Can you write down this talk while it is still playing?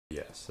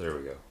Yes, there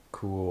we go.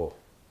 Cool.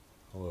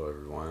 Hello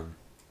everyone.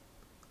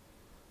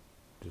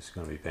 Just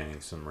gonna be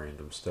painting some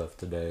random stuff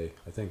today.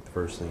 I think the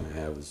first thing I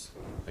have is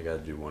I gotta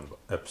do one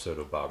episode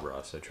of Bob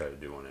Ross. I try to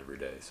do one every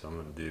day. So I'm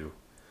gonna do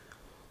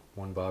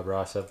one Bob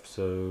Ross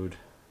episode.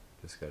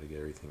 Just gotta get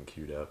everything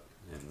queued up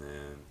and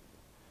then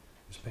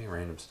just paint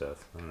random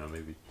stuff. I don't know,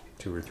 maybe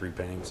 2 or 3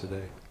 paintings a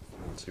day.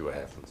 Let's see what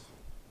happens.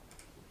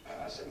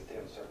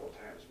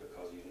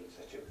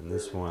 And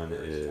this one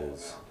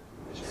is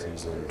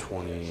season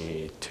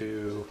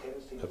 22,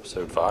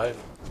 episode 5.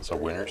 It's a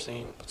winter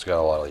scene. It's got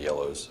a lot of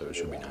yellows, so it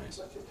should be nice.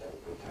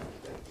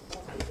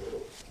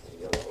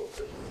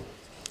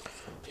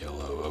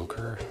 Yellow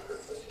ochre.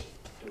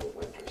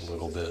 A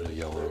little bit of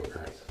yellow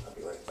ochre.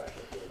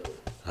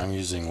 I'm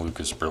using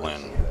Lucas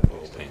Berlin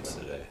oil paints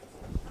today.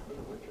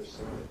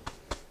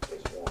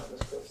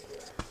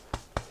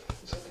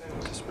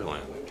 Lucas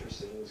Berlin.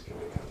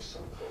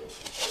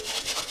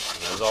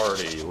 And there's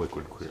already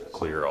liquid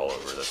clear all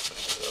over this thing,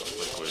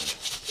 so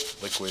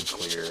liquid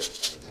clear.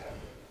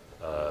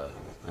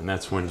 And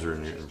that's Winsor &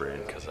 Newton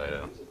brand because I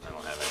don't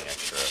have any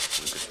extra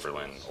Lucas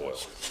Berlin oil.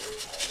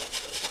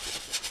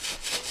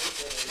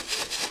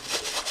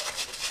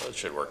 So it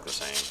should work the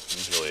same.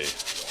 Usually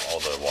all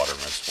the water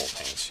mixable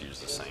paints use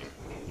the same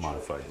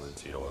modified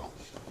linseed oil.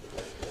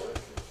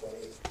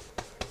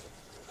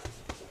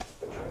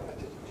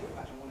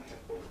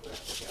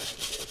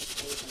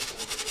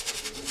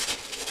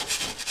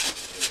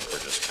 We're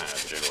just kind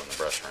of jiggling the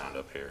brush around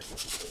up here,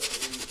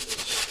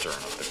 stirring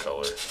up the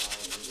color.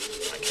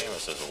 My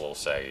canvas is a little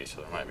saggy,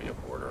 so there might be a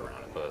border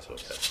around it, but that's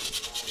okay.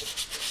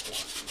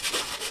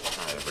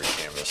 Not every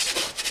canvas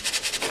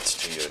gets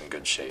to you in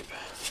good shape.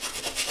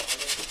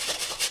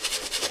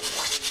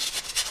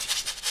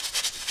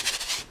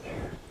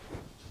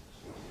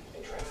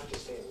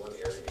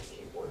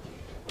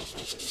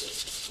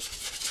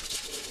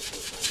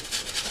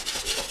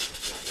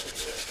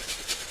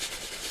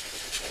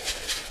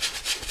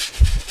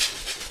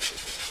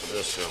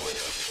 Just doing like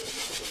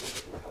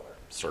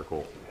a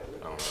circle.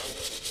 I don't know.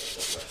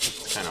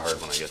 It's kind of hard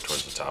when I get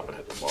towards the top and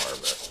hit the bar,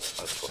 but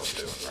that's what I'm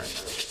doing right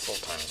now. Just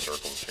little tiny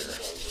circles here.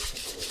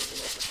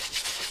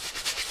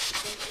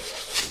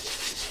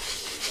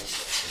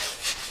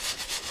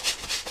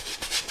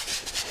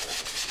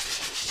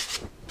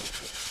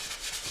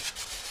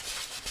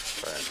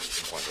 Try and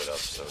point it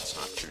up so it's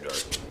not too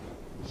dark.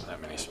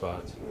 That many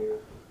spots.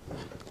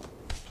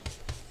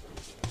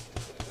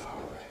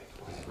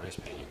 Nice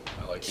painting.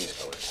 I like these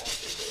colors.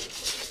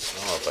 I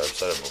don't know if I've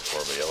said it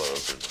before, but yellow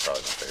ochre is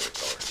probably my favorite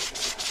color.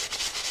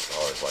 I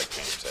always like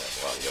paintings that have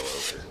a lot of yellow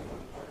ochre.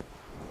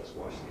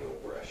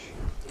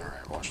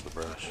 Alright, wash the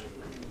brush.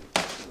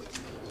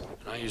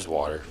 And I use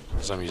water,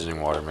 because I'm using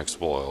water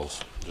mixable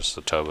oils. Just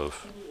a tub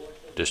of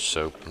dish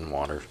soap and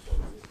water.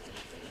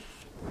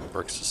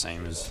 Works the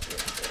same as,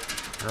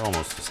 or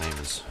almost the same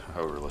as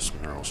odorless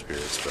mineral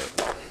spirits,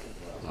 but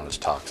not as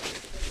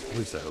toxic. At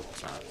least I hope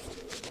it's not.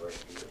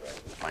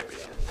 Might be.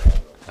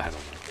 I don't know.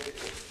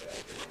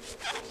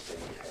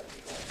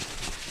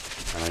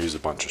 And I use a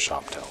bunch of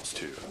shop towels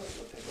too.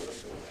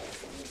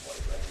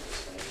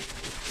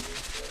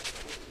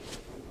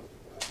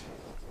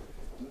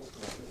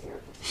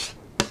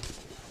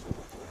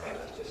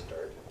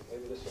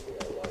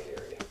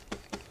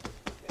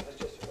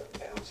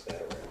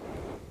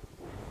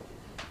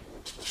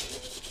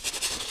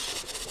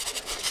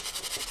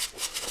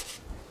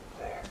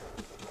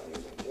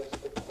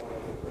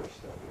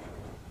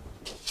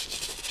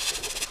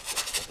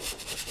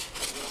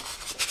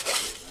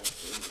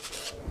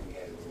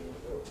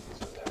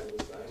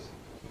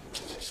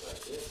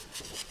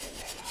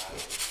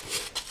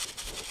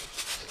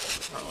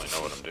 I don't really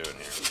know what I'm doing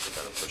here. Just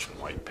gotta push some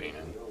white paint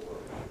in.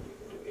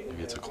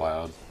 Maybe it's a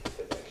cloud.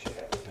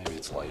 Maybe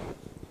it's light.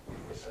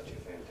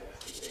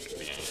 Could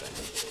be anything.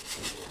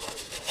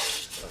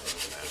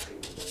 Doesn't matter.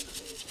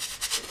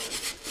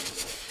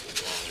 As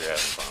long as you're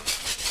having fun.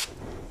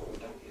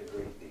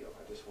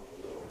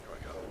 There we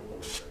go.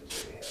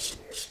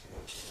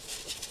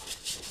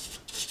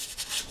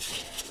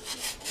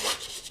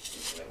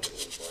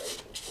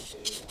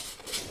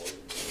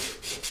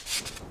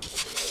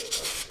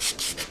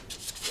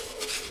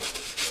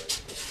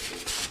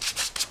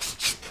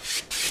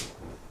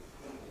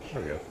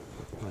 There we go.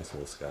 Nice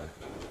little sky.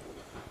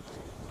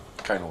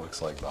 Kind of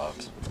looks like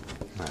Bob's.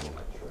 I don't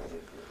know.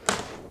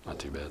 Not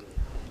too bad.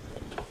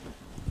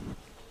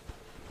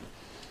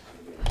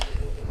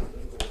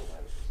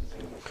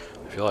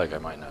 I feel like I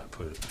might not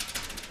put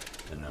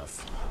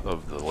enough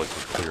of the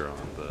liquid clear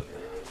on, but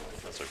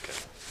that's okay.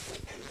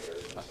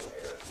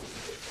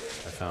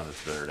 I found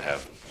it's better to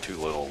have too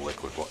little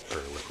liquid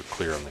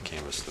clear on the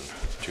canvas than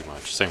too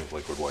much. Same with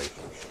liquid white.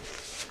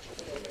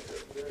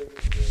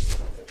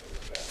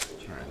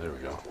 Alright, there we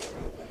go.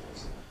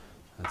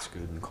 That's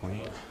good and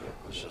clean.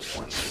 Let's just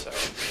blend this out.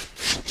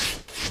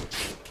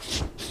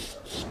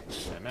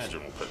 I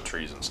imagine we'll put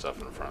trees and stuff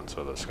in front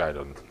so the sky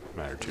doesn't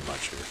matter too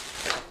much here.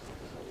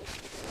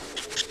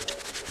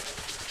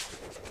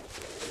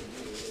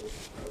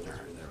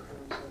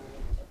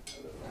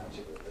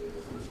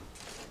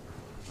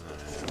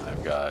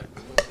 got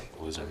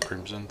Alizarin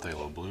Crimson,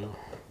 Phthalo Blue,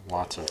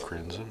 lots of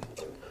crimson,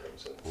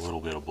 a little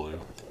bit of blue.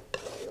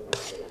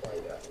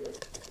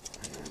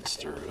 And then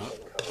stir it up.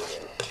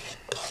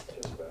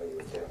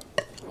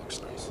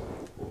 Looks nice.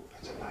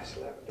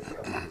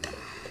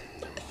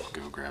 Then we'll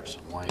go grab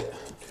some white.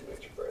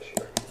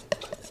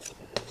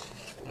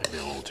 Might be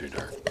a little too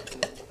dark.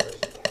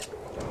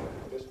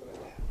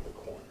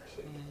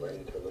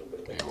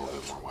 Maybe a little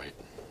bit more white.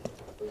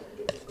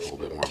 A little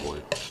bit more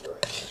blue.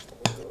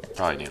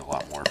 Probably need a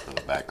lot more for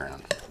the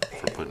background,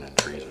 for putting in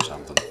trees or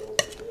something.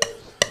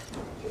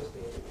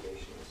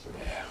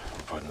 Yeah,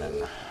 I'm putting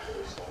in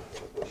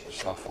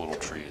soft little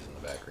trees in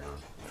the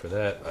background. For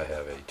that, I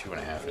have a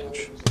 2.5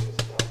 inch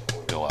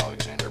Bill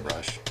Alexander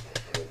brush.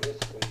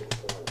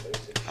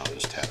 I'll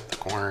just tap the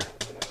corner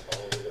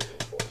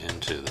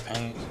into the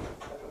paint,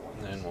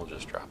 and then we'll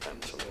just drop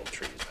in some little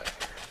trees back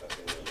here.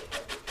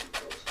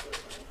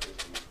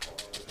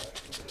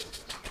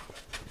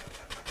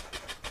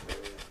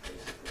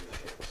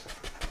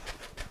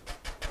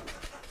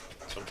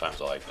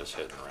 Sometimes I like just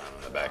hitting around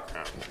in the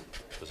background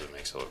because it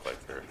makes it look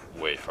like they're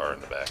way far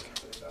in the back.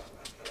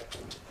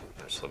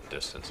 There's some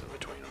distance in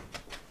between them.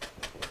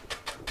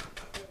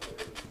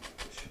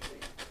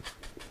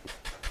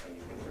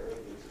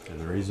 And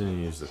the reason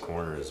you use the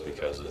corner is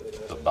because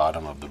the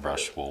bottom of the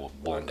brush will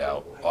blend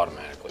out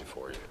automatically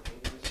for you.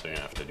 So you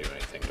don't have to do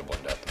anything to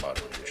blend out the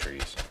bottom of your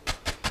trees.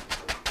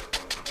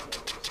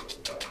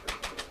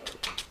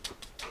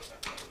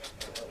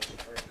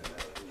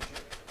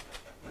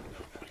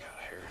 What do we got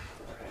here?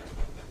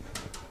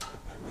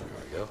 There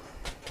we go.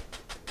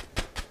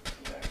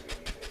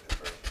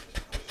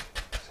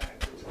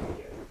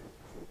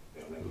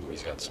 Ooh,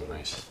 he's got some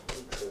nice,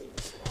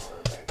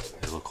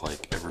 they look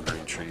like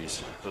evergreen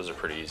trees. Those are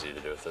pretty easy to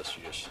do with this.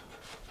 You just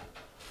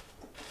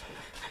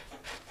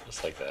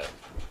like that.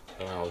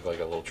 Doesn't it look like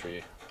a little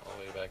tree all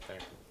the way back there?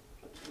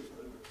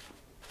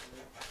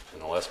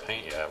 And the less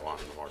paint you have on,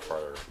 the more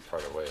farther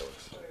away it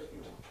looks.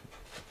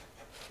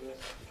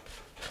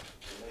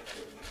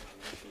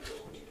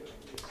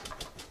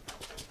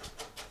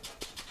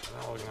 Doesn't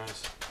that look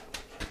nice?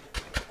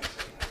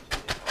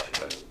 I like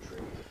that.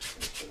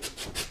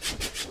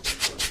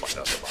 Let's find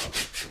out the bottom.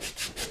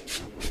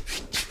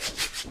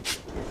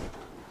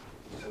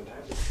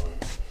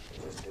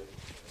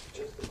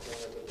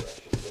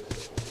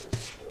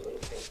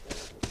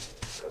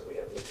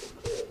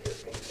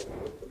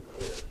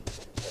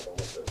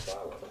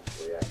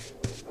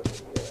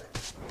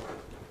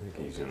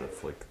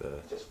 Flick the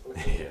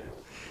yeah.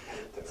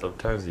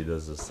 Sometimes he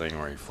does this thing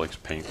where he flicks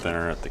paint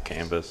thinner at the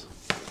canvas,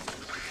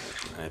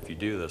 and if you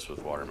do this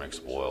with water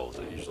mixed oils,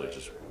 it usually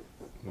just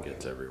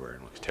gets everywhere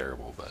and looks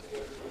terrible. But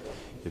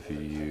if you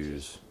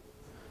use,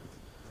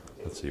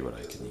 let's see what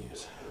I can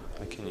use.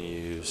 I can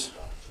use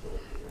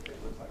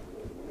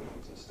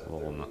a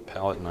little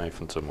palette knife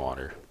and some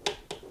water,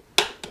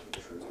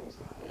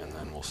 and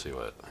then we'll see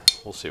what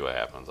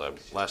happens.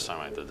 Last time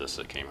I did this,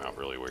 it came out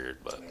really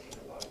weird, but.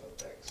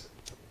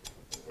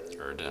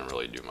 Or it didn't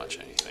really do much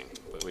anything,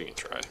 but we can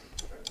try.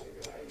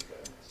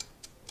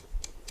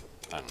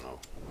 I don't know.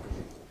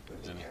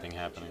 Is anything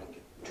happening?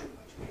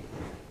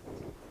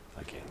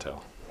 I can't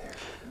tell.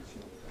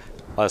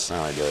 Last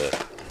time I did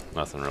it,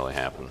 nothing really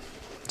happened.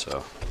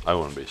 So I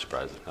wouldn't be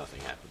surprised if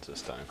nothing happens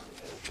this time.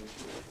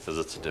 Because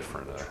it's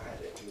different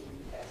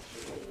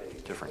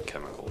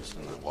chemicals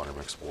in the water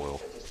mixed oil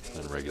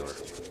than regular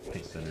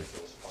paint thinner.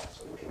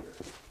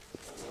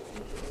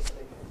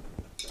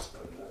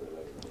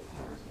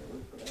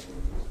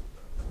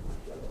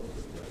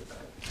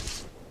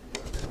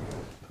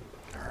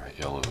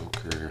 Yellow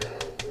ochre,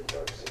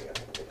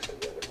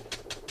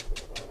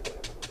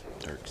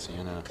 dark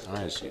sienna.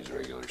 I just use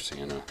regular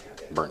sienna,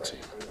 burnt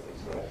sienna.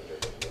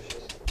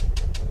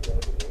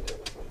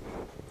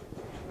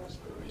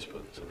 He's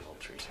putting some little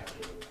trees here.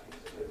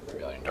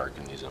 Maybe I can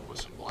darken these up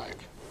with some black.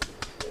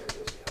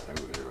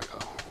 Maybe there we go.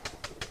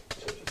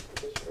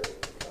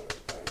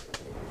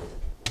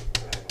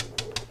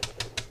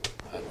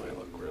 That might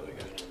look really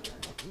good.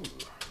 Ooh,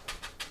 look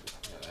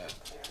at that.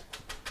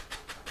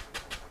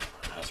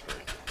 That's very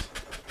nice.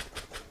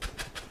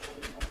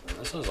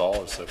 This is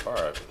all so far.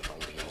 I've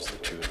only used the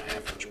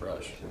 2.5 inch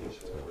brush.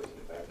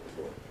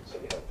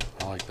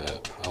 I like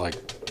that. I like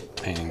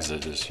paintings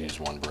that just use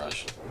one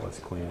brush. Let's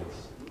clean it.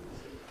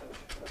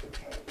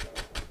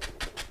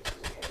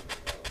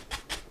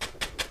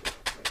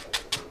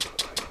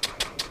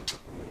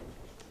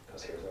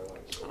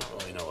 I don't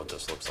really know what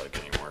this looks like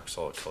anymore because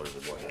all the colors are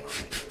blending on me.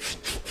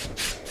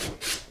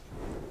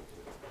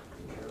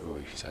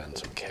 Ooh, he's adding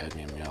some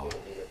cadmium yellow.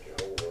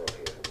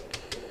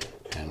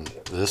 And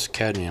this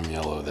cadmium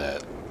yellow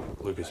that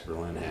Lucas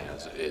Berlin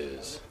has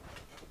is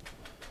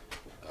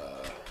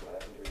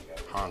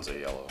Hansa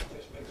yellow,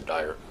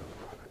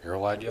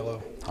 Aerolite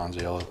yellow,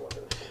 Hansa yellow.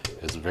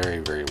 It's very,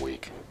 very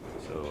weak.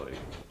 So like,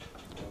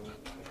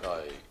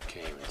 probably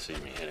can't even see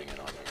me hitting it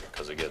on here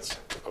because it gets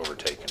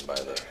overtaken by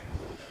the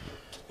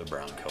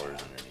brown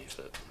colors underneath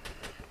it.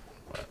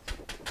 But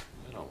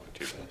it don't look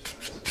too bad.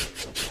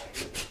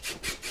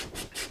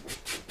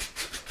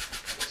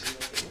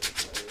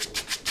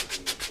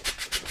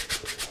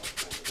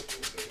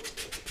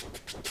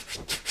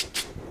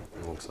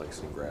 like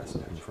some grass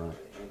up in front.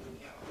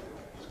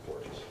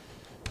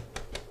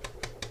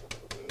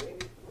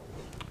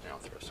 Now I'll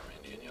throw some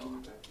Indian yellow.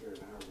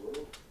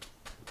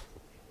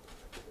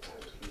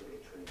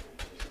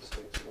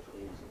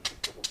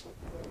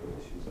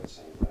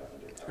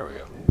 There we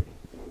go.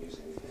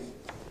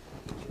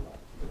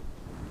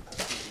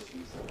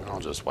 I'll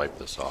just wipe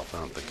this off. I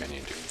don't think I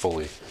need to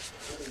fully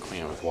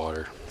clean it with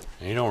water.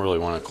 And you don't really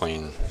want to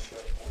clean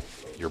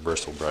your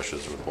bristle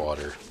brushes with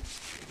water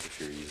if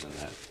you're using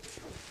that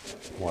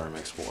water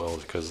mixed oil,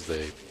 because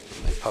they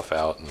puff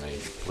out and they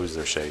lose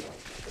their shape,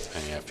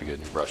 and you have to get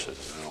new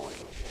brushes.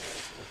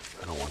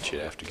 I don't want you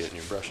to have to get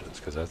new brushes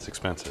because that's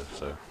expensive.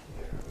 So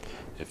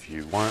if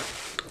you want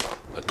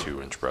a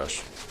 2-inch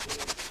brush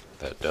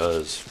that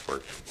does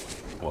work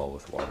well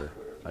with water,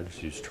 I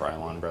just use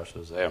Trilon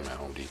brushes. They have them at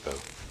Home Depot.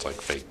 It's like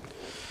fake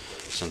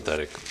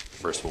synthetic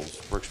bristles.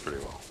 Works pretty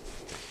well.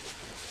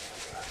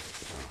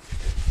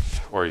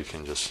 Or you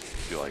can just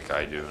do like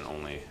I do and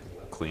only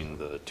clean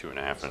the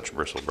 2.5-inch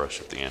bristle brush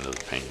at the end of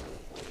the paint.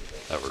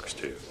 That works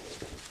too.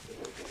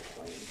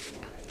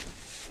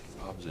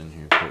 Bob's in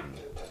here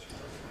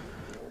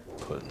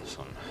putting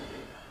some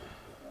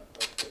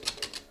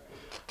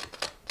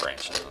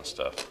branches and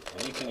stuff.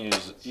 And you can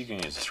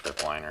use a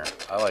script liner.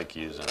 I like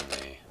using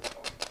the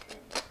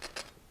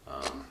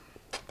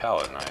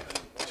palette knife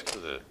just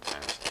because it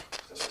kind of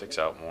sticks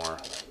out more.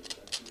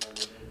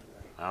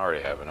 I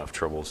already have enough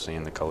trouble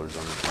seeing the colors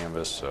on the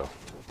canvas, so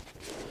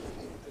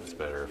it's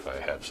better if I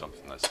have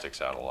something that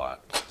sticks out a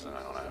lot, because then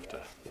I don't have to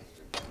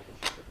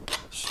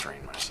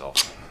strain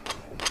myself.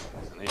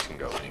 And these can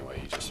go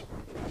anyway, you just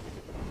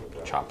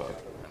chop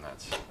up, and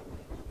that's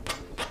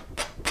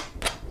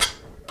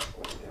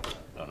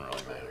doesn't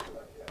really matter.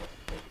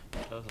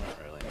 Doesn't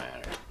really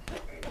matter.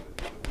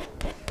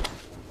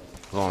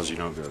 As long as you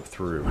don't go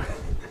through.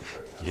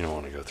 You don't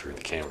want to go through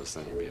the canvas,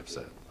 then you'll be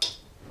upset.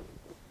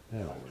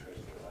 Yeah.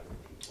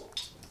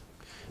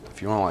 If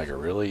you want like a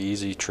really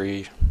easy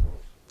tree,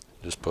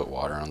 just put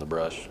water on the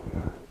brush.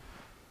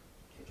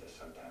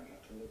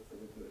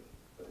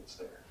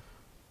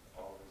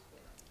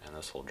 And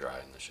this will dry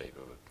in the shape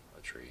of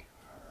a tree.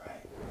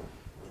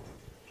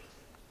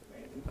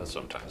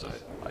 Sometimes I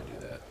do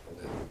that.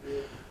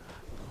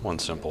 One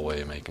simple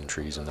way of making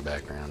trees in the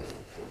background.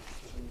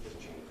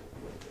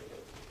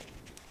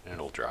 And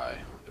it'll dry.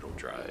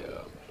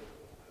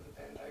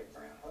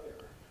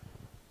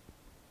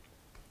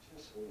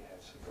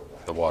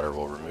 The water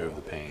will remove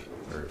the paint,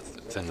 or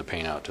thin the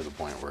paint out to the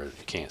point where you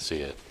can't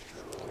see it,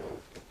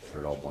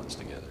 or it all blends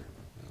together.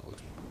 It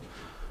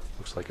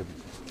looks like a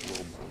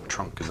little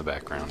trunk in the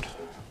background.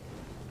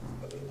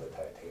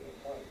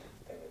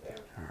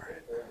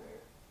 Alright.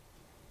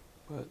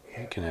 But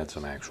you can add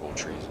some actual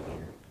trees in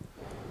here.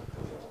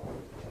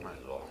 Might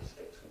as well.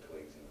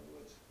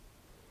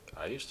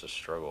 I used to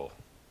struggle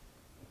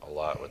a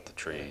lot with the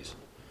trees,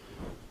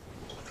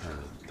 or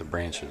the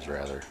branches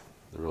rather,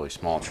 the really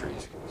small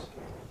trees.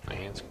 My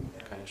hand's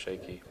kind of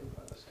shaky,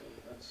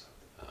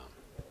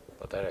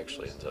 but that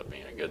actually ends up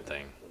being a good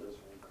thing.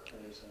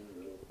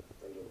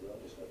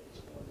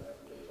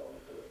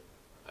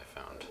 I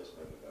found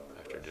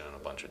after doing a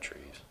bunch of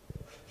trees,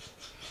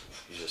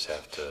 you just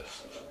have to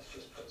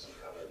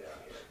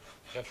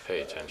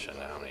pay attention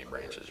to how many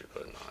branches you're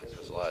putting on it,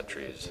 because a lot of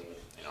trees,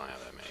 you don't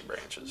have that many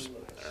branches.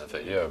 And if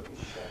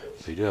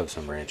they do have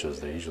some branches,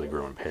 they usually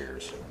grow in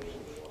pairs.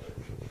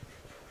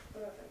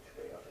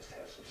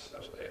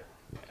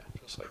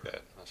 Just like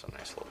that. That's a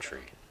nice little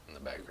tree in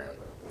the background,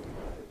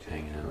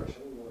 hanging out.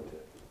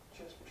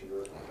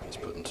 He's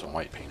putting some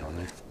white paint on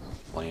there,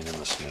 laying in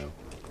the snow.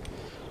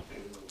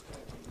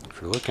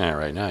 If you're looking at it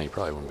right now, you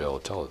probably wouldn't be able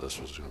to tell that this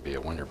was going to be a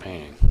winter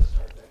painting,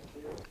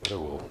 but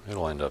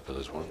it'll end up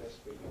as one.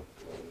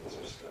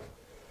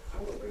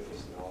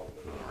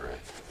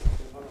 Alright.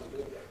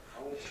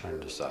 Trying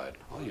to decide.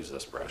 I'll use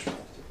this brush.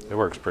 It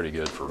works pretty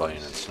good for laying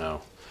in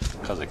snow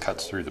because it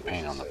cuts through the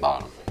paint on the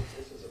bottom.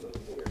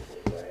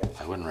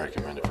 I wouldn't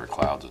recommend it for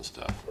clouds and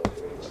stuff.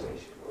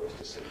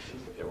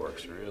 It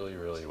works really,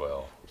 really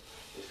well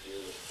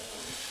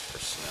for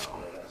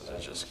snow.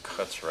 It just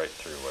cuts right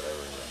through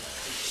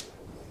whatever's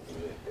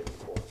in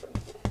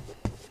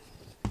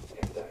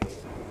there.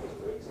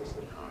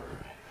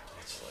 Alright,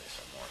 let's lay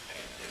some more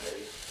paint in there.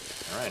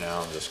 And right now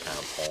I'm just kind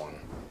of pulling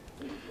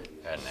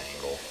at an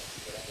angle.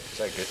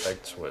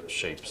 That's what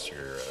shapes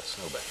your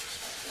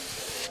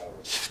snowbanks.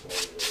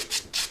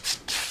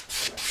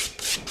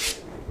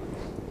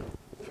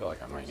 I feel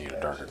like I might need a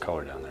darker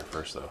color down there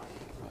first though.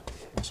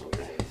 That's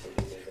okay.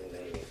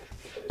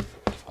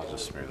 I'll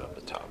just smooth up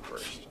the top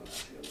first,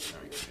 and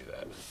then we can do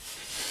that.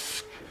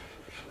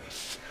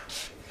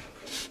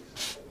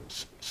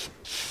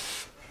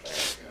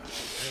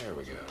 There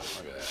we go.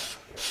 Look at that.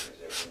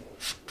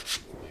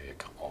 Maybe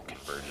it all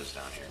converges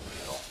down here in the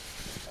middle.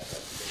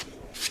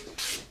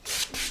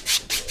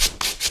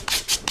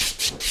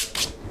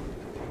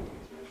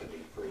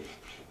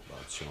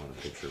 Bob's showing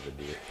a picture of a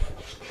deer.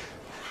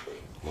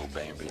 Little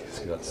Bambi.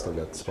 Still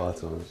got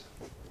spots on it.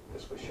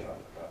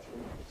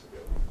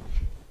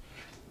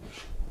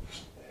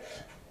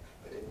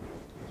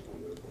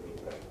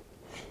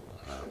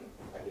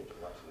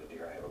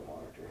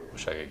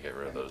 Wish I could get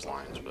rid of those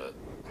lines, but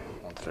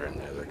once they're in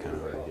there, they're kind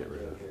of hard to get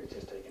rid of.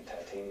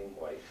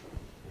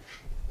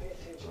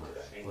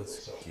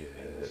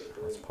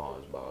 Let's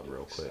pause Bob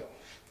real quick.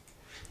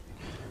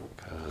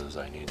 Because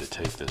I need to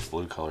take this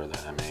blue color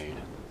that I made,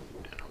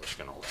 and I'm just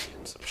gonna lay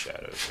in some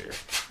shadows here.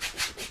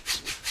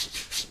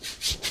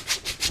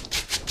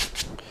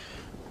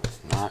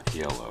 Not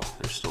yellow.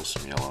 There's still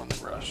some yellow in the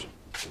brush.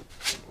 You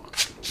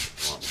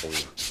want blue.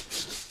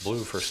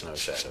 Blue for snow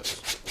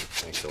shadows.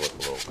 Makes it look a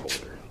little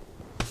colder.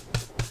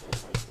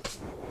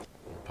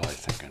 You're probably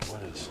thinking,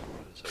 what is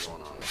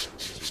going on?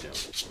 What is he doing?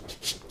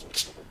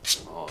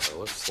 Oh, it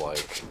looks like,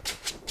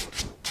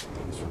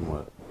 At least from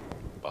what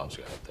Bob's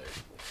got up there.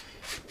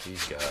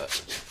 He's got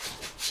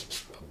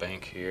a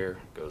bank here,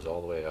 goes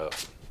all the way up,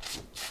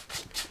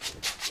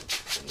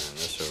 and then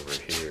this over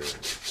here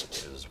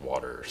is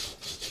water.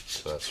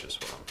 So that's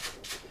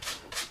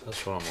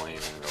what I'm laying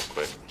in real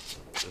quick.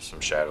 Just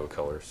some shadow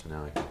colors. so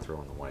now I can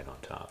throw in the white on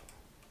top.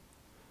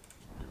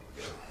 There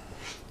we go.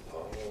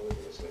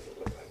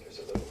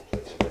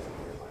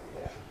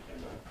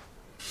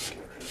 Get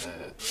rid of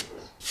that.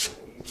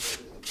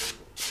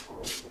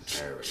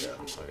 There we go.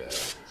 Look at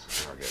that.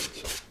 Now we're good.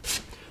 So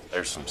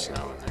there's some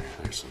snow in there.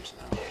 There's some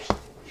snow.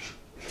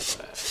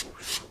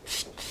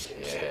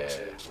 Yeah,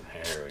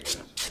 there we go.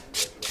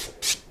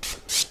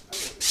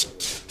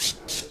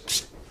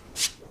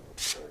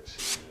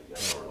 You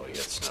don't really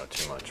get snow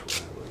too much.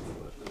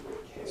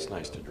 It's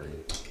nice to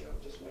dream.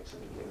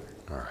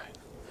 Alright.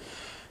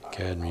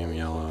 Cadmium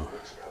yellow.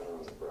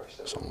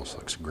 This almost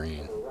looks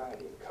green.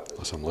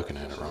 Unless I'm looking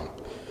at it wrong.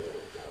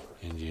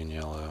 Indian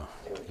yellow.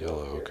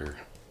 Yellow ochre.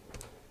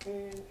 He's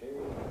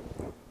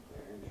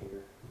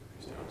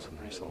doing some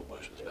nice little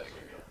bushes back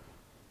here.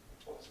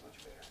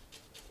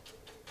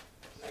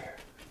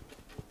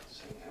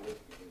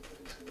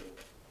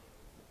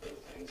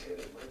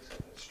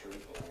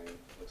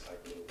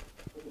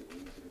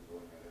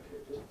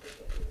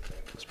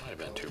 This might have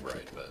been too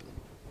bright, but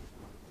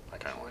I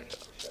kind of like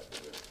it.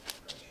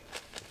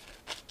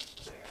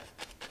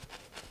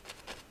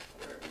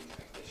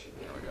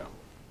 There we go.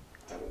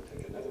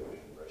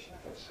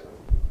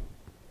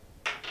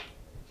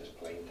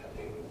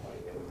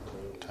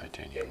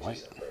 Titanium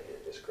white.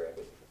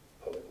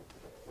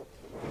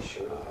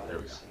 There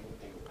we go.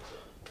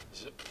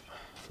 Zip,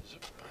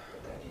 zip,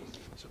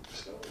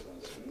 zip.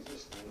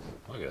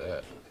 Look at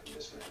that.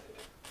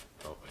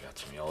 Oh, we got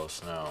some yellow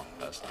snow.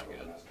 That's not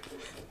good.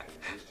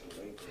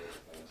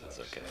 That's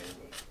okay.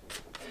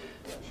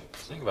 The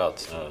thing about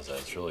snow is that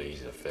it's really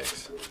easy to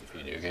fix. If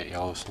you do get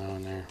yellow snow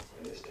in there,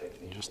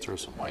 you just throw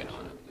some white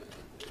on it,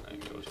 and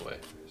it goes away.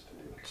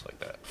 Just like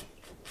that.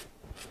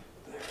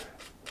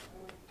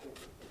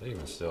 But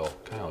even still,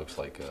 kind of looks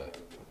like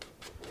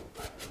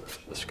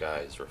the sky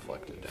is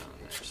reflected down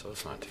in there, so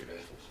it's not too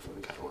bad.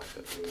 I kind of like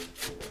it.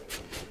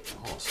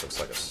 Almost looks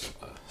like a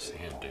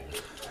sand dune.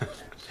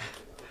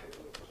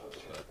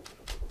 But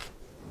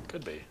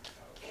could be.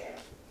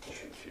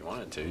 If you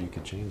wanted to, You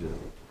could change it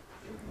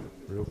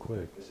real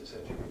quick.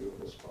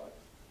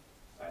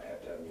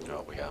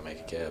 Oh, we gotta make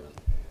a cabin.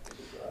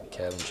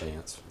 Cabin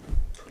chance.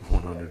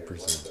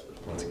 100%.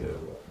 Let's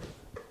go.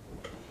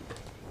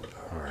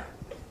 Alright.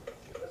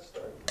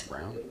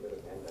 Brown?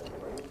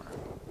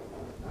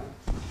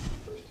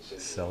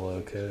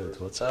 Cello codes.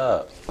 What's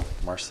up,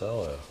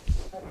 Marcelo?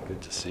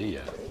 Good to see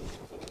you.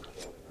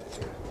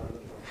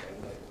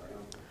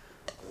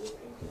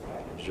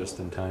 Just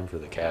in time for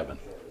the Cabin.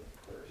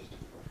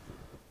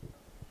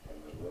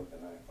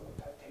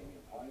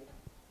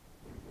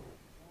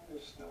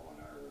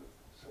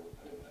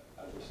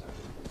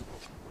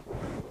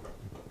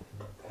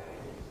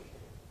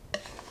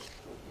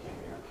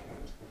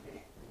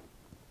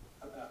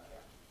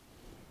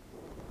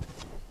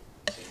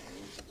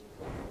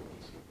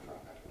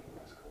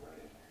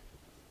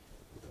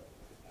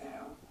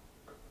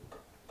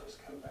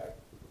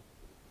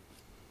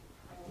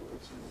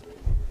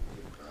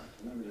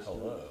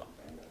 Hello.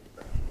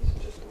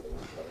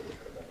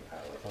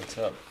 What's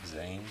up,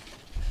 Zane?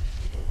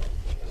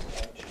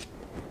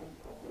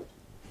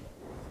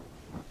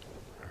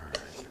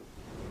 Alright.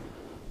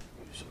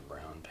 Use some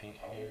brown paint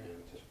here.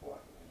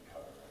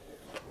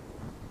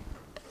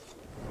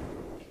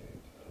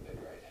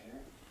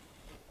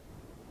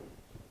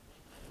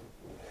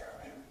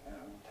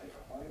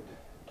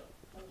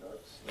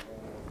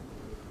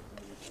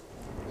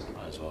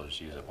 Might as well just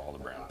use up all the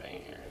brown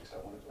paint here.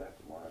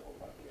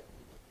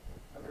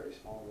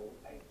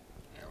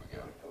 There we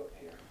go.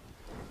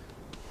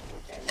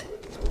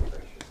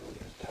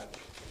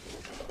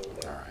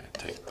 Alright,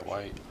 take the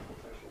white.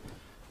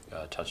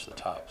 Gotta touch the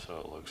top so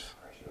it looks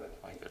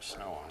like there's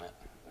snow on it.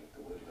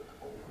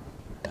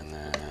 And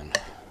then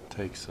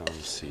take some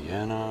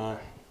sienna.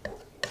 And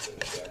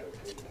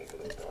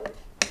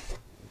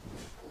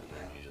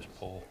then you just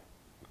pull.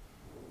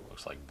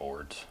 Looks like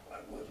boards.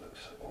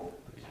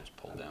 You just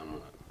pull down on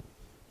it.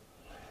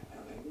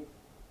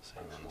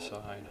 Same on the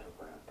side.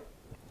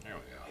 There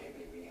we go.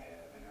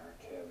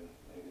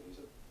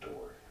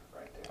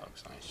 That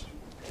looks nice.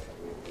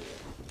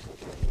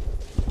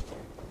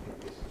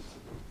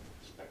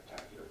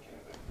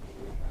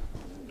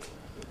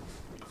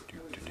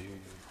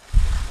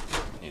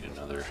 need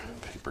another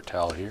paper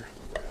towel here.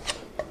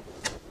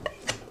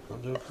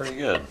 I'm doing pretty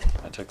good.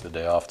 I took the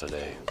day off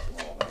today.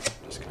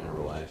 Just kind of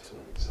relaxing.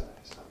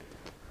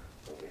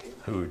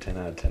 Ooh, 10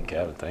 out of 10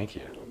 cabin, thank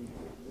you.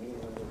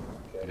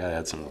 I gotta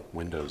add some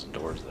windows and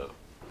doors though.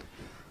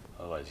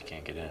 Otherwise you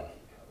can't get in.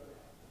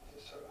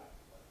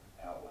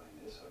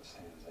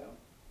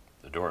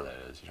 The door, that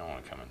is. You don't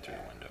want to come in through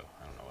the window.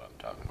 I don't know what I'm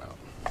talking about.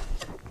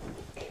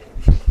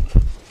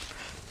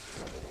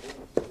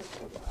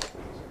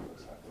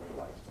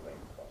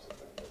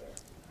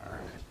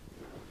 Alright.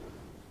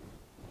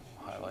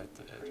 Highlight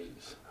the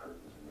edges.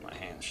 My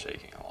hand's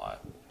shaking a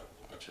lot,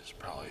 which is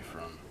probably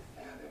from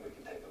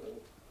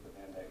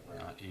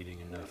not eating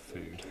enough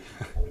food.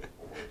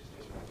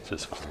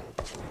 Just fine.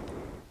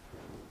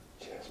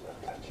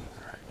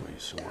 Alright, we'll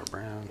use some more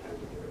brown.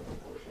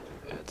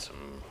 Add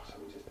some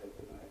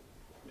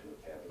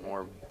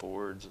more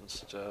boards and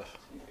stuff.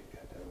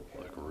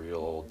 Like real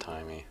old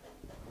timey.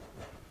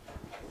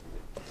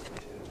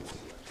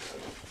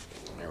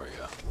 There we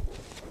go.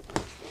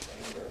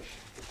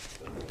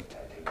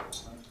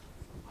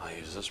 I'll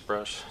use this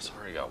brush. It's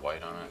already got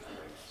white on it.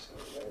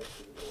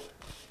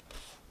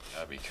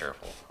 Gotta be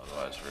careful,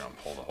 otherwise we're gonna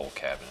pull the whole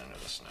cabin into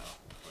the snow.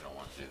 We don't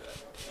want to do that.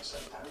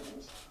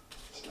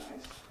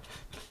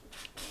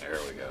 There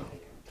we go.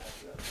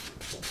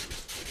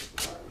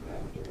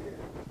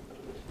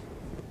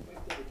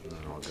 And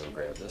then I'll go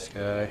grab this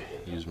guy,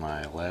 use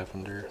my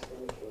lavender.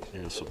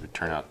 This will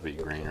turn out to be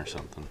green or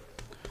something.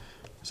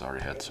 It's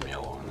already had some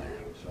yellow in there.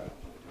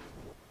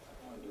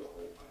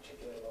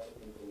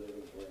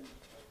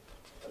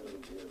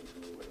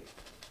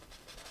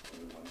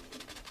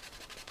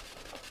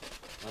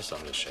 Unless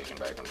I'm just shaking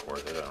back and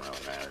forth, it doesn't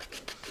really matter.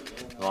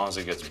 As long as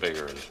it gets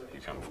bigger,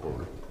 you come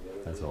forward.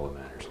 That's all that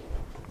matters.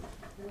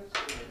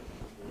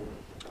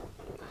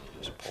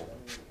 Just pull.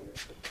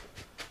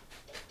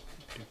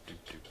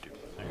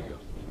 There you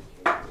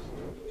go.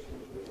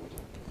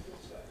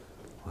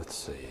 Let's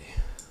see.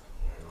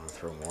 You want to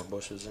throw more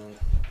bushes in?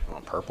 You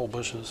want purple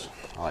bushes?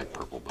 I like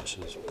purple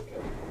bushes.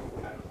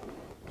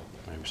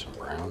 Maybe some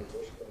brown.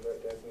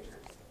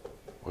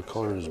 What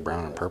color does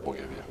brown and purple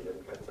give you?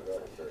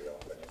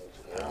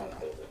 I don't know.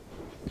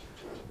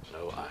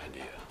 No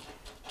idea.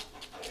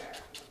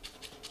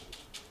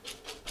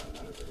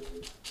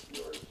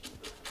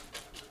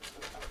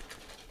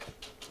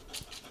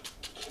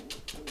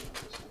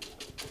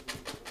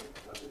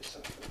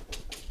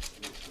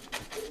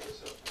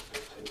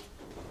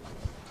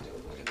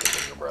 Look at the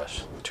bigger brush.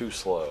 Too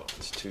slow.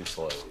 It's too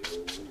slow.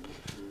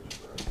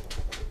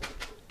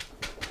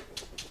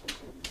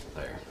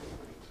 There.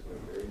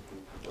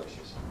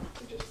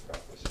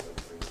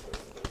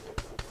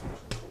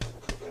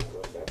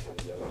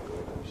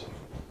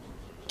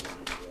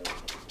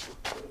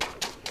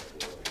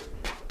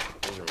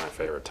 These are my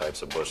favorite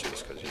types of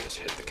bushes because you just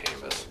hit the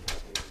canvas.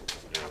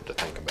 You don't have to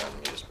think about them,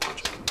 you just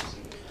punch it.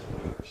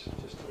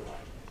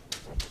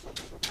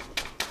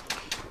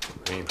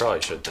 I mean, you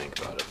probably should think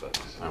about it, but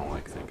I don't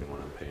like thinking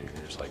when I'm painting. I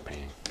just like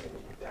painting.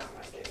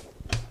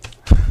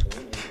 I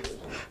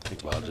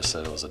think Bob just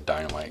said it was a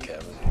dynamite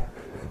cabin.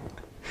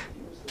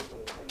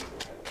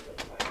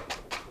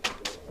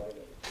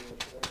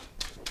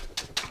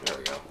 There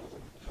we go.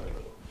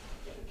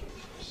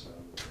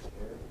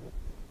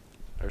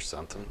 There's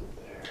something.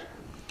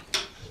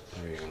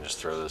 Maybe you can just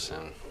throw this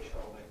in.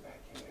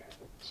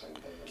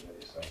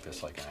 Make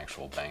this like an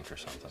actual bank or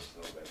something.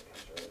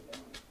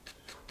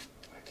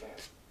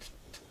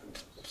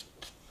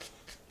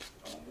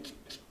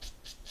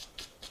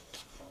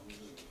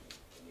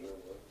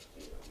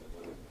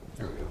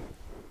 There we go.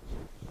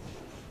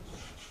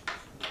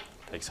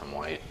 Take some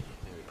white,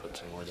 maybe put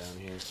some more down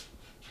here.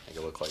 Make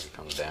it look like it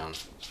comes down.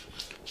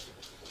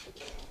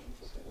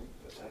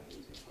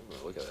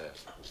 Ooh, look at that.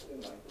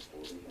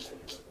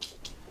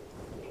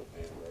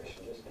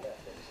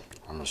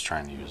 I'm just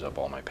trying to use up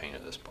all my paint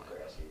at this point.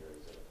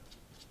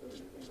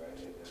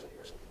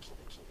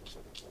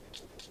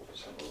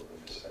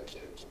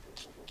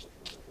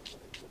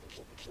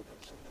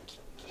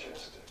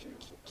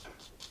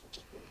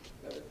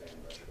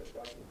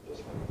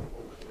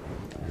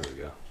 Here we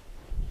go.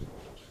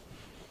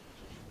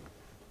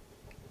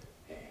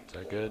 Is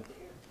that good?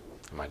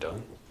 Am I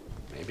done?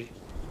 Maybe?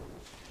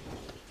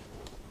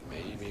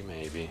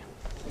 Maybe.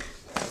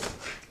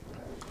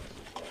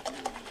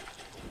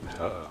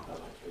 Uh-oh.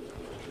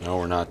 No,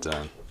 we're not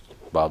done.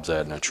 Bob's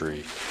adding a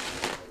tree.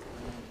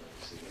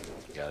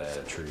 Gotta add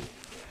a tree.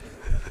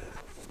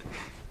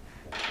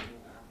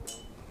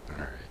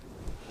 Alright.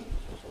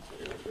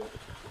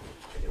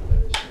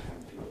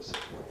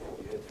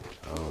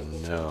 Oh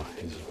no,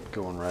 he's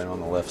going right on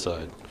the left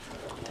side.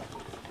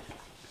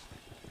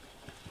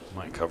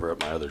 Might cover up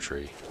my other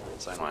tree.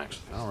 I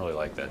don't really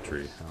like that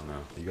tree. I don't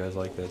know. You guys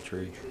like that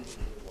tree?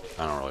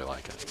 I don't really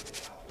like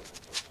it.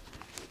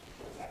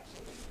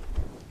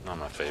 Not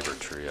my favorite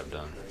tree I've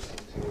done.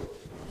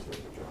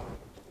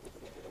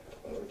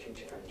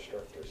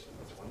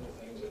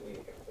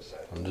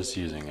 I'm just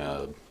using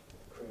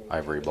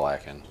ivory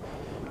black and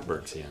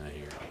burnt sienna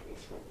here.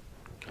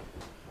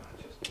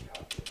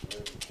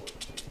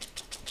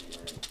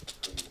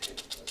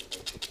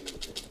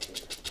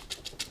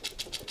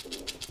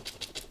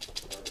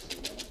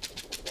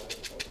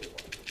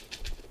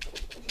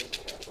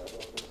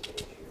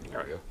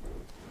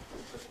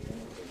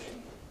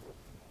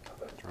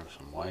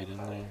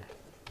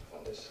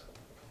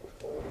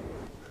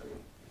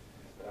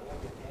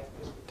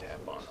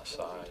 Tap on the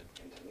side.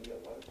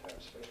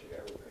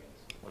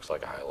 Looks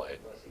like a highlight.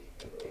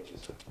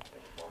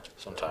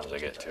 Sometimes I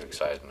get too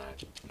excited and I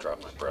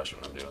drop my brush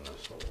when I'm doing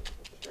this.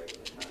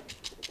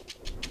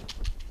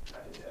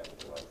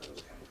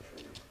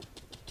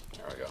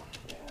 There we go.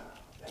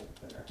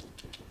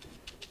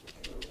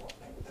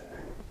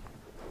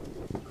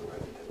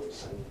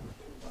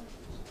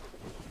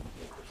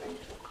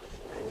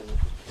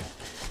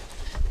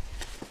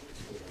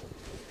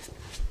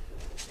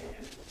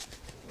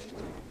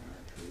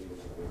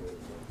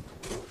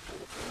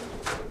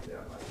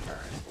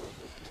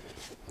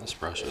 This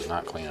brush is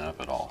not cleaning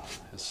up at all.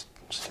 It's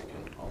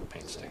sticking, all the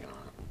paint's sticking on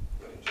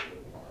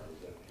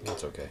it.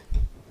 That's okay.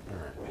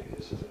 Alright.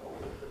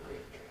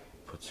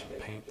 Put some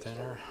paint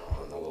thinner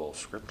on the little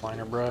script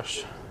liner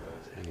brush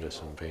into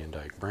some Van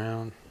Dyke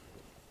Brown.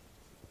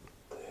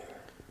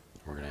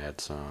 We're going to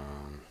add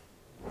some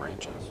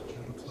branches.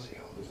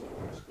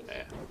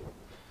 Yeah.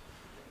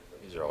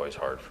 These are always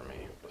hard for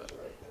me, but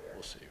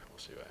we'll see. We'll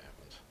see what happens.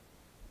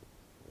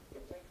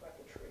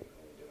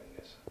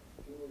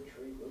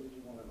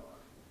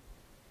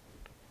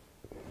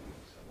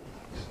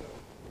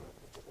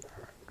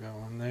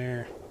 Going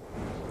there.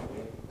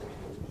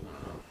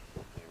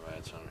 Maybe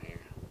add some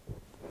here.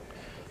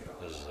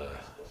 This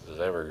is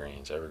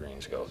evergreens.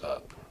 Evergreens go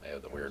up. They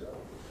have the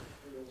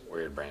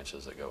weird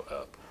branches that go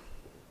up.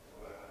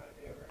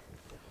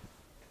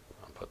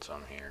 I'll put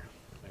some here.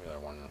 Maybe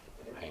that one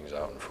hangs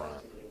out in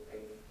front.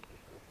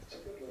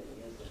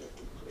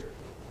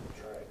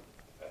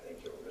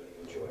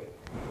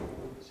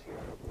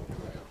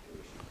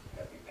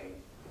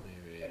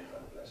 Maybe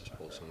just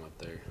pull some up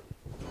there.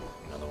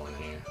 Another one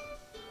here.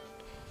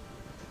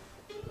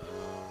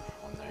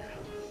 One there.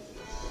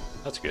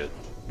 That's good.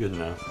 Good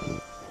enough.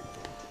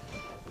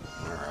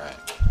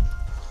 Alright.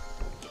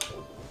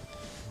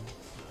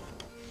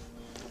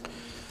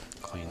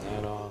 Clean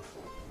that off.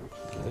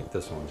 I think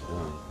this one's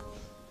done.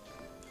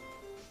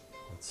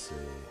 Let's see.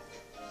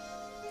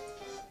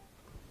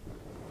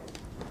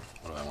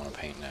 What do I want to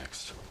paint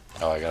next?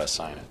 Oh, I gotta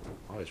sign it.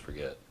 I always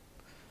forget.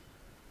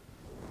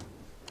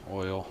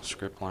 Oil,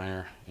 script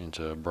liner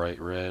into bright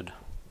red.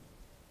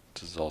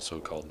 This is also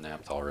called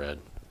naphthol red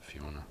if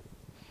you want to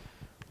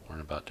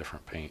learn about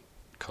different paint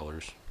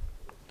colors.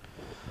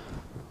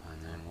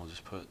 And then we'll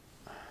just put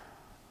a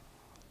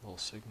little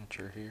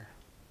signature here.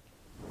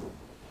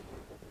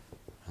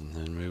 And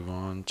then move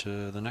on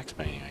to the next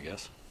painting, I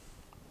guess.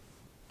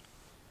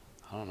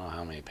 I don't know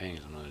how many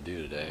paintings I'm going to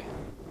do today.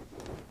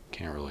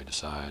 Can't really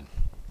decide.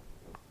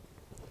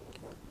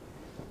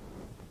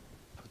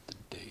 Put the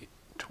date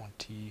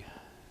 22.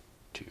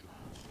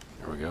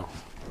 There we go.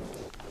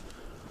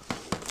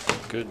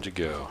 Good to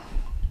go.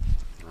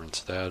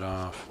 Rinse that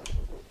off.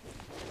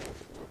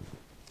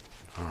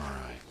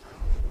 Alright.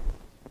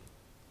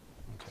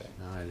 Okay,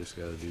 now I just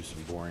gotta do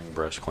some boring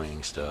brush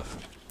cleaning stuff.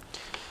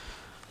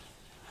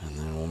 And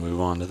then we'll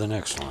move on to the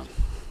next one.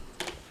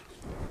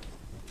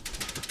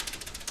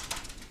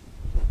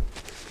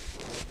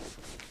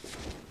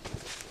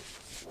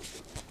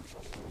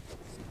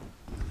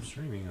 I'm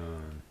streaming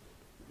on.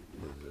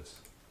 What is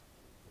this?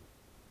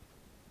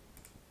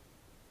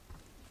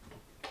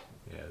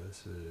 Yeah,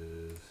 this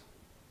is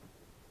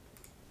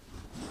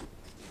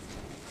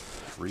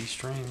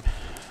Restream.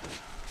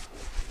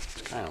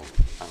 It's kind of,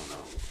 I don't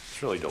know.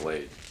 It's really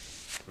delayed.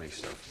 Makes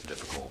stuff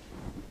difficult.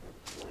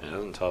 And it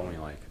doesn't tell me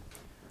like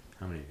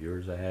how many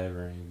viewers I have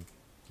or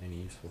any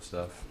useful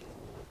stuff.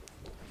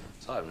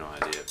 So I have no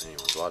idea if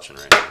anyone's watching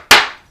right now.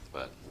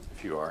 But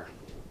if you are,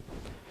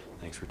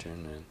 thanks for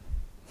tuning in.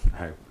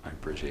 I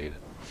appreciate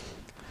it.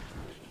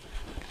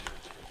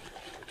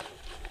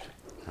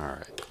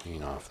 Alright,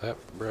 clean off that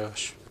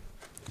brush.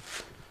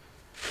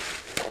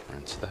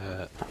 Rinse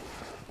that.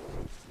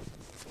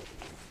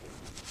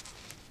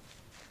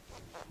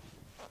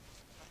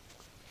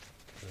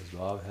 Does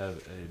Bob have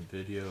a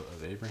video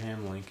of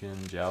Abraham Lincoln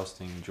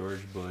jousting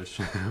George Bush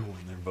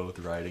when they're both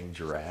riding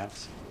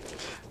giraffes?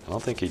 I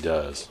don't think he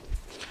does.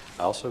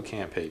 I also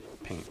can't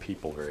paint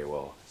people very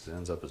well. It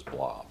ends up as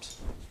blobs.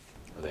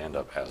 Or they end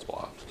up as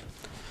blobs.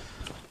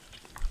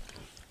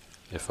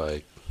 If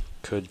I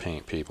could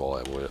paint people,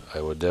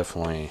 I would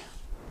definitely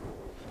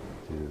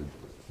Dude,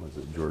 was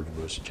it George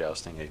Bush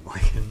jousting Abe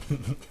Lincoln.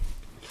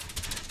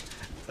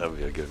 That would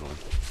be a good one.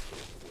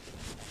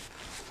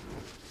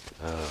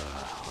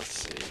 Let's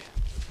see.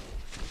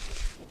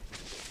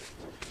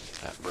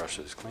 That brush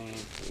is clean.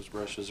 Those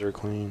brushes are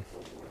clean. I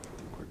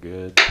think we're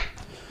good.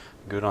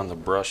 Good on the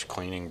brush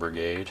cleaning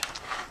brigade.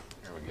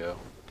 There we go.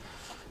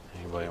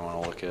 Anybody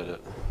want to look at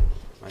it?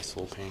 Nice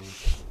little painting.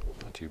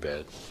 Not too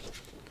bad.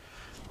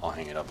 I'll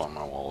hang it up on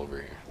my wall over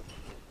here.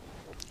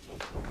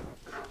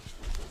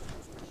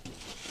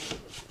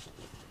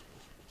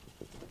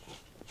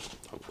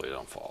 Hopefully it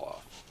don't fall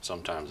off.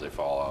 Sometimes they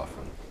fall off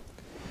and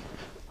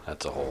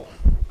that's a whole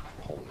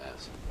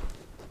mess.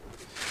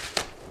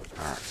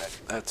 Alright,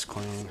 that's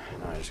clean.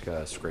 Now I just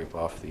gotta scrape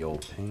off the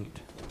old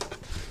paint.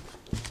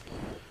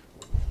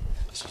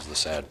 This is the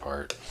sad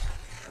part.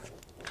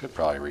 Could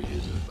probably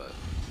reuse it, but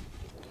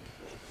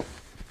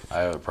I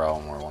have a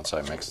problem where once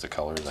I mix the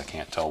colors, I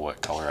can't tell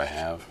what color I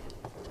have.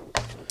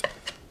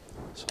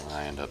 So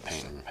I end up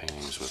painting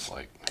paintings with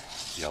like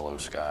yellow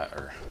sky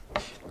or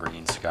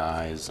green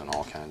skies and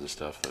all kinds of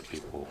stuff that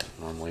people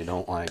normally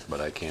don't like, but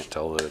I can't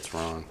tell that it's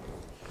wrong.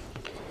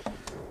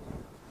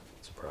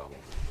 It's a problem.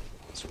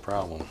 It's a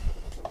problem.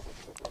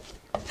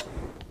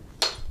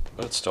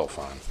 But it's still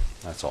fun.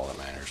 That's all that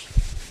matters.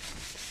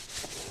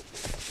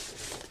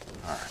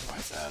 Alright,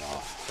 wipe that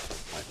off.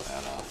 Wipe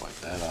that off. Wipe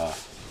that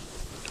off.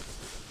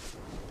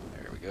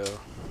 There we go.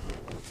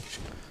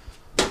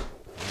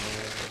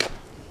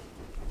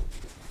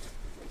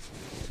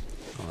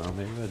 Well,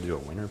 maybe I'll do a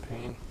winter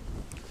paint.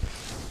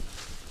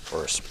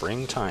 Or a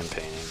springtime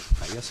painting.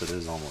 I guess it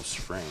is almost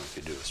spring if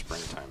you do a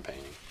springtime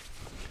painting.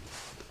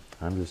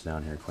 I'm just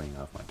down here cleaning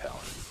off my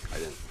palette.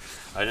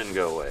 I didn't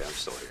go away. I'm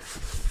still here.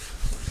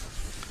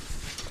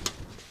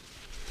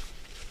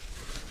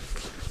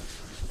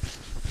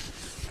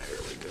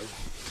 There we go.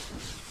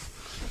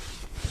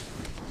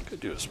 Could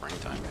do a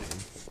springtime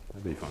painting.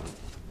 That'd be fun.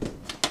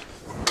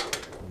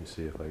 Let me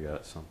see if I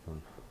got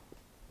something.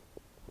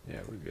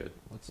 Yeah, we're good.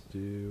 Let's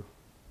do...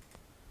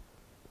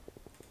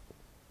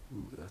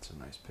 Ooh, that's a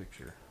nice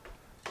picture.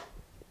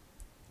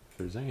 If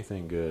there's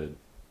anything good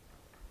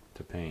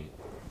to paint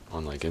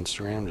on like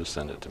Instagram, just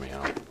send it to me.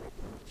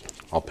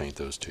 I'll paint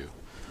those too.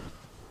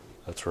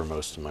 That's where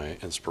most of my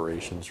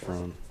inspiration's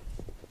from.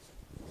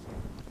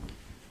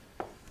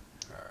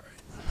 Alright,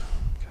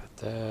 got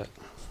that.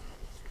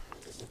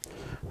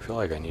 I feel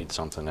like I need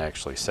something to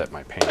actually set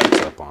my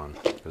paintings up on,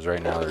 because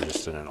right now they're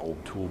just in an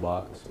old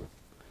toolbox.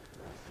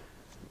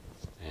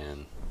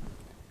 And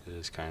it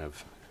is kind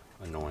of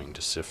annoying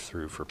to sift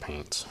through for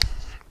paints.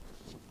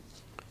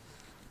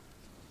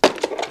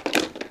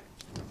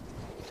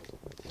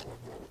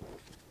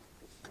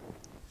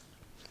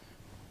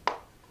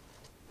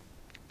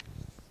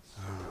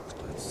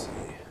 Let's see.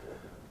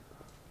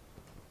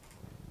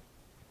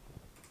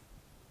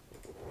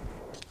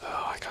 Oh,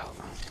 I got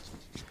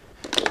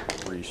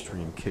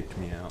Restream kicked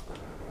me out.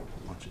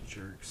 Bunch of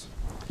jerks.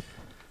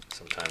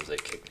 Sometimes they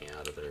kick me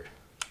out of their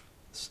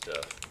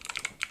stuff.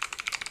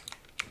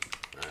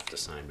 I have to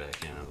sign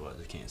back in, otherwise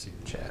I can't see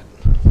the chat.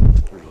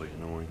 It's really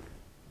annoying.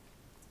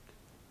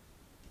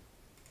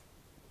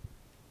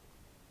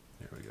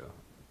 There we go.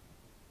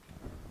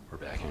 We're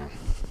back in.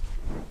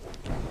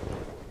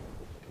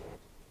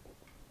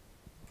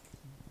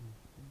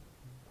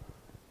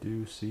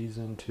 Do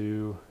season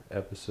 2,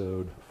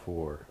 episode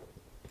 4.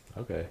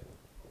 Okay.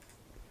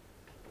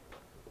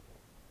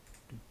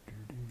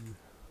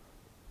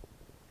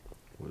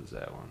 What is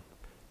that one?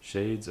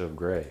 Shades of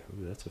Grey.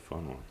 Ooh, that's a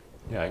fun one.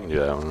 Yeah, I can do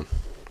that one.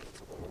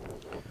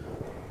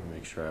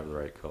 Make sure I have the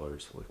right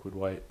colors. Liquid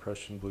white,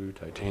 Prussian blue,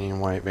 titanium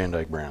white, Van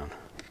Dyke brown.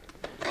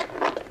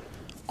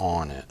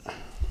 On it.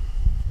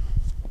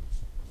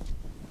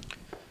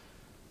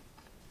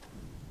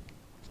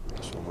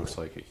 This one looks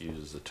like it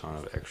uses a ton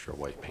of extra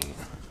white paint.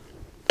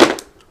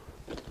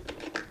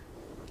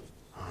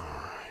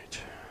 Alright.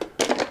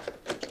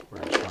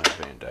 Where's my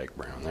Van Dyke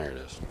brown? There it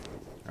is.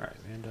 Alright,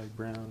 Van Dyke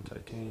brown,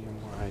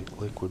 titanium white,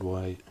 liquid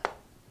white.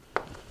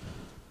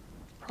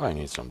 Probably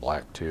need some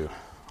black too.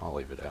 I'll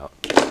leave it out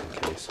just in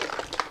case.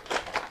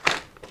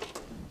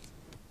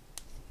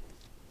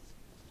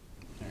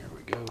 There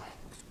we go.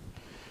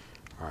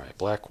 Alright,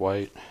 black,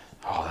 white.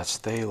 Oh, that's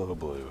phthalo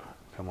blue.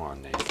 Come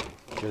on, Nathan.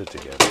 Get it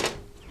together.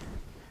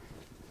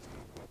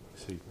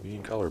 See,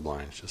 being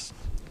colorblind, it's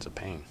a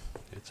pain.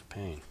 It's a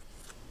pain.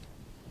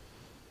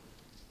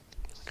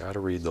 Gotta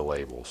read the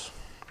labels.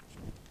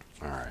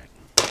 Alright.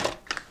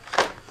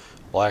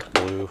 Black,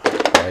 blue,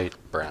 white,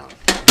 brown.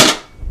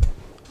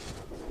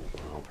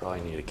 I'll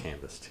probably need a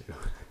canvas too.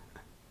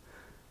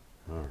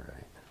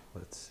 Alright,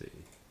 let's see.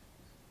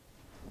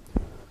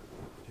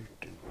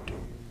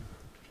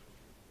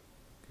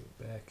 Go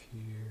back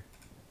here.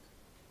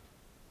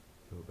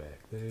 Go back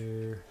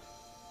there.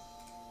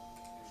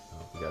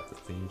 Oh, we got the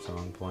theme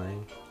song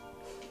playing.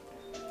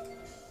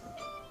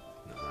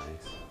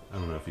 Nice. I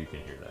don't know if you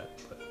can hear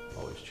that, but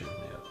always cheers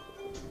me up.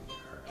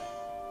 Alright.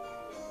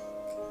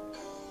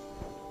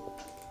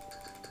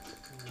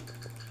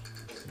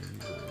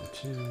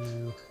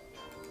 Season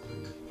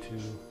 2.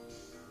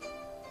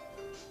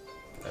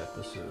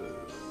 Episode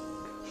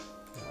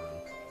 1,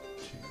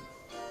 2,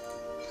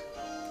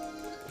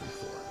 3,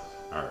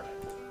 4. Alright.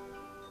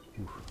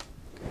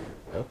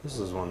 I hope this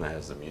is one that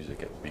has the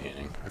music at the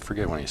beginning. I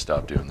forget when he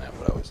stopped doing that,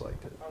 but I always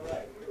liked it.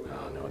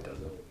 No, it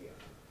doesn't.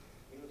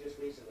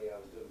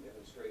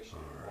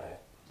 Alright.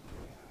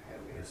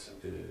 This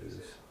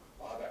is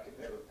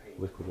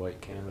liquid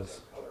white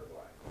canvas.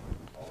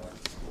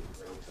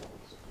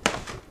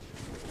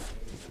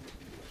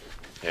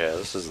 Yeah,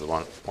 this is the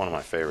one of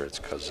my favorites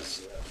because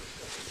it's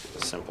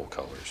simple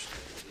colors.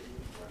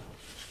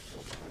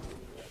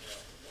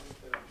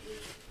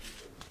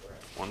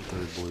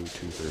 1/3 blue,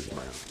 2/3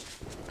 brown.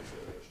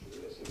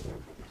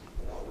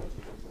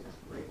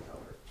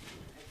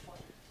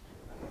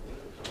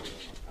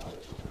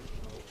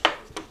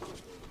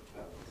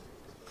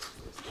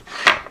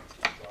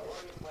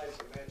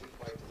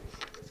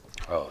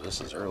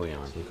 this is early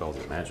on. He calls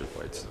it magic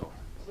lights though.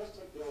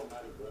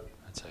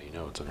 That's how you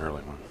know it's an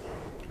early one.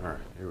 Alright,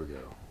 here we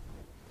go.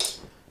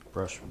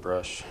 Brush.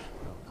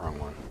 Oh, wrong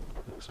one.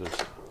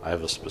 I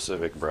have a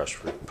specific brush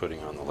for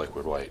putting on the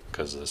liquid white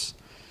because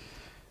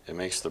it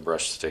makes the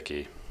brush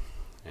sticky,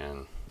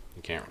 and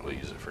you can't really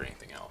use it for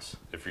anything else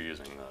if you're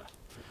using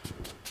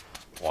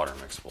the water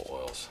mixable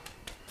oils.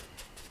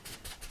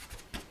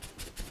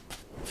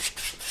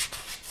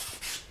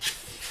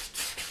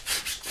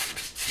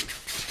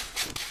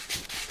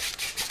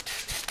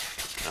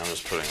 I'm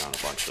just putting on a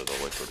bunch of the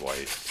liquid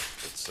white.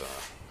 It's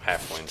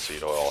half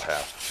linseed oil,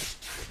 half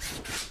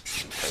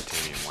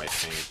titanium white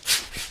paint.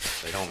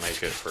 They don't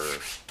make it for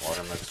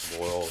water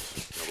mixable oils.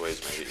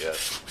 Nobody's made it yet.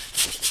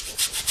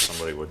 If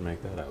somebody would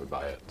make that, I would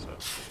buy it. So,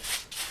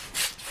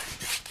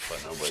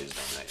 but nobody's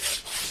done that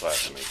yet, so I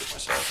have to make it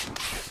myself.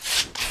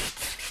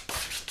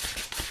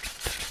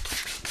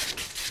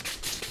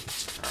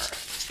 All right.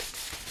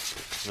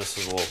 This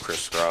is a little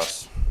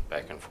crisscross,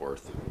 back and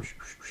forth,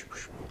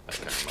 that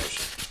kind of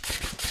motion.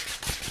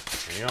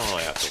 And you don't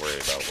really have to worry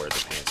about where the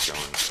paint's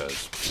going because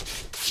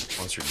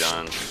once you're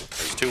done,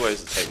 there's two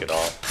ways to take it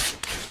off.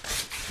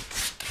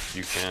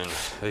 You can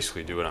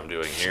basically do what I'm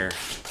doing here,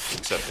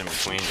 except in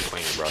between to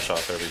clean your brush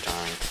off every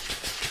time.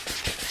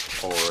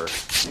 Or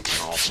you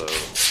can also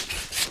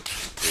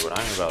do what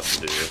I'm about to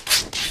do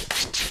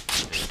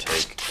and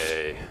take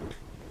a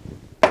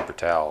paper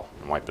towel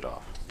and wipe it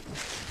off.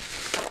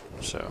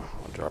 So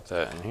I'll drop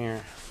that in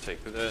here,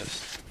 take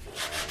this,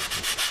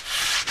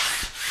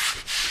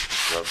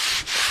 and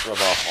rub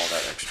off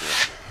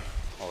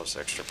all this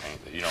extra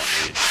paint that you don't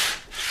need.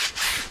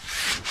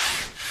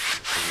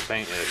 The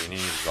paint that you need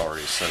is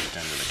already soaked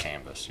into the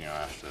canvas. You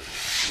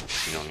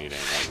don't need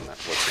any more than that.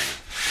 What's in it?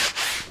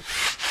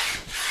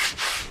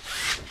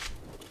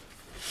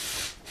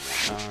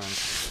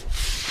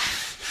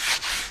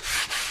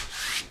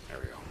 There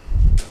we go.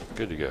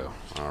 Good to go.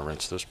 I'll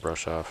rinse this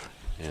brush off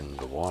in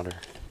the water.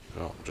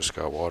 Oh, just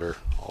got water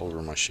all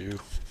over my shoe.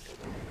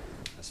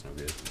 That's no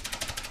good.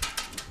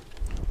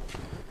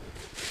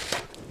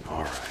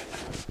 All right.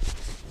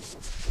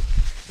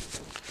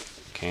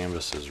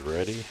 Canvas is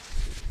ready.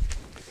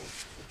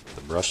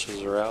 The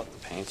brushes are out, the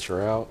paints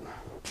are out.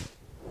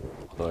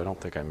 Although I don't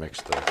think I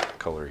mixed the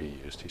color he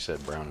used. He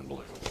said brown and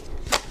blue.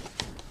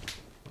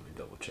 Let me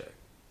double check.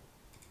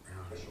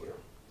 Brown and blue.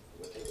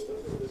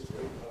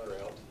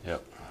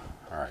 Yep.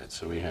 Alright,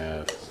 so we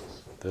have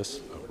this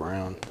of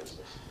brown,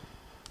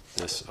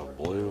 this of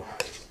blue.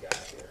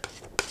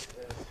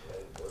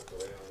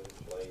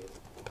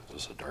 Is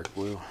this a dark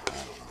blue? I don't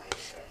know.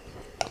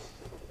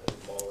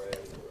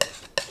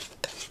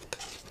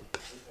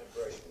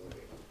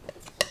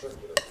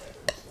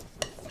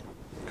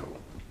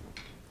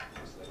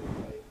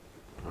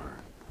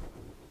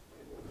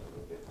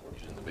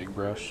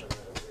 Brush. And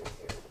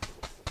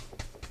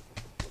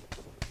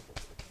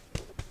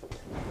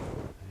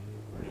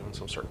we're doing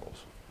some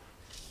circles.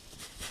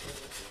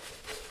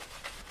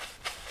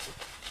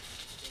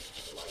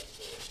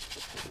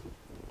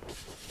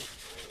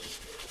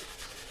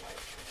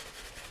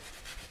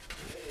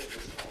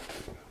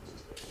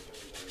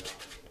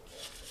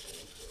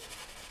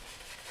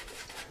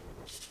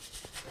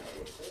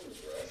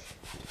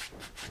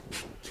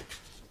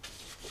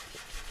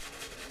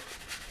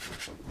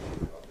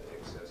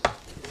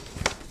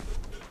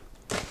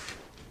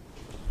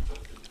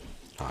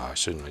 I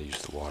shouldn't have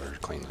used the water to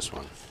clean this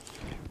one.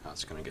 Now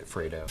it's going to get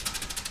frayed out.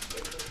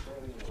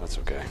 That's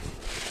okay.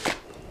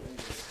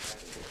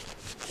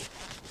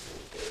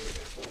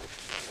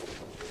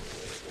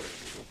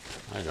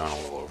 I've gone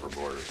a little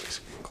overboard with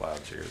these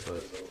clouds here,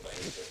 but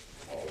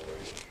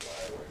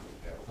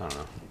I don't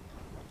know.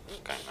 It's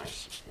kind of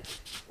nice.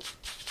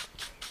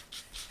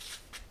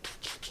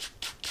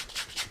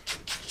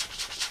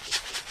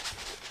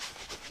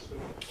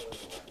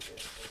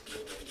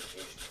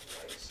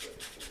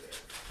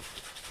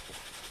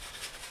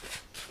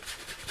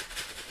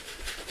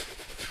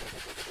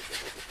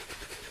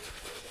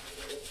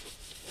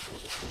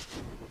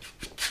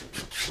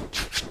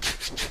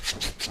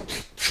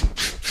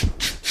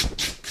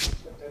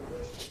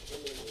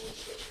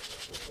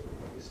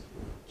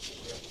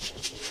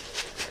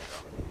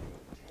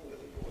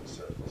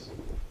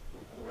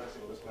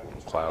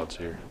 Clouds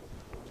here.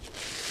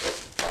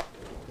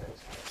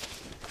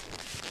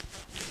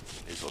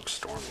 These look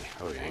stormy.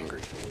 Oh,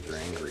 angry. They're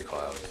angry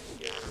clouds.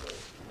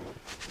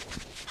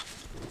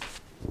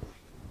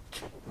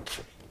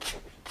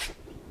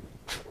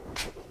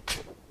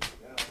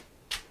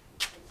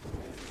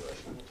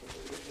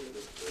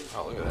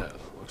 Oh, look at that.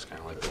 Looks kind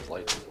of like those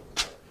lights.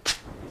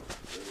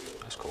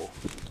 That's cool.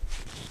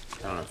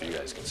 I don't know if you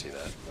guys can see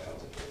that,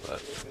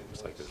 but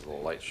it's like there's a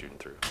little light shooting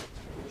through.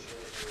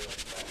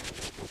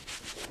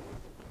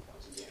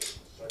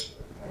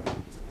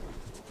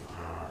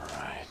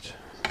 Alright,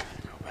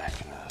 go back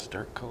into this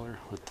dark color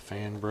with the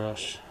fan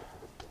brush.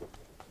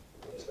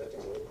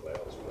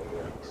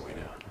 Way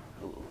down.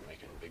 Ooh,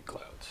 making big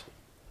clouds.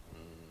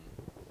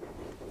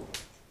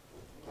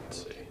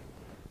 Let's see.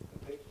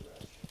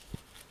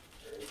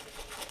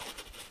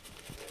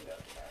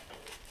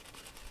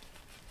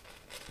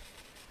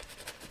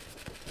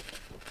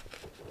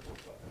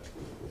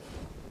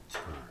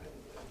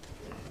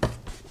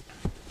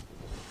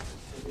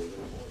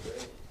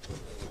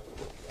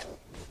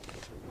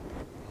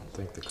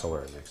 think the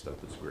color I mixed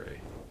up is gray,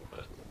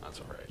 but that's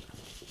all right.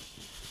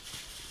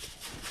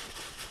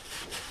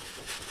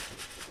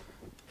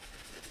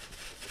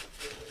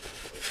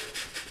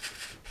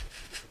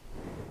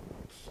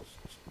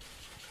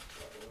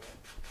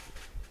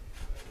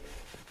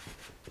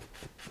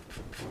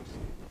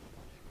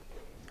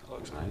 That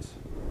looks nice.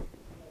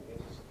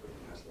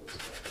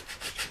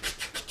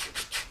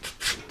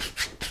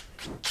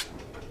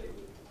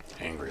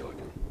 Angry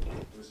looking.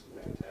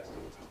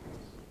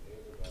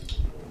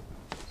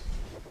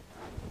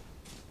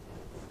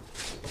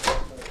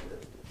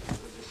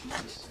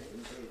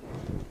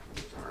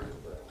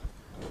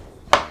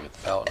 Get the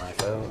palette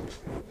knife out. And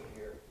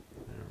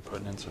we're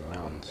putting in some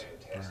mountains.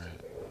 Alright.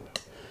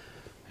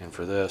 And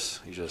for this,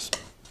 you just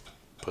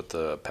put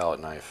the palette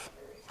knife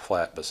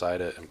flat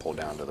beside it and pull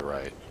down to the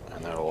right.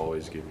 And that'll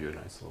always give you a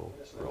nice little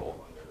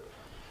roll.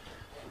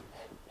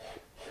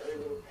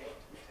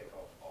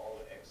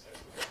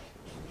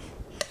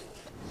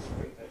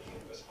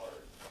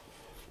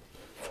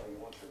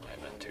 Might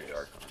have been too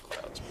dark on the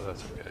clouds, but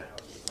that's okay.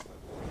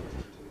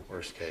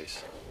 Worst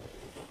case,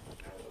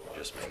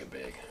 just make it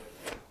big.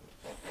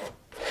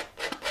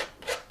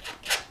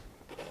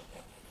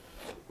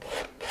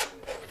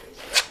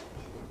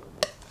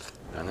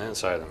 And the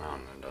inside of the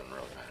mountain, it doesn't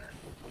really matter.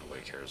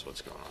 Nobody cares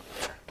what's going on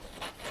there.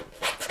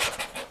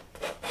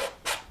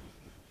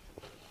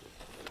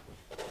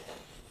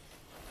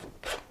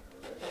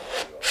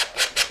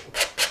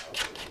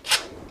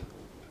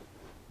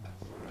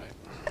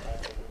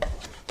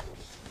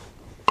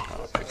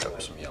 I'll pick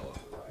up some yellow.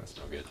 That's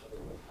no good.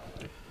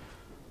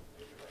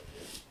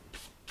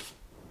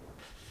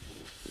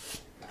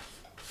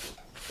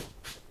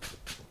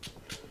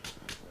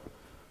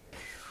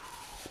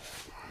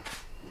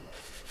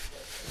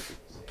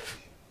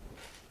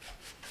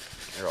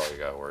 Here, all you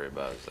gotta worry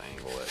about is the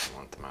angle that you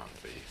want the mountain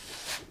to be.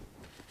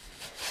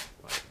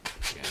 But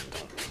again,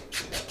 don't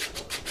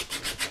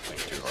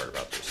think too hard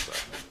about this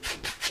stuff.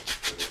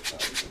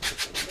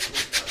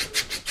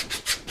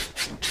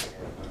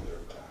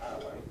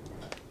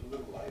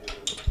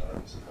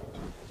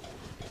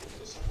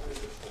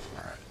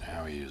 Alright,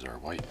 now we use our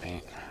white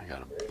paint. I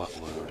got a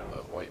buttload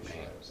of white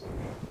paint.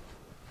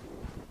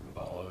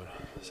 Buttload.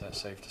 Is that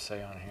safe to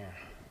say on here?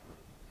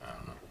 I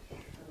don't know.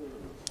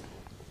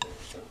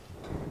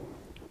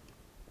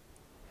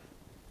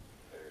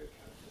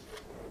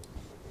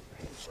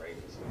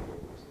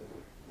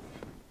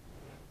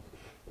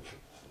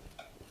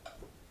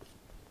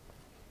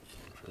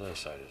 For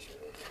this, I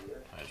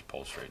just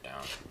pull straight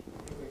down.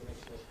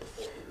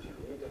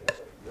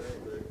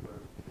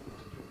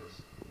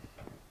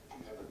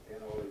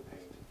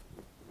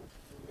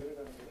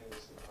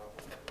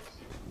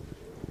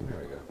 There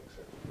we go.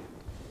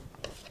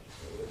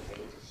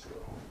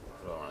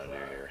 What do I want to do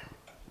here?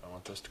 I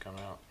want this to come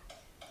out.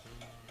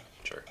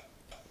 Sure.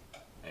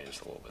 Maybe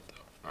just a little bit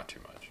though, not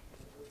too much.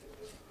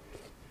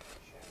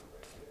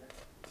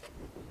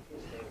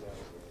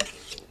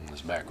 And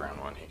this background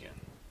one, he can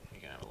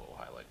have a little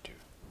highlight too.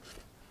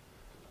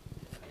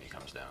 And he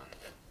comes down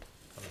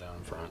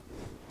in front.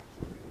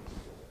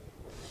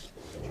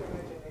 There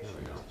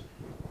we go.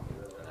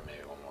 And then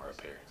maybe one more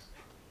up here.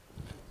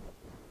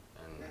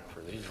 And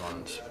for these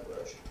ones,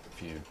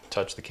 if you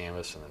touch the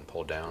canvas and then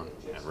pull down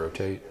and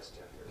rotate,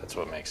 that's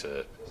what makes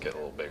it get a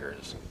little bigger,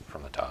 is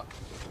from the top.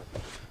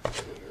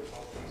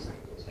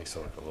 Makes it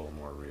look a little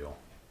more real.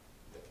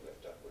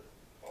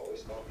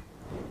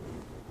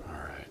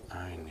 Alright,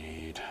 I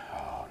need,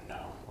 oh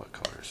no, what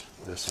colors?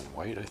 This and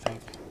white, I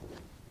think.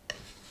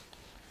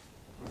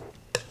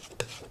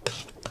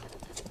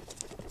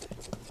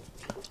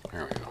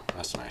 There we go,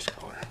 that's a nice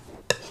color.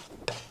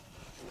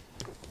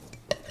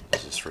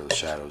 This is for the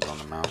shadows on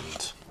the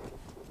mountains.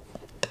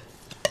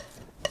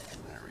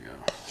 There we go.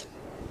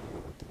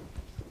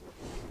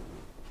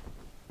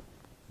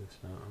 This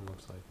mountain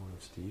looks like one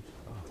of Steve's.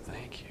 Oh,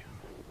 thank you.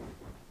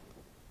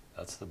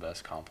 That's the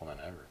best compliment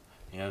ever.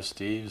 You know,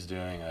 Steve's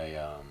doing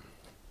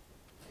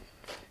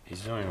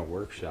he's doing a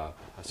workshop.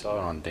 I saw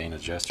it on Dana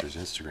Jester's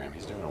Instagram.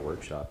 He's doing a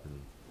workshop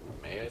in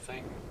May, I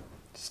think.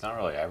 It's not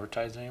really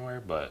advertised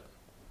anywhere, but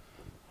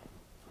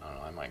I don't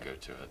know, I might go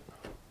to it.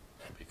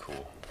 It'd be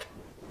cool.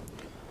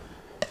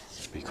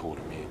 It'd be cool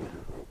to meet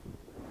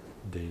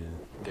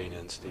Dana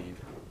and Steve.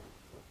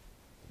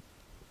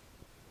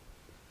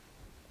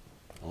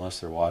 Unless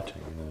they're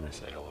watching, and then I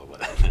say hello,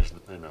 but there's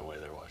no way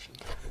they're watching.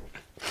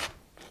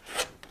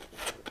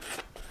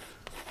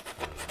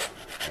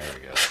 There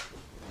we go.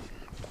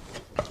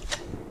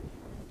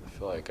 I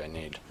feel like I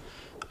need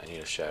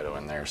a shadow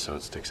in there so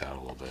it sticks out a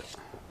little bit.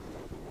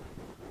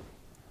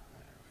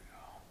 There we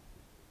go.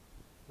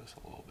 Just a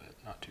little bit,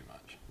 not too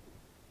much.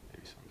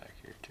 Maybe some back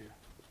here too.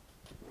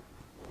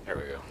 There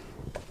we go.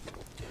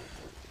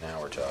 Now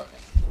we're talking.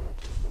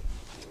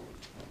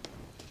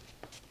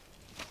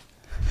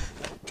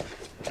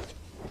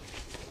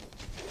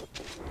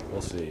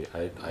 We'll see.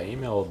 I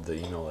emailed the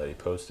email that he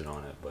posted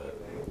on it, but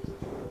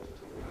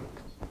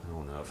I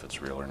don't know if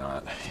it's real or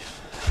not.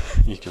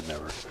 You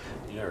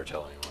never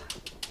tell anymore.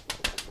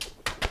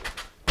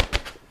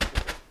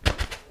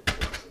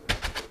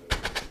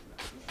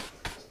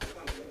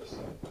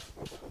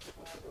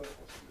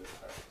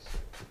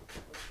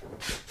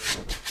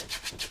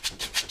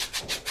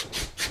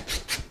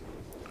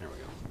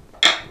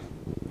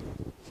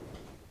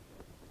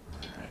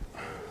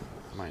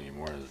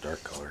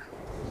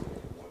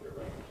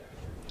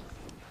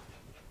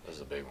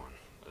 big one.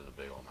 This is a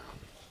big old mountain.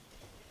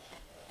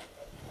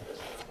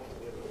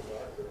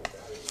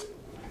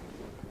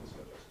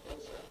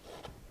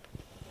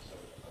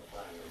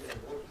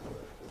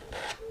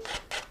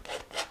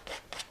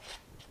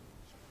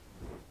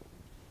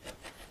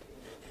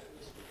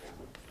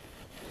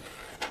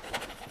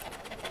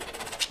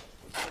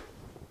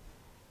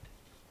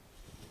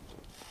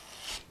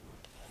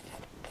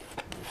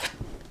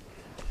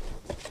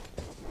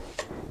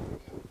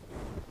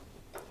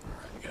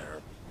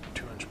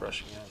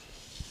 Brush again.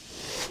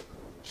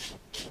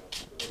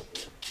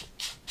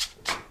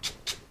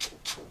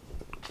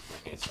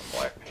 I need some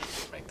black paint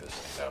to make this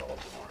stand out a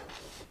little bit more.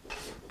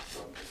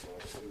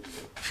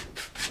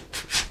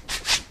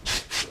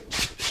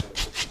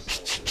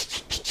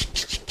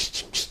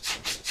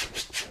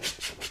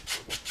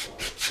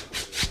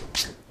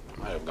 I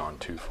might have gone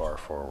too far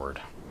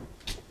forward.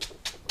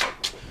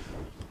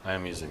 I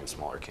am using a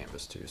smaller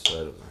canvas too,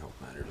 so that doesn't help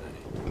matters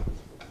any.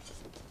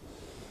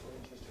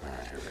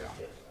 Alright, here we go.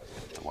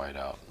 Get the white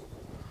out.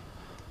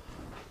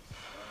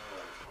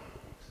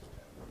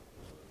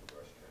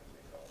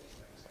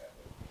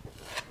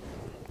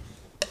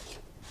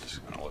 This is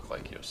going to look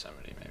like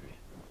Yosemite maybe.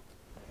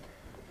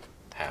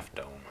 Half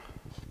dome.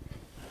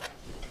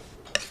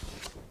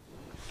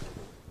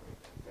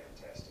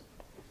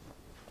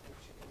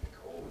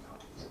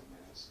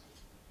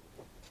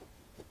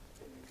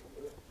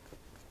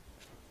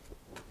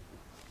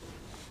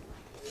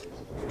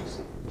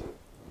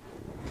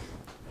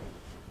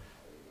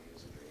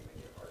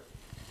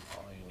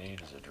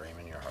 Is a dream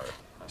in your heart.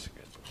 That's a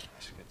good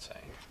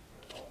saying.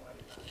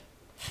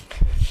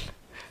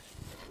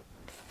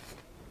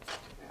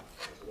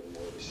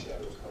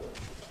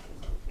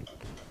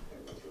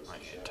 I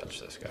need to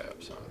touch this guy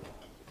up some.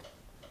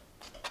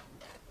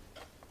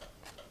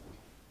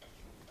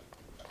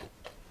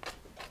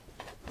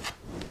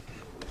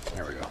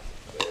 There we go.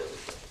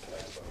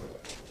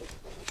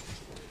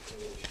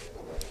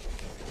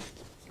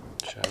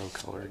 Shadow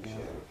color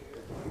again.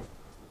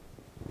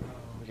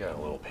 We got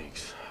little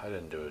peaks. I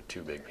didn't do it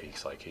too big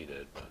peaks like he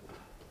did, but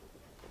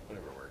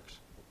whatever works.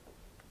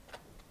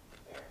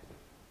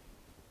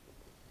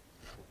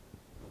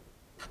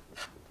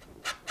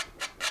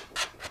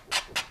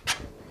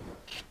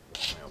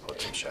 I'll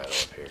put some shadow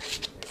up here.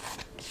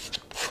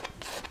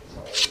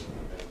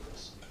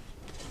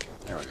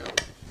 There we go.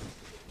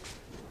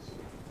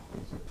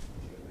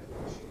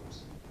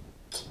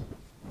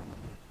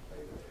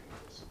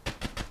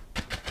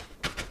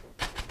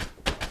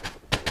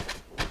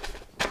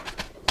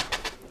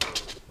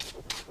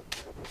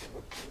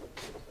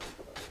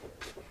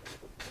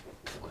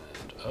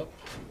 Up,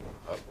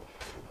 up,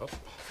 up.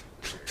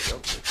 There you go.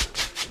 Just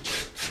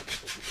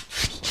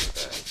like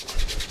that.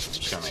 I'm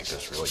just gonna make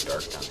this really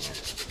dark down here.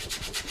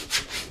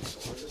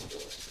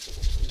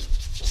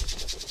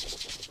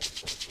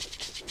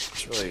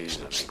 It's really easy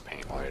to make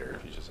paint whiter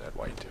if you just add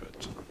white to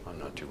it, so I'm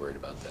not too worried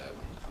about that.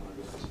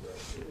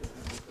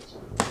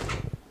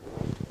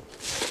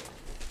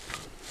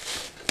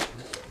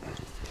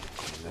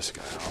 Clean this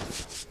guy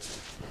off.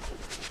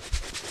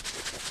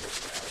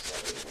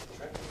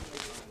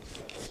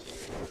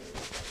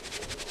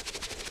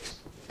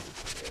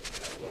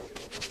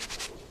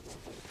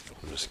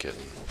 Just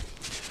getting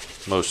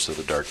most of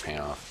the dark paint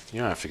off. You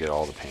don't have to get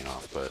all the paint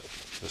off, but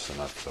just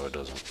enough so it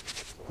doesn't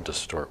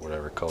distort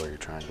whatever color you're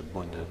trying to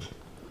blend in.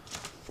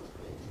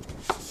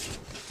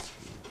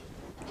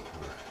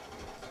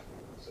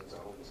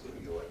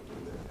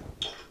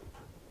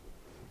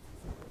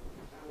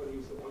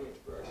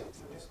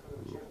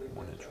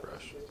 One-inch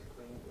brush.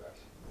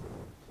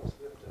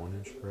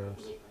 1-inch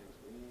brush.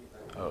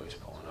 Oh, he's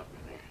pulling up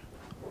in here.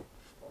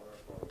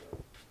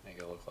 Make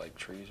it look like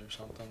trees or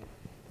something.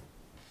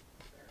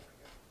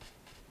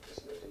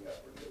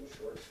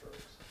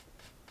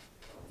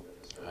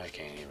 I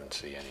can't even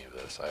see any of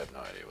this. I have no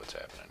idea what's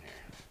happening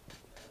here.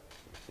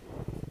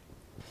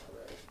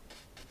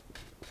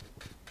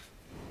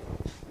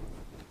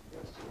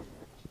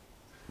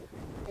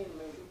 Ooh,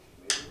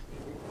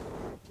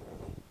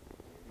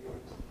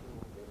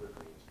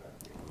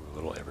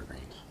 little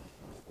evergreens.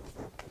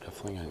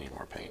 Definitely gonna need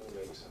more paint.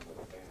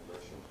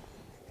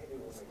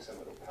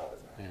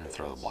 I'm gonna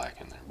throw the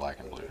black in there, black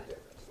and blue.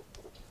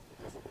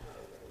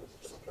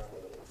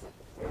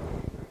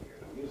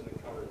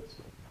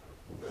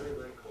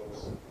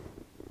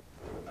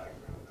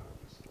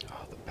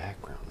 Oh, the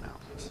background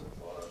mountains.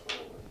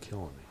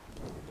 Killing me.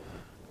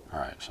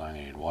 Alright, so I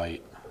need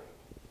white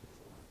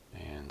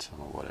and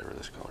some of whatever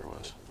this color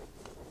was.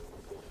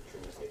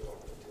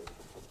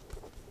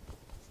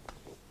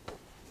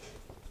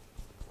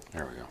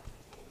 There we go.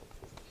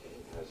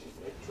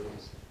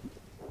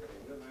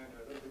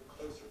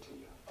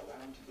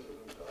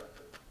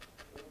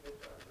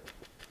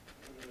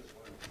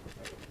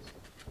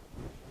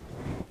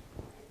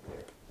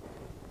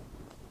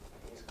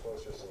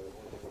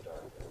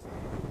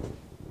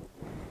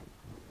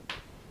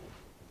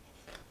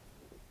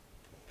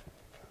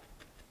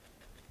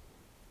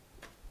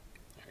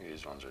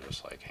 These ones are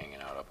just like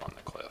hanging out up on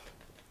the cliff.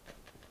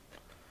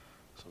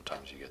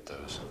 Sometimes you get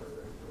those.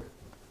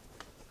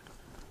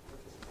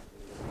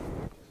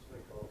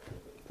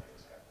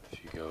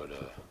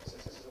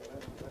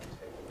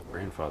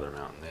 Grandfather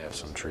Mountain, they have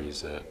some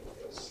trees that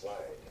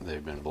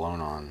they've been blown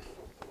on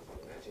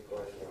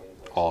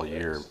all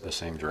year the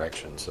same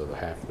direction, so the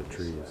half the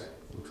trees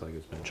looks like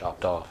it's been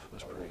chopped off.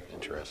 That's pretty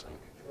interesting.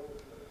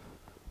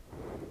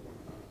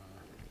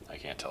 I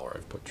can't tell where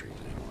I've put trees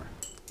anymore.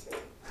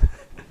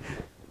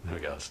 We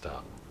gotta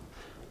stop.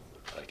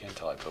 But I can't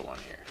tell I put one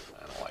here.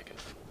 I don't like it.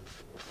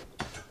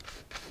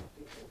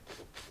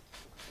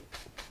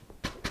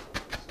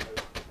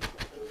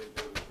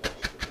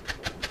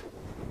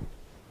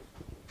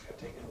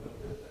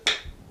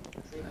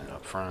 And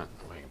up front,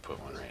 we can put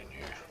one right in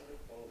here.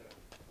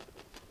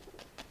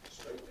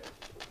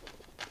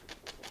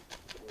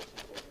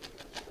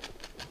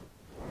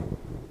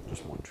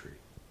 Just one tree.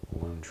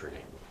 One tree.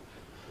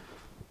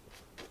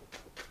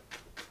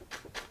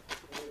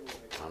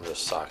 I'm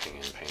just socking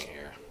in paint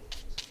here.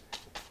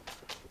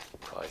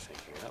 Probably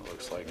thinking that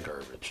looks like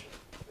garbage.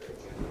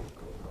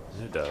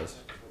 And it does.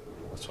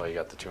 That's why you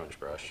got the 2-inch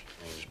brush.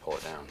 And you just pull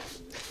it down.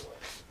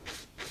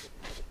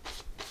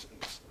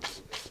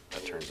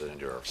 That turns it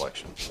into a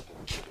reflection.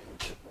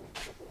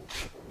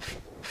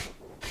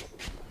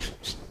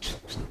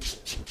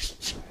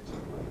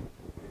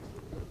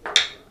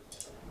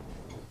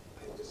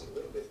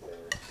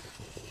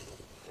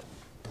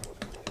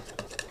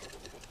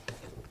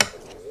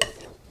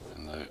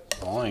 And the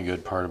only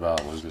good part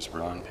about Lucas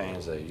Brilliant paint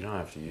is that you don't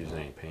have to use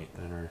any paint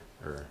thinner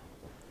or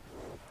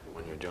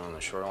when you're doing the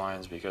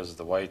shorelines, because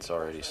the white's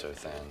already so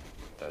thin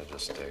that it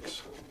just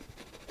sticks.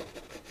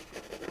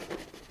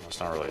 That's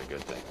not really a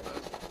good thing, but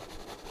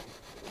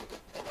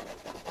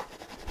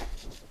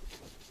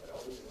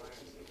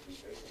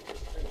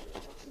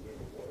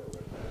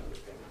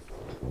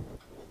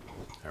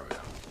there we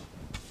go.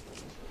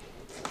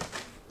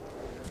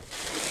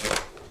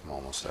 I'm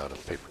almost out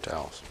of paper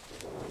towels.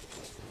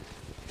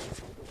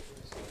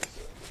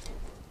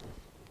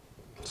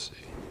 Let's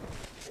see.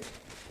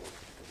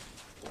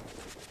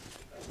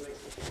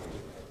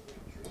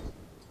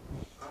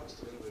 I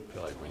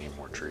feel like we need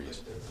more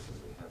trees.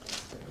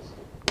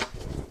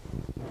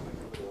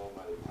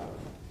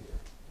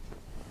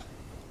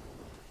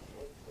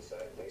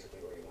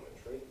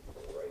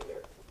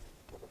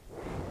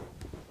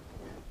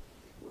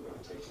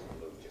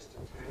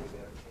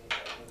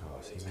 Oh,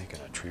 is he making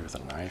a tree with a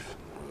knife?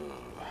 Ugh,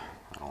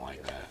 I don't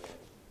like that.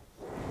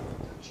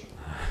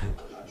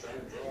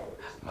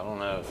 I don't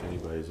know if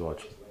anybody's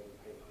watched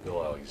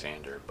Bill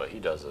Alexander, but he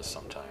does this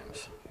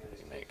sometimes.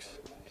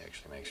 He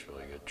actually makes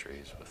really good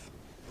trees with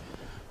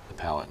the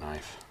palette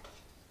knife.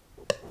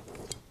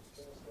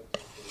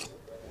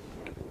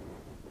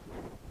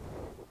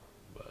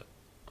 But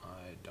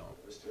I don't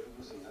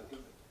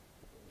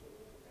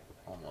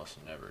almost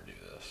never do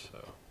this, so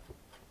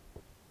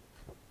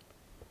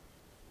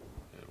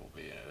it will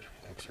be an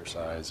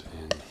exercise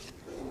in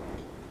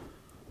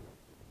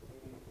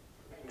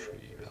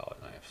tree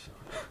palette knives.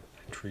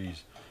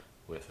 Trees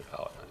with a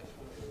palette knife.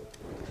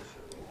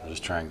 I'm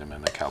just trying to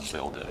mimic how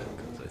Bill did it,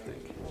 because I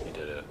think he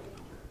did it.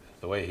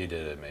 The way he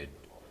did it made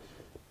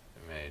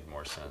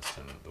more sense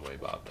than the way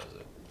Bob does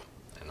it.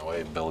 And the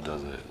way Bill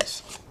does it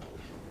is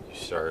you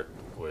start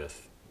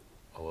with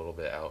a little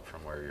bit out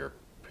from where your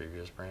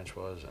previous branch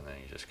was, and then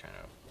you just kind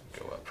of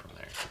go up from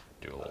there.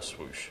 Do a little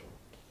swoosh.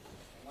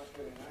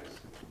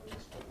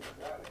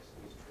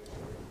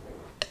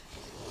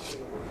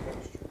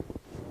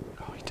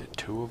 Oh, he did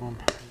 2 of them?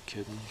 Are you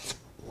kidding me?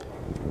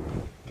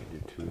 You do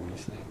 2 of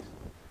these things?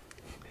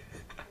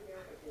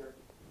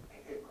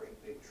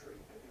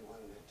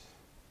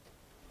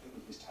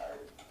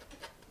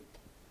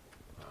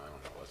 I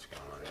don't know what's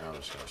going on here. I'm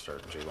just going to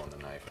start jiggling the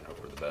knife and hope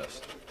for the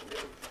best.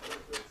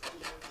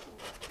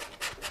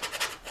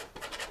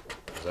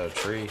 Is that a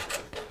tree?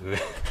 Do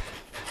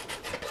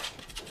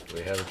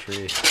we have a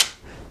tree?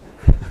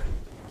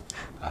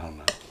 I don't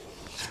know.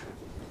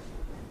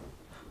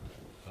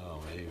 Oh,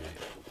 maybe.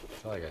 I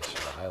feel like I should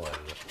have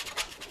highlighted it.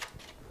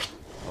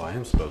 Oh, I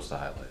am supposed to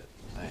highlight it.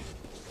 Dang.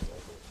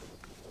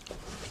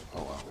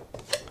 Oh well.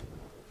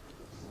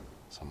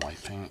 Some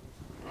white paint.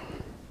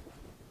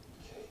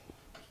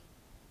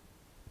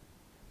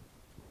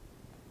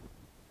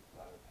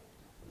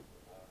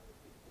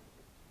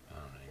 I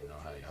don't even know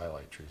how you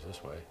highlight trees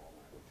this way.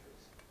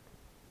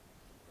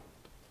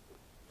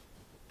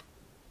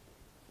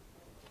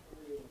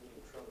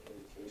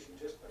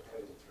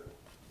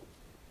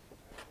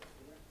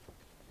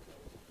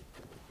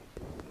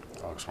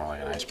 That looks more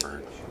like an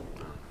iceberg.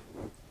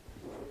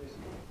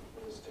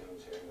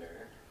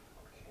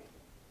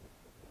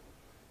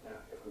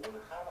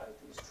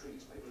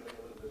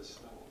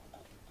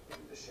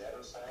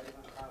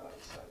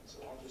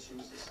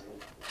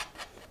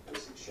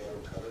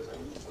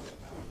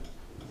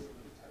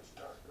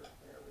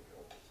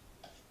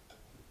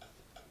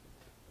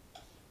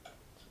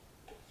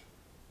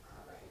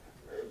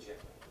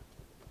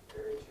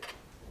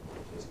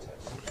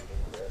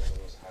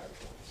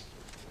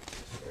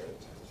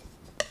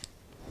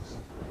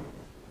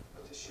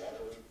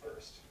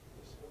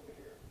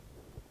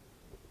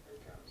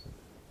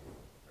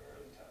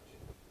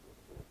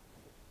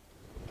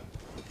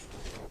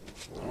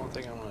 I don't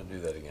think I'm going to do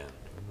that again.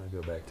 I'm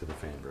gonna go back to the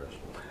fan brush.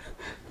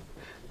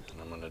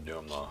 And I'm gonna do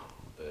them the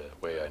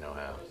way I know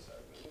how.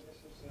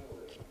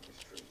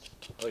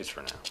 At least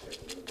for now.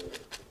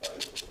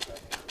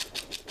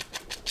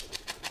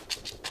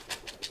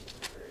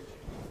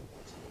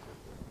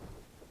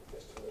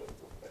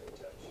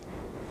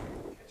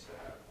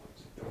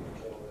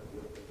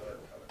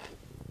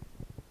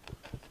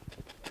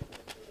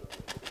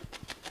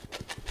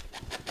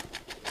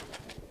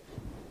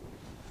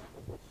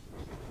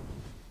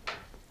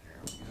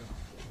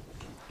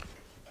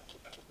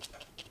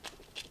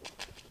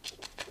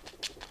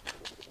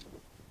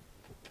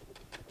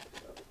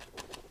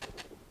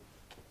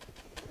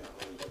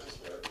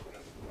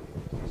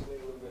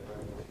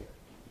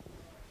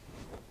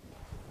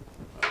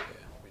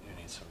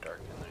 Some dark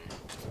in there.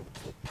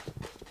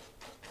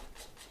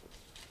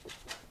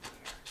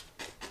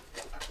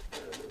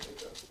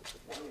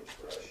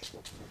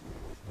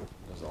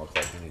 Doesn't look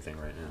like anything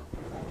right now.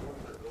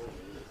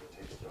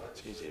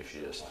 It's easy if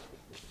you just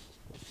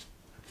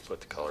put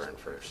the color in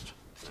first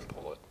and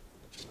pull it.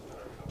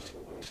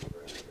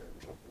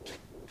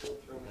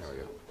 There we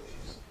go.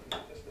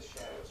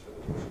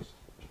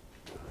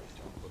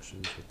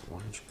 Bushes with the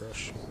 1-inch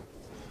brush.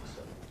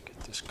 Get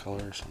this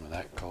color, some of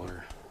that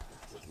color,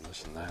 some of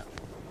this and that.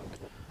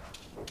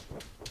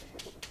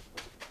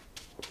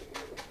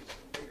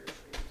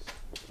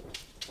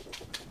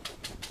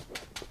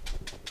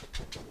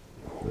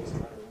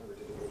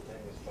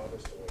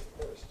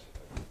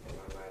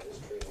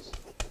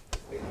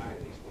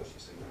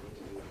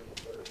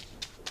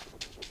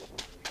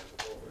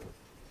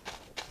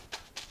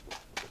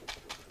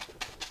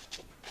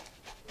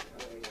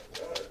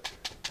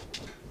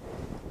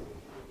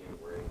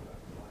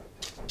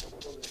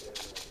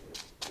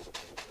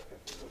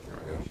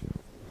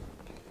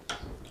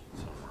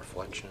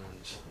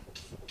 Reflections.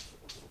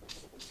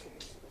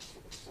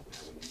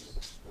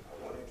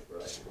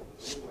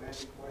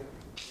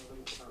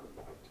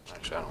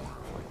 Actually, I don't want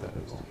to reflect that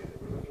at all.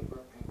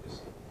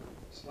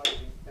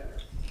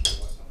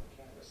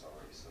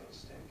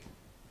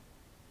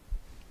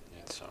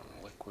 Need some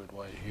liquid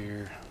white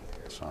here,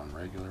 some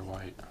regular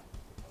white.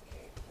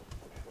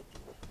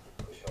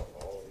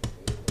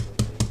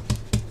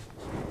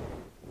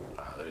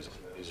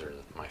 These are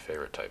my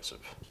favorite types of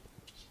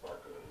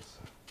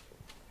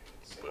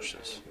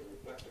bushes.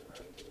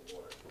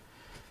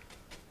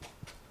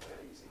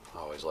 I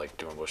always like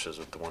doing bushes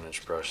with the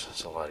 1-inch brush.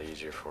 It's a lot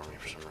easier for me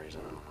for some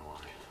reason. I don't know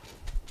why.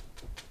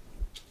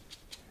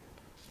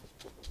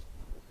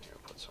 Here,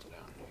 put some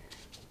down here.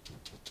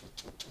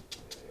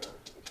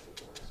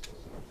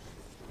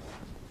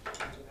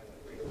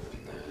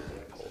 And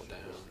then pull it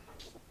down.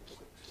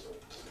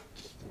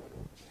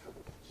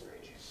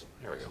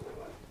 There we go.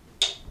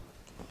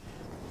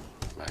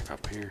 Back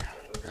up here,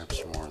 grab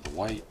some more of the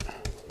white.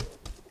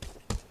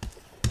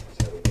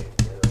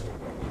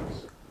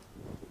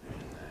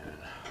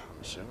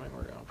 Assuming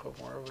we're going to put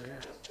more over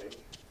here.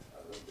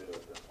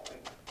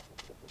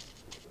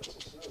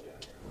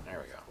 There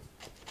we go.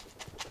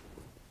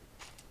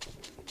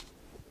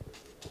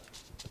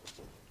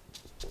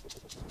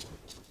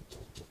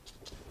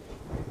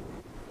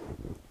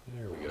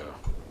 There we go.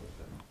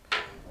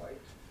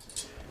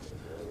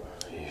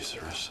 Use the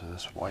rest of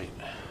this white.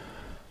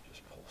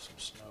 Just pull some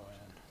snow in.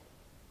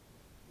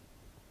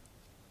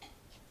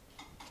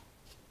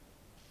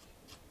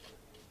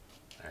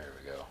 There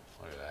we go.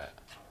 Look at that.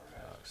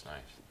 That looks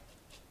nice.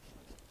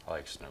 I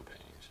like snow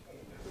paintings.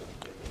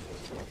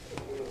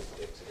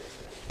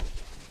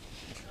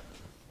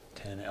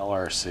 10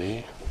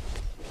 LRC.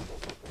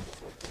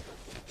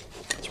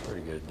 That's a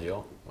pretty good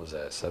deal. Was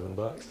that $7?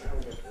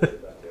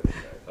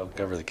 Help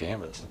cover the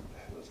canvas.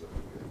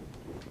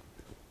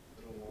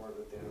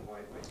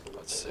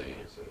 Let's see.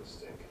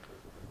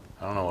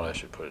 I don't know what I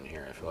should put in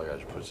here. I feel like I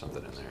should put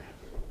something in there.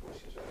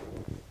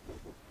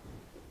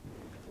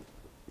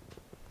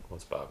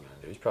 What's Bob gonna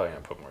do? He's probably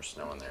gonna put more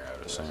snow in there, I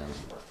would assume.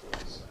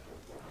 That's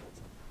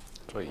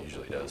what he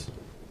usually does.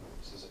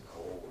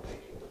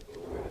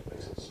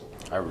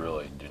 I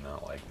really do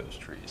not like those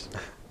trees.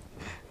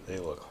 They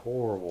look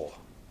horrible.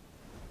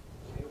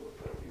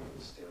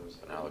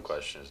 But now the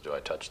question is, do I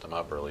touch them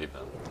up or leave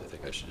them? I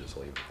think I should just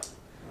leave them.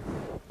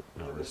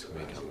 No risk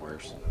making them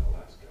worse.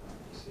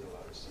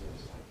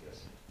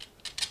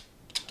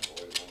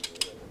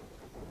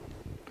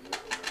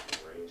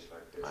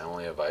 My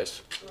only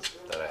advice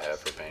that I have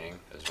for painting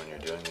is when you're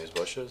doing these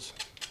bushes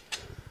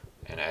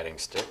and adding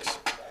sticks,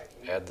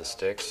 add the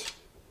sticks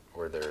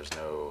where there's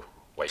no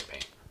white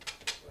paint,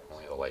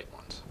 only the light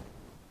ones.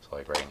 So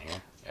like right in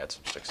here, add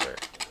some sticks there.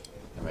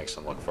 It makes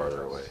them look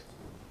farther away.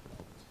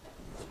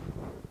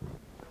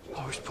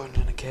 Oh, he's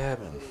putting in a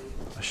cabin.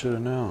 I should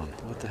have known.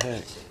 What the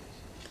heck?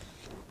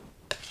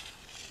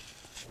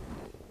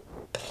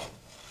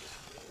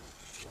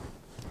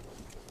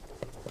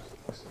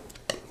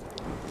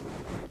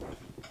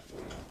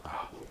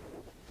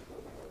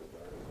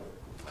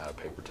 Out of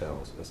paper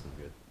towels. That's not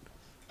good.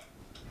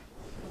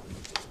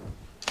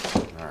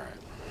 All right.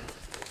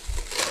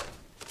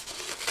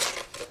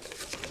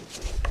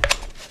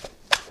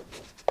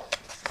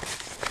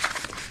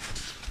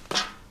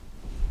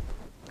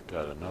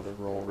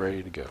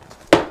 ready to go.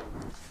 I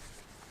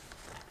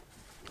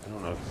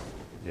don't know if,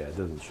 yeah, it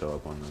doesn't show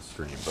up on the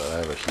stream, but I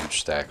have a huge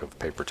stack of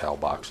paper towel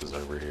boxes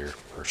over here,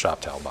 or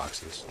shop towel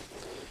boxes.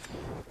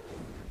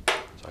 So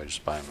I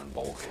just buy them in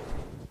bulk.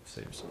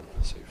 Save some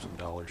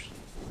dollars.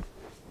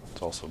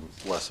 It's also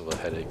less of a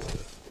headache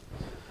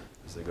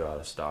because they go out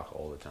of stock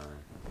all the time.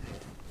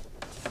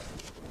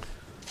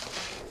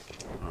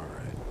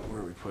 Alright,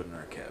 where are we putting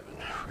our cabin?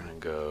 We're gonna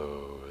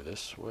go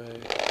this way.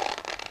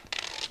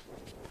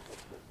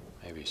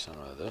 Maybe some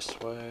of this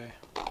way.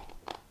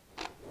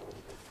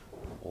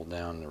 Pull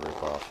down to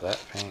rip off that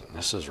paint. And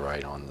this is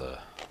right on the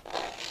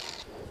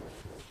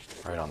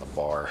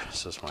bar,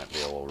 so this might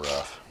be a little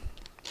rough,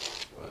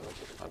 but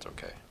that's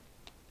okay.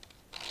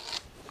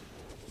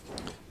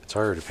 It's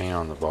harder to paint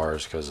on the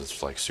bars because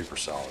it's like super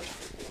solid.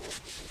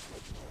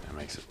 It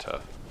makes it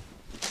tough.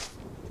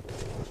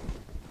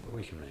 But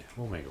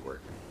we'll make it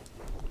work.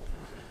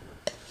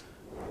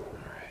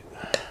 Alright.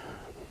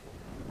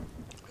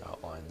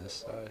 Outline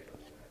this side.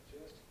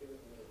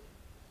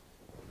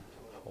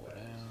 Pull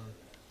down.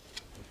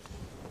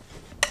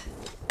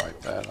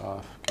 Wipe that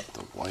off. Get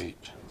the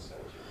white.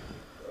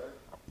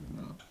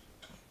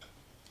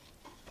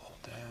 Pull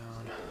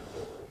down.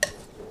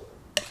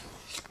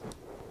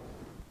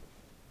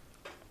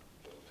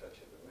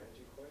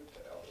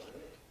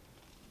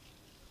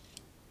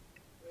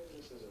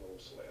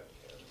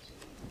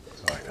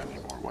 Oh, I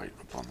need more white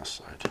up on this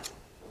side.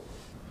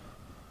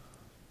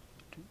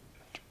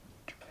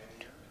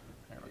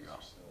 There we go.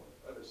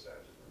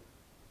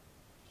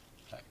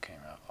 That came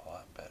out a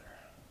lot better.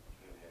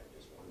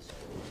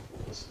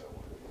 And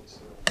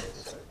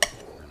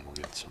then we'll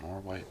get some more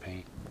white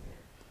paint.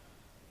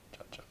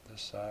 Touch up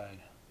this side.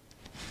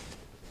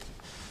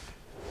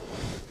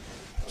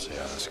 See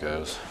how this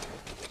goes.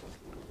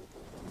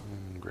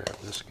 And grab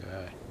this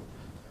guy.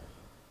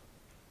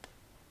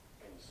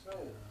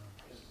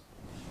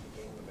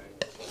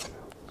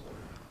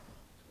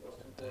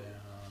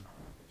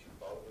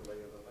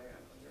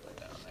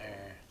 Down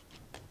there.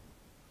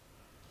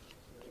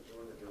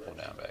 Pull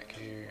down back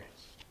here.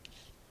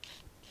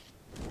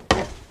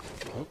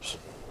 Oops.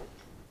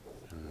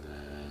 And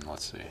then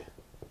let's see.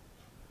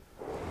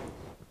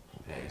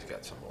 Yeah, he's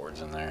got some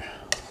boards in there.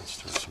 Let's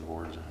throw some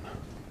boards in.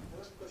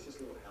 Let's push this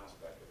little house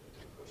back up into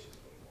the bushes a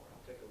little more.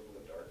 I'll take a little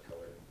of the dark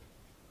color.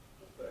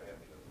 Let's put a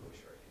heavy bush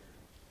right here.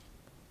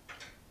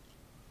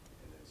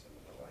 And then some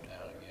of the light Down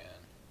color. again.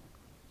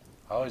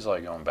 I always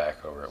like going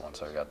back over it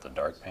once I've got the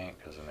dark paint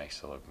because it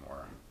makes it look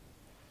more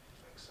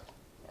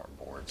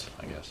boards,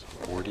 I guess.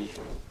 Boardy?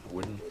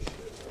 Wooden?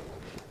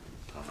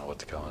 I don't know what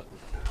to call it.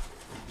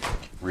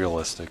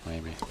 Realistic,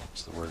 maybe.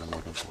 That's the word I'm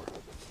looking for.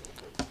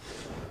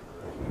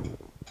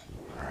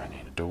 Alright, I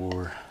need a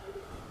door.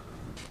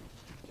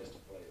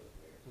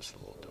 Just a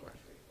little door.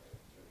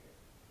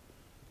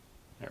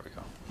 There we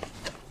go.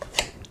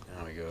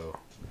 Now we go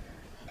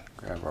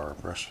grab our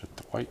brush with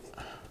the white.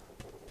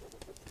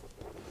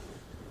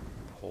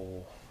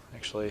 Hole.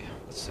 Actually,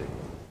 let's see.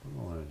 What do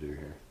I want to do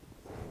here?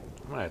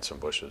 I'm gonna add some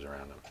bushes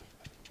around them.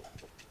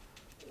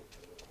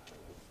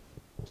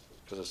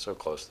 Because it's so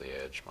close to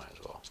the edge, might as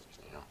well,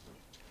 you know.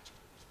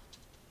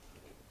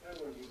 I'm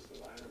going to use the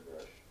liner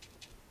brush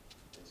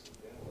and some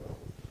thin oil.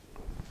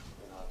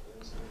 And I'll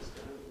rinse this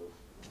down a little.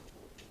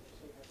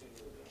 See how they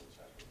do it on the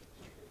side of the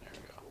tree. There we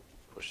go.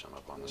 Push some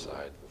up on the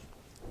side.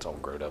 It's all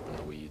growed up in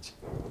the weeds.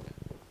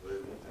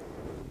 Alright.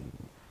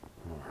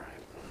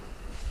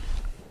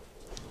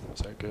 Is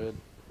that good?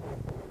 I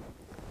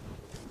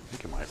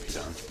think it might be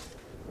done.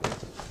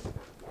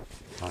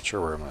 Not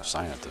sure where I'm going to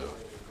sign it though.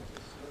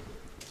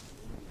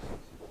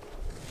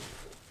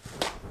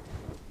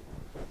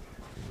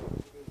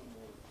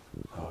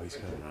 Oh, he's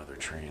got another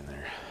tree in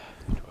there.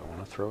 Do I want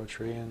to throw a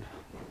tree in?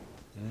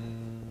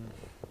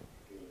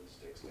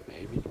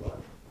 Maybe. I don't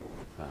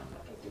know.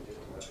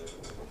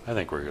 I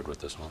think we're good with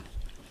this one.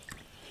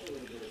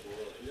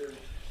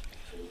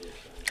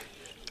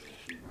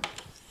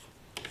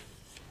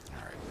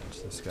 Alright, Push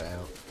this guy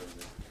out.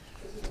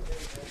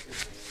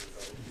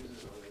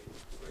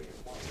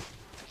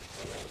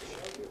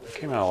 it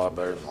came out a lot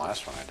better than the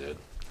last one I did.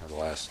 Or the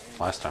last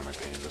time I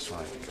painted this one,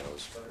 I think that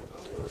was,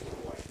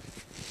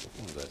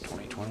 what was that,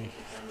 2020?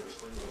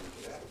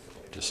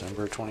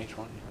 December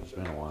 2020? It's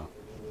been a while.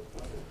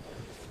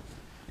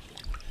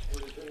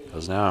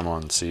 Because now I'm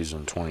on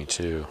season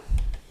 22.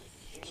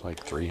 It's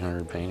like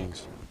 300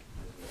 paintings.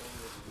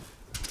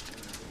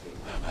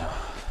 I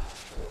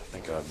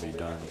think I'd be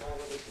done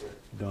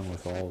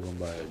with all of them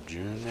by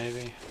June,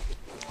 maybe.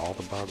 All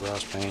the Bob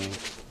Ross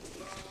paintings.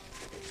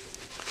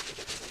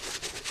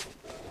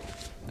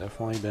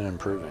 Definitely been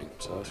improving,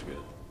 so that's good.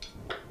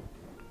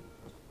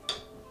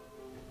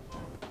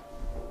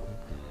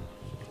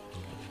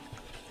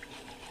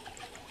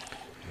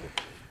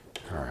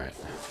 Alright.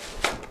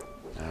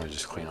 Now we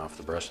just clean off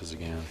the brushes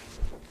again.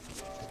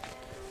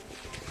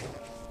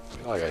 I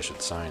feel like I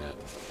should sign it.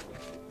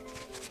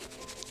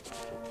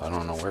 I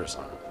don't know where to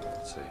sign it.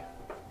 Let's see.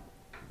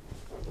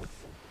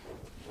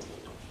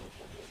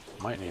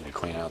 Might need to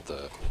clean out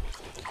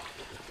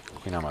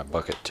my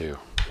bucket too,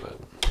 but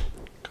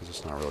because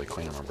just not really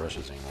cleaning my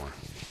brushes anymore.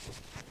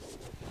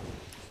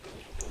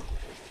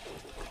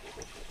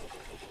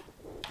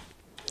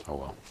 Oh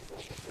well.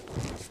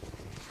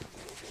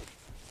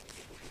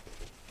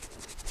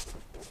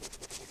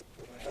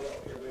 Hello,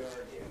 here we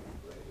are again,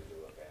 ready to do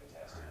a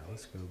fantastic Alright,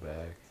 let's go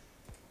back.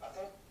 I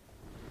thought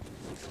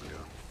There we go.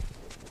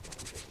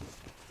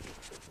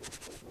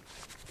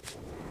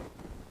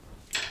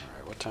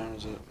 Alright, what time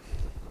is it?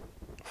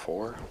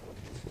 4? I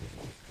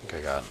think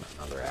I got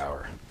another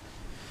hour.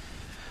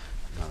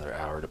 Another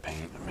hour to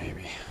paint,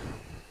 maybe.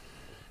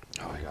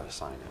 Oh, I gotta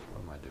sign it.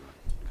 What am I doing?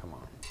 Come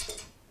on.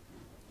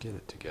 Get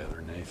it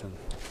together, Nathan.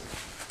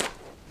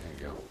 There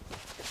you go.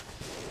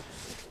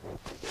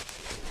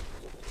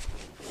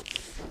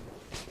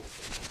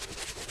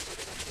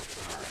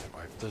 Alright,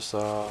 wipe this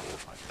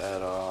off, wipe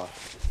that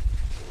off.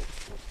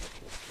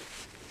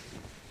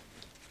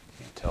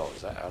 Can't tell,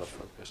 is that out of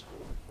focus?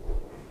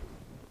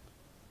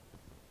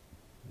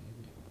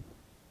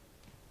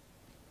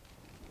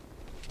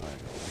 Maybe.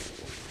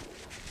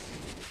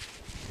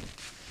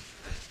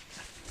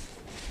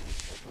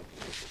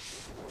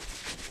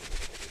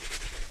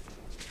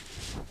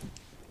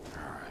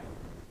 Alright.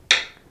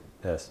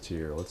 S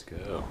tier, let's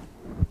go.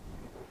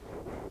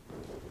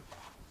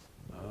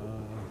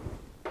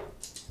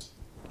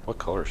 What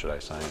color should I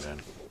sign it in?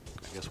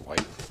 I guess white.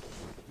 I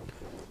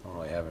don't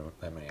really have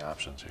that many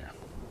options here.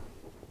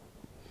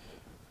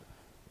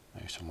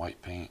 Maybe some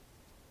white paint.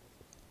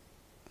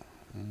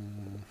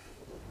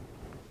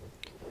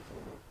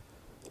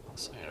 I'll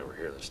sign it over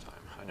here this time.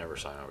 I never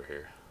sign over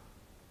here.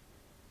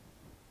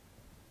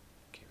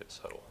 Keep it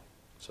subtle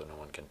so no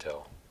one can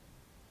tell.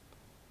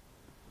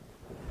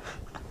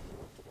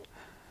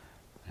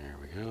 There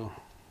we go.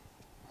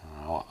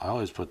 I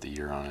always put the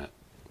year on it.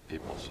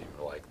 People seem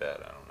to like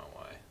that. I don't know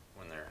why.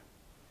 When they're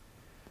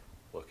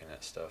looking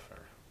at stuff or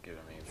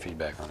giving me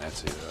feedback on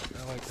Etsy, they're like,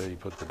 I like that you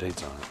put the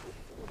dates on it.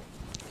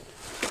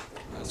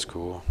 That's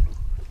cool.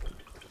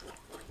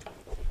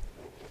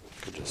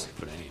 Could just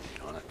put any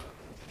date on it, but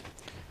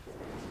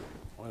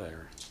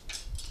whatever.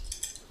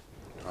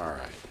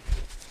 Alright.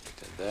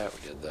 Did that, we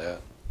did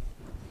that.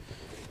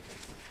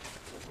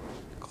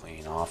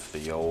 Clean off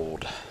the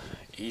old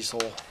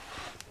easel.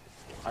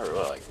 I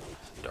really like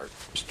dark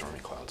stormy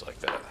clouds like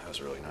that. That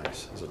was really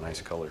nice. It's a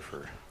nice color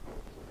for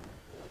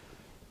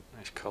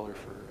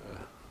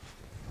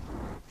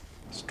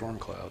storm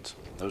clouds.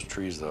 Those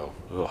trees though,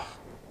 ugh,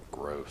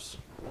 gross.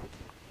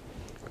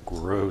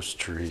 Gross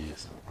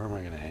trees. Where am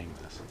I gonna hang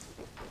this?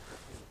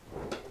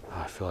 Oh,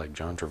 I feel like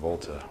John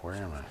Travolta. Where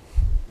am I?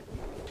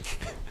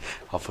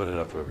 I'll put it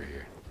up over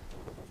here.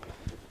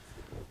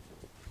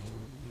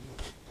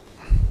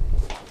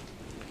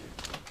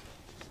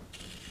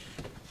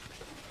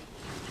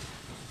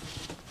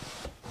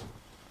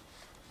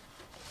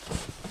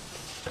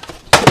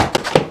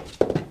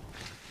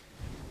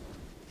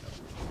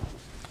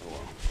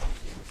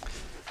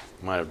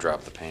 Might have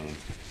dropped the painting.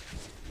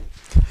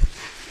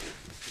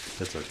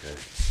 That's okay.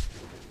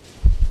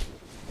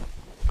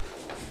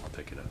 I'll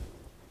pick it up.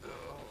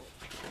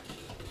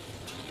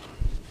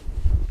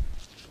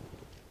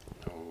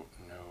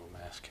 No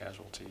mass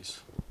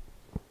casualties.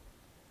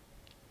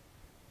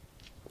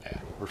 Yeah,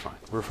 we're fine.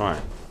 We're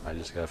fine. I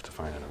just have to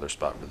find another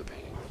spot for the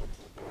painting.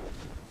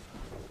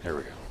 There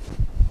we go.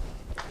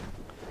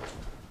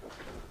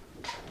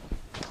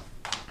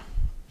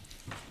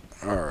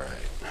 All right.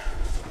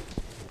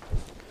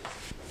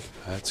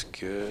 That's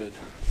good.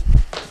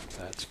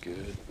 That's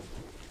good.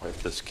 Wipe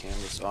this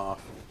canvas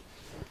off.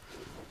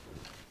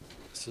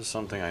 This is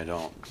something I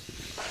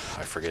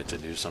forget to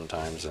do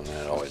sometimes, and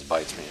then it always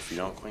bites me. If you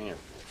don't clean your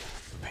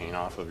paint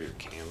off of your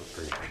canvas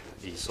or your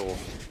easel,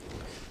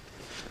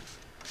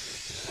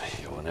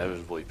 you'll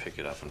inevitably pick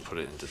it up and put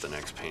it into the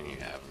next painting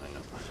you have, and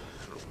then it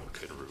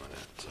could ruin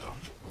it. So,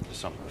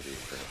 just something to do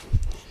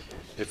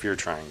if you're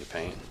trying to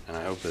paint, and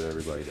I hope that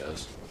everybody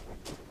does.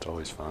 It's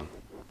always fun.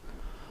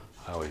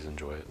 I always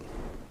enjoy it.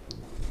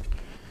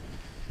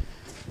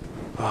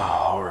 Oh,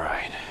 all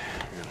right,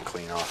 I'm gonna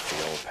clean off the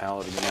yellow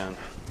palette again.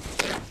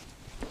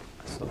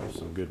 I still have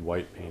some good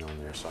white paint on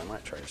there, so I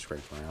might try to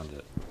scrape around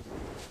it.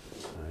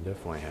 I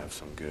definitely have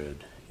some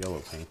good yellow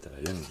paint that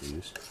I didn't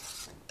use.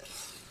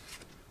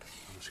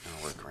 I'm just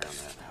gonna work around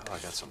that. Oh, I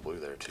got some blue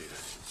there too.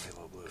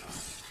 Halo blue.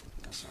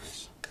 That's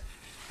nice.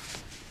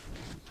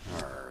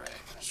 All right,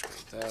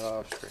 scrape that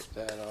off. Scrape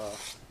that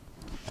off.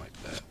 Like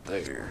that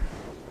there.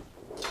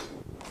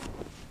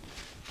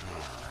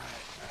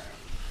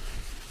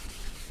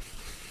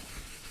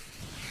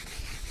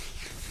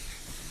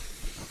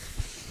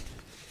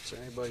 Is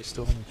there anybody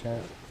still in the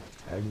chat?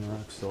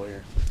 Agnarok still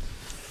here?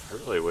 I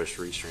really wish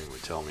Restream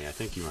would tell me. I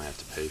think you might have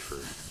to pay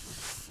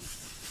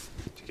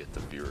to get the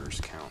viewers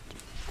count.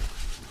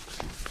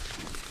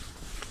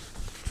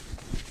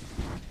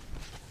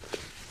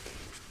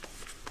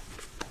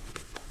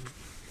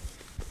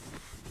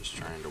 Just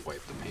trying to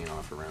wipe the paint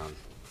off around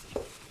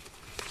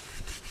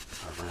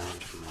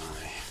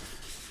my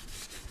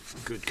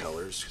good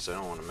colors, because I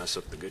don't want to mess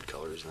up the good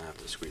colors and I have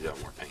to squeeze out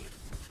more paint.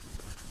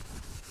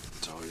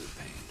 It's always a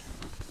pain.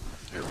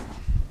 There we go.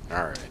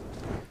 Alright.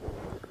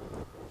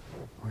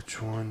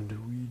 Which one do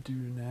we do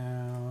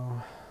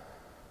now?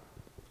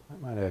 I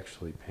might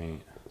actually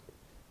paint.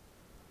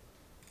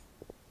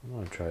 I'm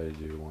going to try to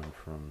do one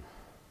from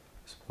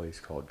this place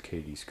called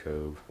Katie's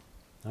Cove.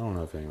 I don't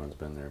know if anyone's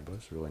been there, but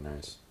it's really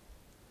nice.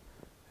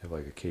 They have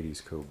like a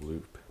Katie's Cove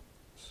loop.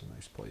 It's a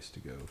nice place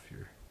to go if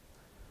you're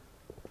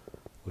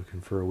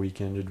looking for a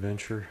weekend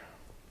adventure.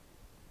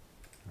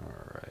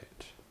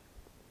 Alright.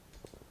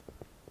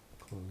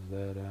 Close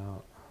that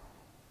out.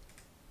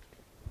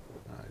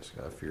 I just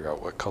gotta figure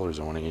out what colors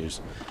I want to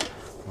use.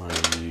 I want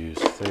to use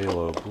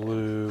phthalo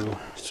blue,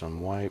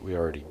 some white we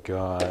already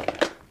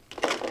got,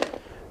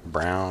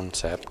 brown,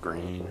 sap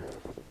green.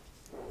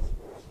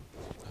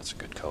 That's a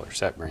good color.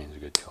 Sap green is a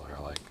good color,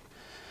 I like.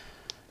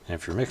 And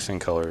if you're mixing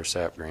colors,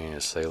 sap green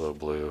is phthalo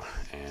blue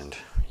and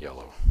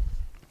yellow.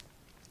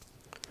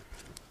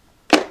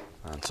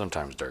 And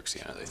sometimes dark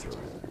sienna they throw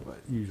in there, but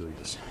usually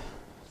just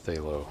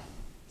phthalo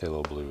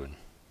blue and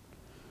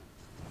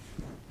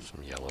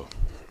some yellow.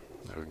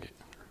 That'll get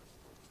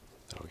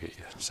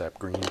you sap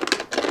green.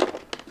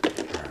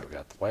 Alright, we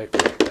got the white, we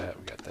got that,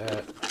 we got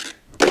that.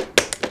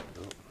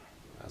 Oh,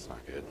 that's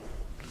not good.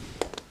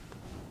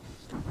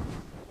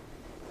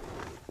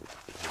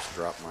 Just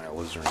dropped my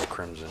alizarin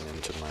crimson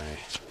into my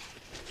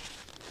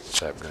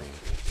sap green.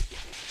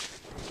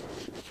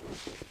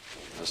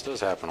 This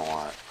does happen a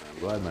lot. I'm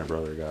glad my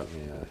brother got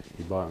me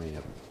he bought me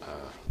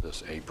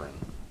this apron.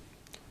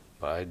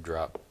 But I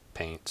drop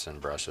paints and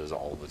brushes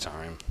all the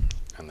time,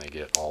 and they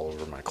get all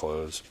over my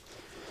clothes.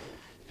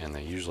 And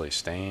they usually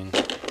stain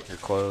your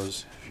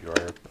clothes.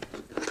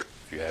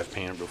 If you have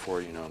painted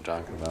before, you know what I'm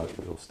talking about.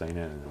 You'll stain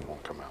it and it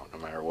won't come out. No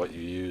matter what you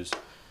use,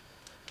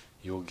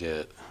 you'll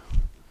get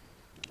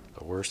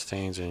the worst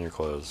stains in your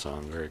clothes. So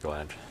I'm very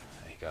glad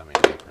he got me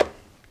an apron.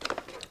 I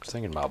was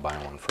thinking about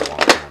buying one for a long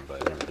time,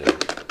 but I never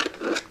did.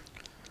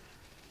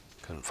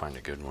 Couldn't find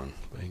a good one,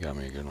 but he got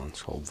me a good one.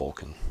 It's called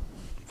Vulcan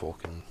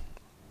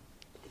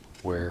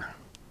Wear.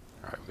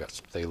 Alright, we got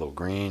some phthalo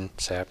green,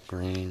 sap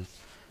green,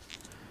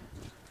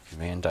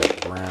 Van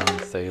Dyke brown,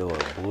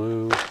 phthalo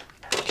blue,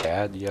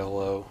 cad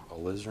yellow,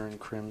 alizarin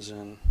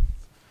crimson,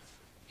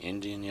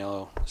 Indian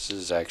yellow. This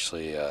is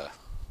actually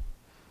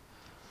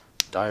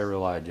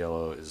diarrhea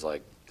yellow is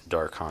like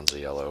dark Hansa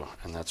yellow,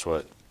 and that's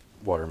what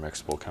water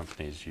mixable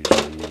companies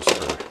usually use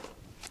for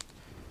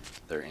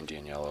their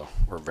Indian yellow,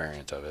 or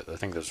variant of it. I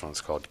think this one's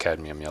called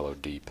cadmium yellow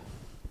deep.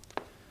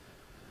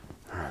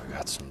 Alright, we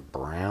got some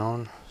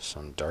brown,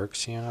 some dark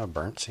sienna,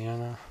 burnt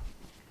sienna.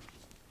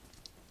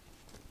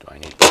 Do I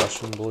need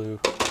Prussian blue?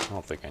 I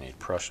don't think I need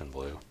Prussian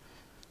blue.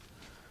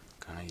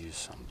 Gonna use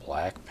some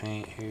black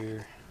paint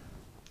here.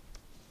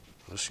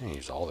 I'm just gonna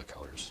use all the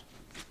colors.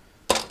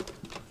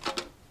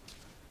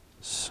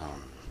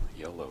 Some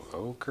yellow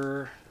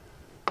ochre.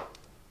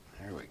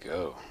 There we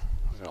go.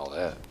 Look at all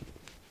that.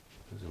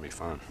 This is gonna be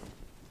fun.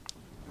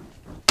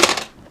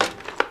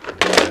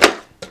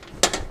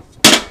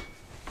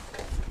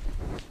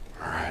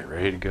 Alright,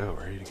 ready to go,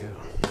 ready to go.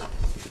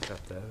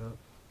 Cut that up.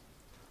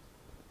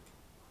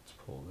 Let's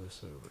pull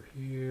this over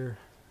here.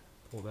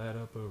 Pull that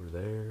up over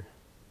there.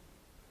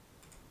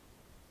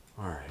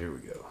 Alright, here we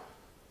go.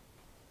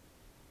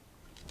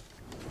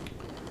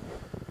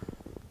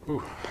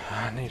 Ooh,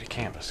 I need a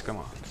canvas. Come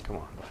on,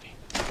 buddy.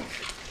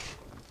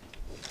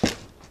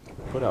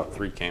 Put out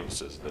 3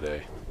 canvases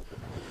today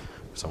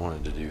because I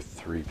wanted to do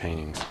 3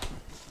 paintings.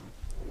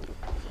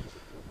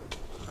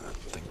 I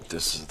think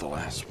this is the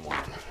last one.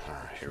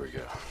 Alright, here we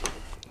go.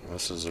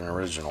 This is an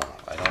original.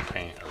 I don't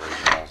paint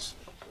originals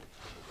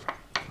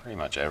pretty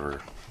much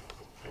ever.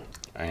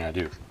 I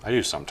mean, I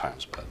do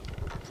sometimes, but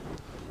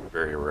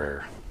very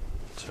rare.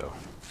 So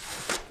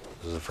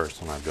this is the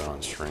first one I've done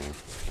on stream.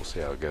 We'll see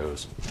how it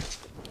goes.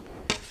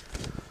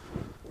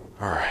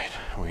 Alright,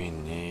 we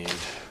need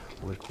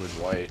liquid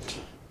white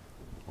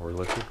or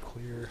liquid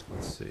clear.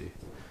 Let's see.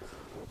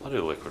 I'll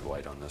do liquid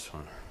white on this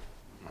one.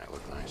 Might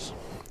look nice.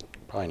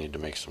 Probably need to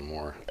make some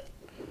more,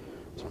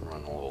 so I'm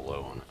running a little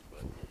low on it.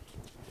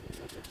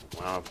 But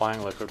when I'm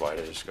applying liquid white,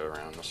 I just go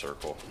around the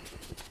circle,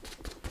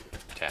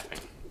 tapping,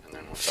 and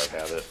then once I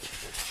have it,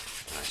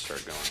 then I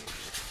start going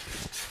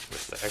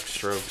with the X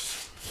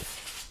strokes.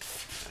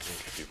 I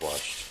think if you've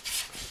watched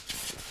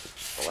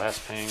the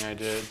last painting I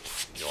did,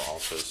 you'll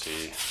also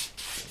see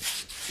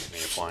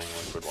me applying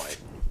liquid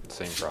white.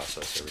 Same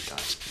process every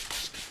time.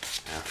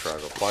 After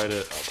I've applied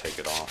it, I'll take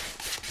it off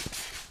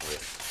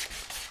with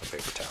a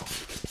paper towel.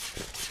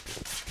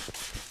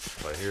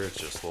 But here it's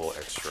just little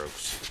X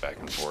strokes back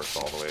and forth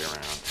all the way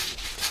around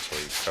until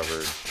you've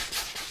covered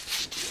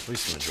at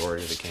least the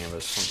majority of the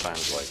canvas.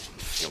 Sometimes like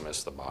you'll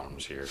miss the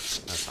bottoms here.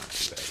 That's not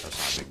too bad. That's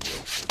not a big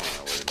deal. I'm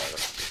not worried about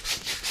it.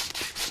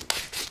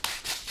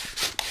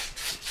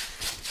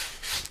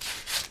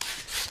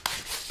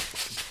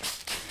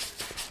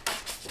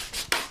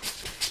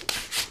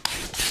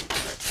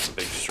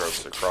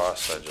 Strokes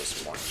across, that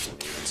just points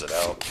and evens it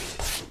out,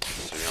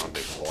 so you don't have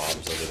big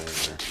blobs of it in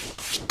there.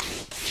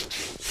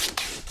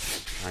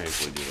 I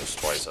usually do this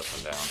twice up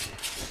and down.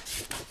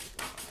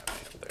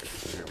 Up there.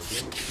 There we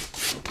go.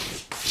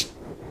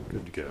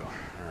 Good to go.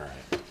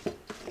 Alright.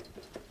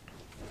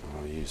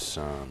 I'll use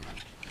some,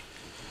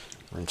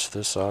 rinse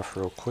this off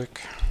real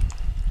quick.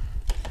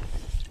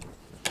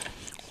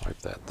 Wipe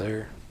that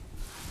there.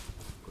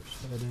 Push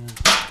that in.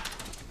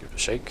 Give it a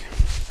shake.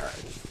 Alright.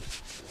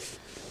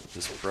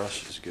 This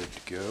brush is good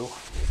to go.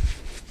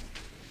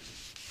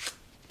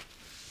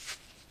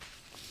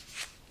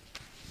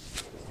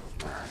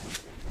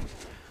 Alright.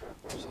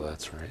 So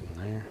that's right in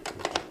there.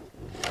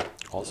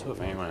 Also,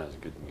 if anyone has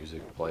good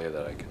music to play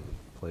that I can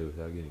Play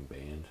without getting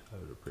banned, I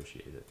would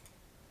appreciate it.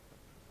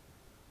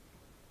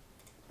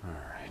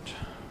 Alright.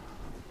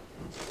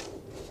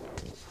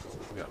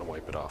 We gotta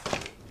wipe it off.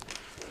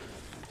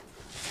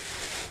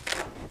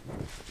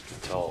 You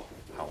can tell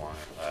how long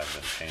I've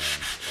been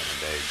painting in a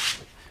day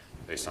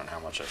based on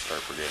how much I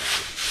start forgetting.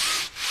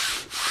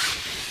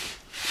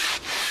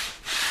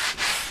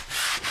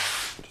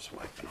 Just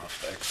wiping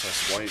off the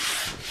excess white.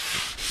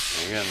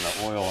 And again, the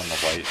oil and the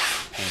white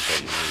paint that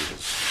you need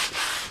is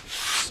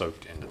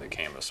soaked into the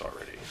canvas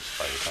already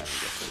by the time you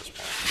get to this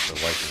point. So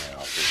wiping it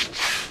off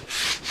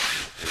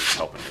is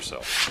helping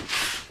yourself.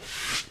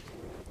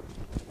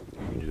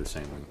 You can do the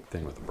same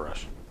thing with a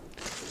brush.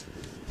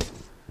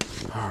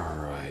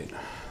 Alright,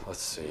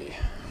 let's see.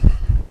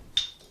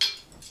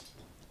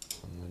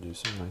 I'm gonna do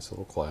some nice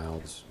little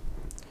clouds.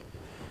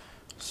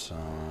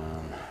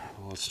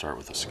 Let's start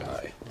with the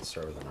sky. Let's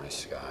start with a nice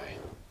sky.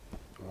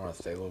 I want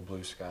a phthalo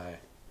blue sky.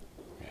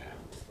 Yeah,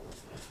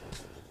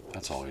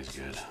 that's always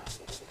good.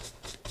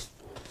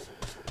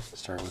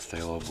 Start with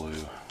phthalo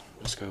blue.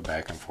 Just go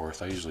back and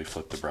forth. I usually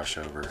flip the brush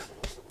over.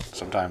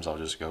 Sometimes I'll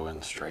just go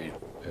in straight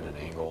at an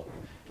angle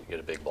and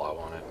get a big blob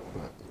on it.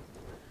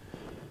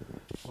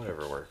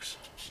 Whatever works.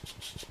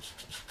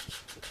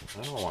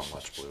 I don't want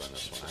much blue in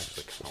this one. I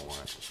actually kind of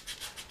want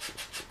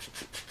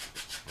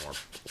more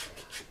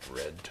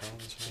red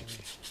tones,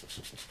 maybe.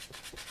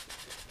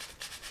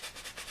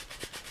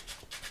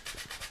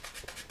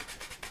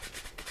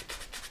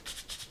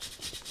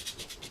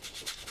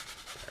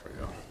 There we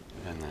go.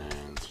 And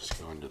then just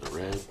go into the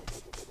red.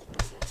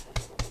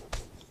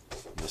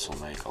 This will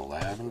make a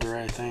lavender,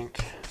 I think,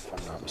 if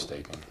I'm not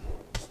mistaken.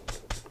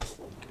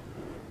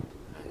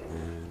 And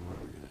then what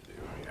are we gonna do?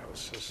 Yeah,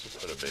 let's just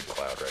put a big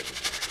cloud right in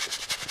there.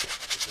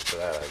 And for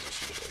that, I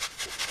just usually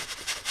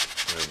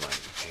move my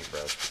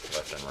paintbrush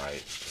left and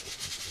right,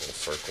 little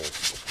circles.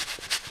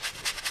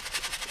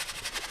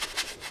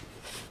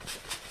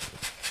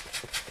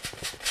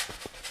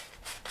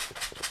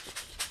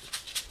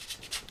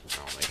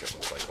 I'll make it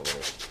look like a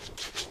little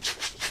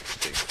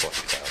big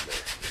fluffy cloud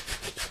there.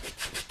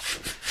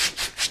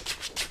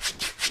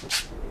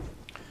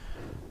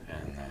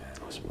 And then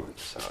let's blend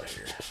this out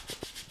here.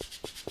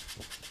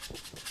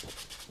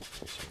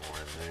 Some more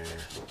in there,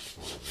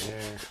 more in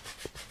there.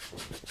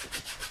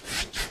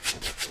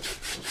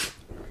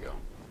 There we go.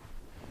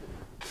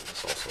 This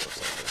also looks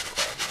like there's a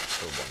cloud. I'll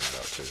still blend that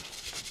out too.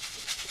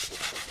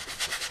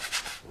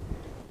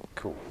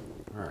 Cool.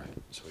 Alright,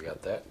 so we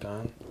got that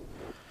done.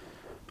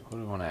 What do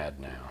we want to add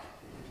now?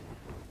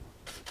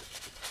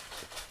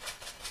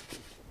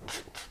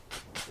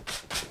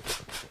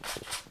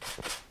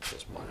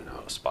 Just blending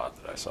out a spot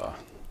that I saw.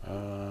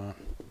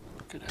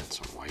 Could add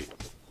some white.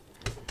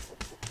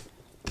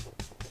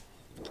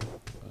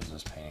 What does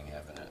this painting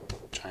have in it?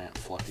 Giant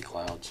fluffy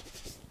clouds.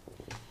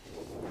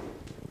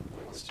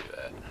 Let's do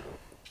that.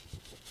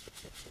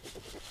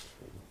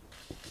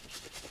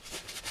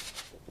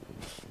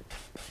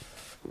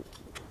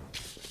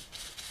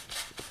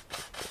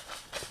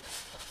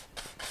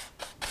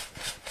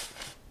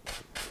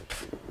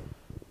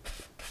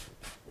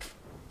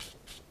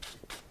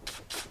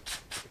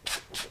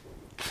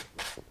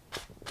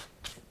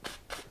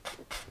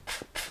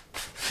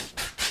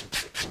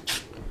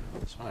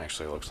 This one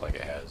actually looks like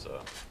it has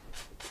a.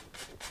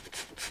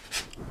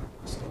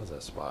 Still has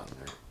that spot in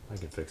there. I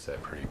can fix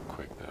that. Pretty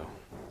quick though.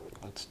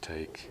 Let's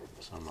take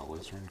some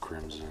alizarin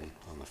crimson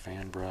on the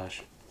fan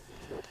brush,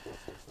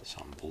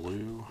 some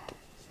blue,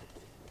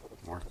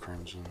 more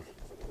crimson,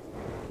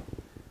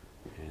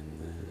 and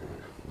then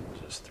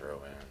just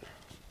throw in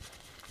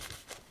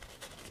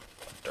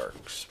a dark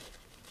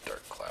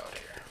cloud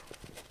here.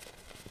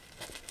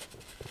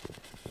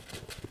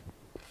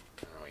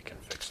 And then we can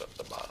fix up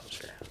the bottoms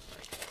here.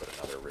 I can put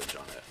another ridge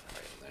on it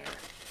right in there,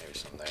 maybe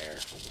some there,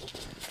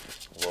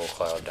 a little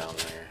cloud down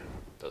there.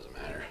 Doesn't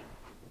matter.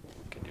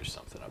 Can do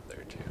something up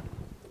there too.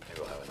 Maybe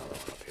we'll have another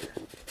one up here.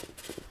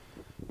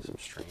 Some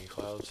stringy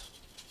clouds.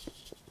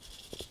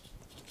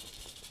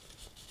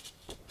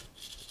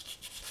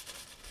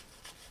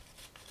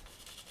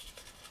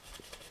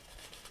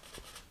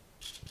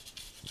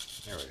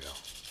 There we go.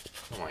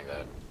 Something like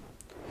that.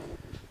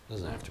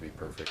 Doesn't have to be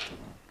perfect.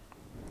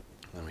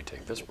 Then we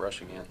take this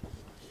brush again,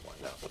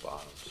 blend out the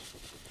bottoms.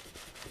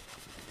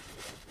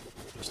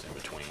 Just in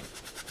between.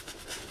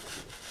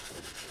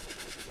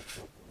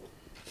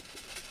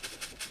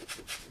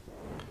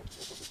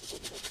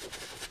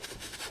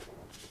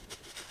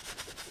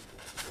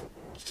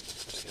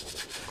 Just give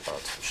the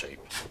clouds some shape.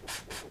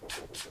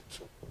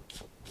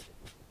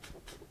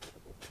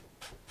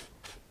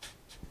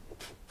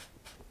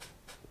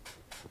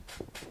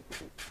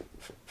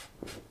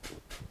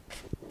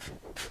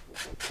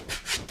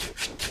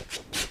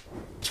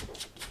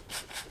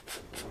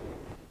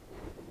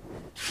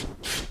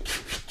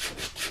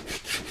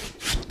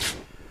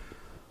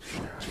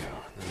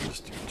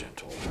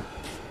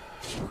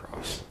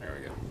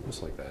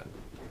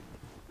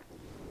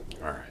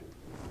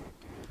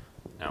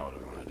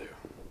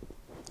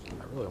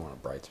 really want a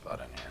bright spot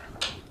in here.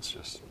 It's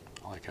just,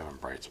 I like having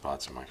bright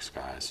spots in my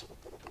skies.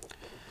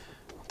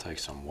 I'll take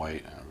some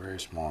white and a very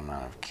small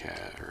amount of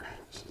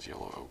this is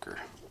yellow ochre.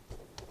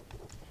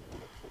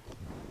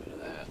 A bit of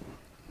that.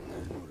 And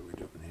then what are we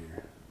doing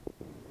here?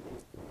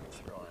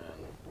 Throw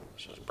in,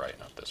 let's just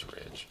brighten up this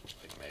ridge.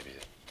 Like maybe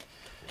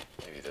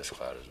this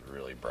cloud is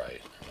really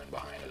bright, and then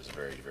behind it is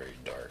very, very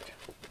dark.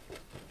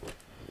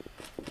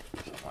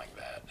 Something like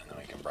that. And then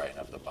we can brighten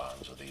up the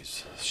bottoms of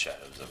these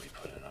shadows that we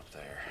put in up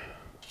there.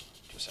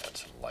 Just add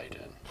some light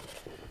in.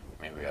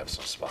 Maybe we have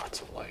some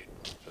spots of light.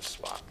 Just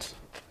spots.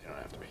 You don't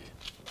have to be,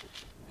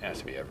 it has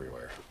to be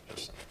everywhere.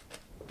 Just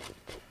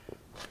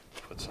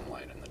put some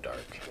light in the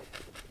dark.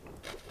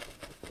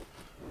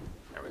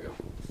 There we go.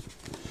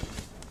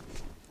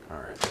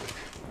 Alright.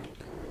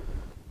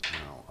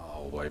 Now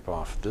I'll wipe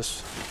off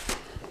this.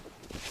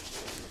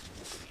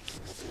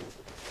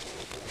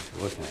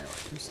 Looking at it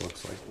like, this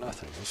looks like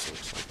nothing. This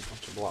looks like a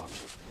bunch of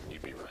blobs.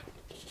 You'd be right.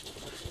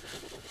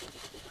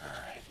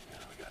 Alright, now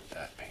we got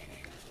that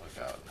painting. Look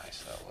how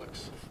nice that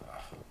looks.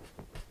 Oh,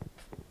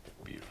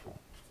 beautiful.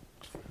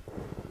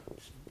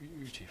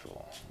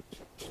 Beautiful.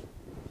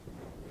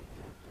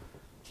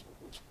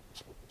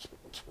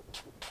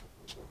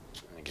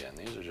 And again,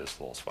 these are just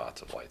little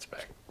spots of lights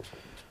back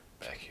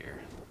here.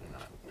 They're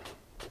not,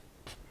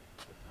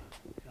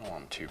 you don't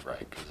want them too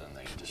bright because then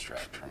they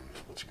distract from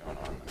what's going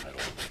on in the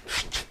middle.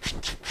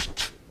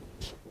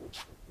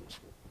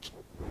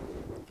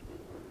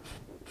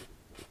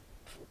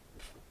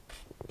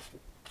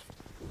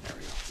 There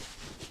we go.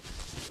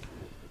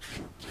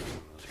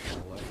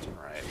 Left and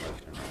right,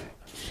 left and right.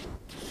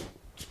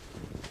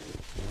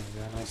 And we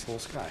got a nice little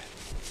sky.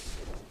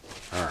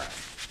 Alright.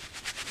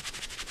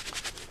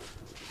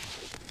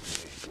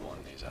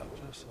 Blend these out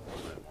just a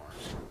little bit more.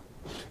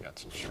 Got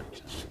some streaks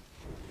in it.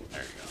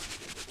 There you go.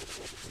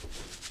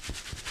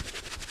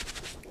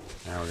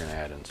 Now we're going to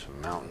add in some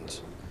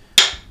mountains.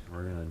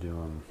 We're going to do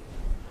them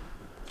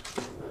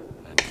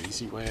an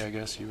easy way, I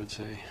guess you would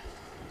say.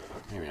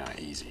 Maybe not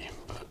easy,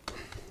 but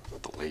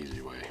the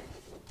lazy way.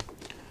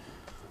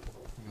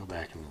 Go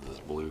back into this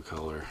blue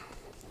color.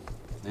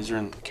 These are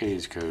in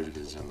Katie's Code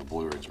is in the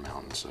Blue Ridge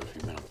Mountains, so if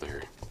you've been up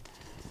there,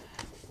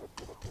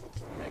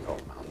 make all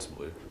the mountains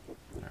blue.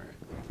 Alright,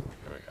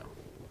 here we go.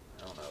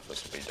 I don't know if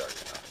this will be dark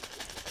enough.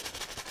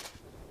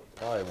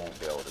 Probably won't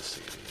be able to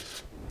see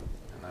these,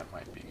 and that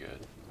might be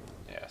good.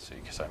 Yeah, see,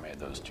 because I made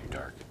those too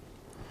dark.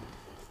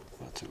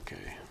 That's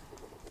okay.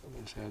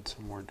 I'll just add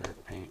some more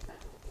dark paint.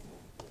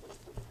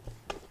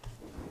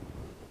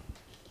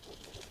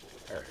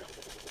 There we go.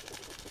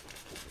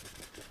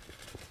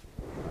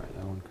 Alright,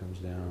 that one comes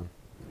down.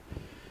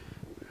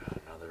 We got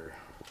another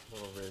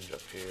little ridge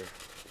up here.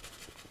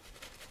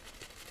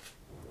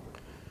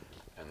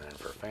 And then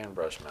for fan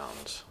brush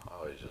mountains, I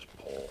always just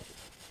pull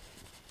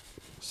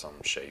some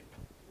shape.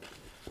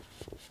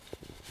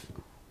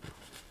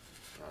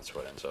 And that's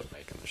what ends up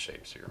making the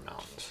shapes of your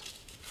mountains.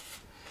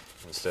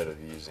 Instead of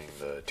using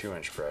the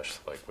 2-inch brush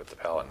like with the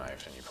palette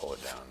knife and you pull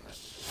it down,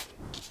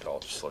 it all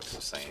just looks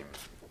the same.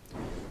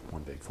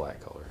 One big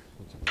flat color.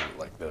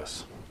 Like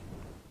this.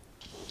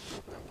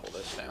 And pull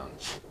this down.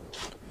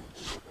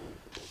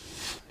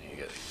 And you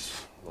get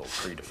these little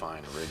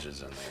predefined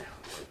ridges in there.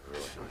 They're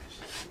really nice.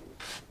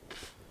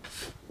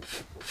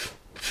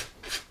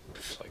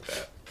 Just like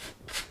that.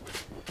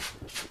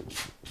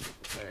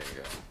 There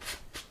you go.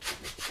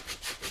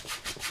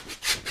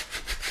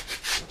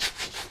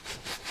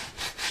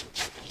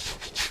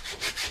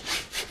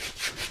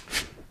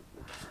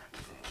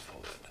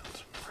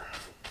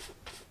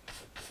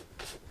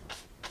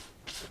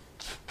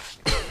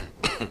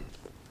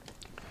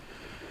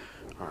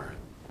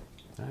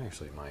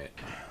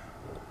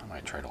 I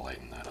might try to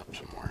lighten that up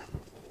some more.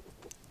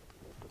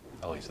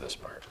 At least this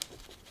part.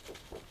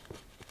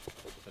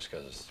 Just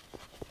because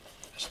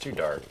it's too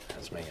dark,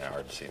 it's making it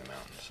hard to see the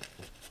mountains.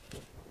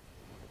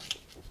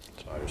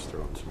 So I just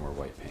throw in some more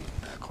white paint,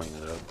 clean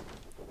it up.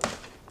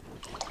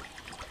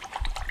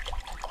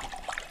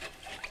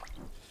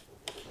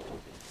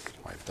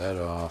 Wipe that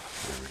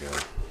off. There we go.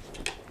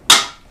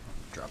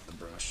 Drop the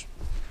brush.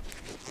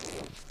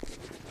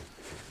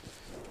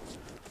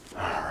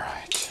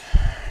 Alright.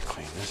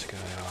 Clean this guy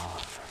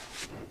off.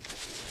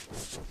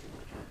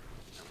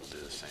 And we'll do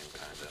the same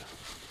kind of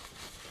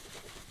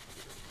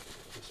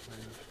this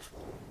move.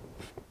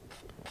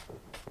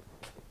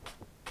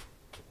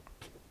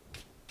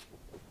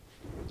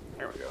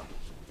 There we go.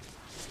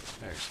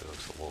 Actually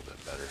looks a little bit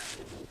better.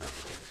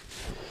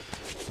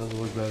 Does it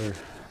look better?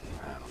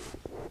 I don't know.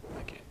 I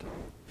can't tell.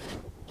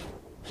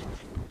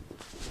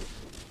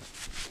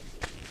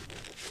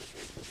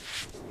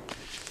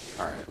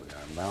 Alright, we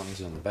got mountains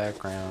in the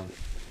background.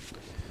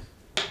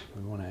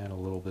 We want to add a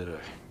little bit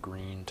of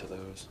green to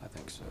those. I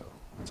think so.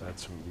 Let's add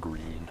some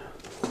green.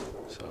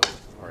 So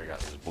I already got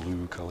this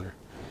blue color.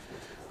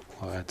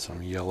 I'll add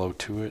some yellow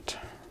to it.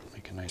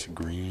 Make a nice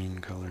green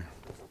color.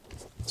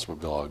 That's what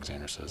Bill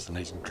Alexander says, the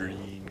nice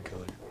green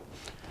color.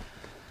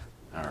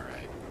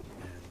 Alright.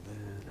 And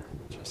then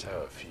just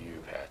have a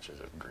few patches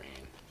of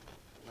green.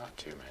 Not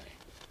too many.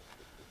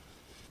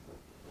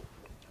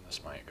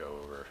 This might go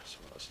over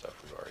some of the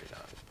stuff we've already done,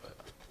 but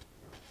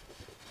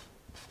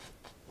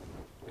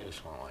we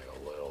just want like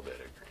a little bit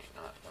of green,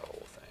 not the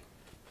whole thing.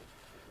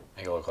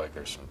 Make it look like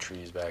there's some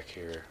trees back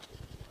here,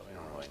 but we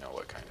don't really know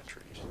what kind of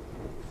trees.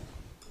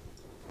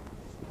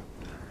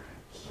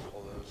 Alright,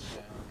 pull those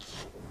down.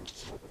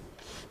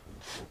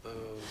 Pull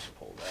those,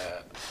 pull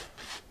that.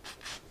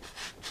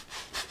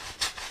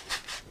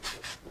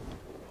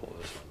 Pull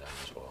this one down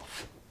as well.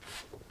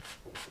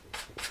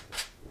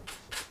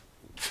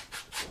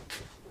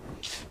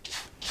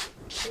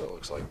 So it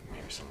looks like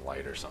maybe some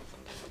light or something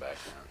in the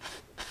background.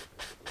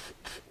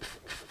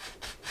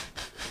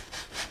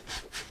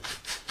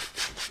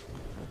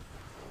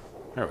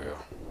 There we go.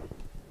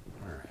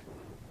 Alright.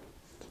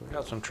 So we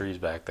got some trees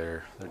back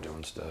there. They're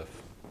doing stuff.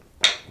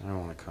 I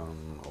want to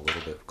come a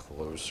little bit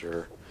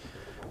closer.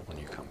 When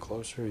you come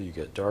closer, you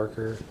get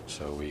darker.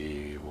 So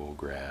we will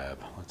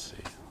grab, let's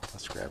see,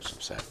 let's grab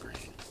some sap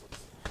green.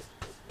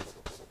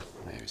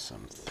 Maybe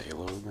some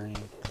phthalo green,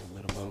 a little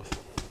bit of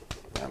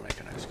both. That'll make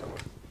a nice color.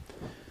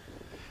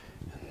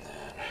 And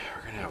then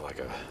we're going to have like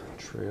a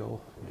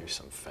trail, maybe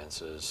some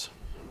fences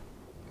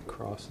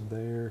Across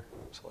there.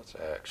 So let's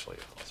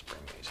bring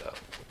these up.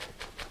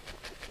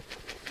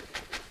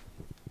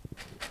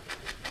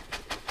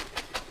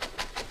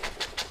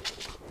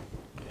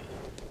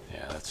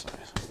 Yeah, that's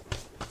nice.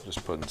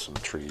 Just putting some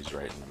trees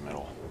right in the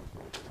middle.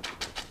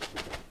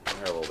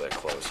 They're a little bit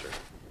closer.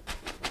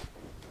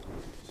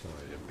 So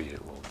I beat it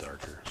a little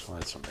darker. So I'll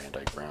add some Van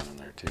Dyke Brown in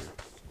there too.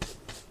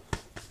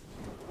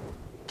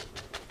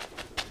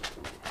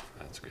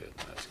 That's good,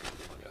 that's good.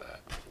 Look at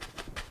that.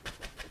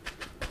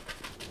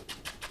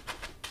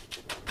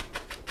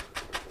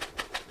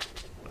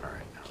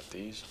 Alright, now with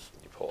these,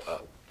 you pull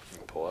up.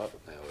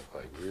 They look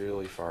like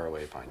really far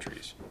away pine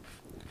trees.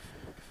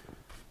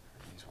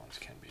 These ones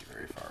can be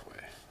very far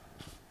away.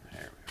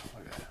 There we go,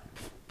 look at that.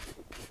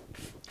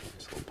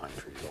 These little pine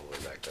trees all the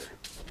way back there.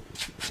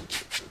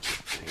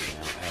 Hanging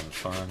out, having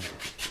fun.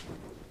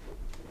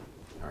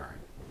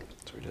 Alright,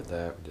 so we did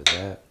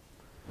that.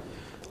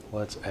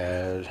 Let's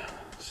add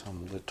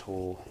some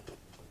little,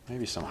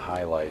 maybe some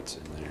highlights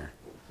in there.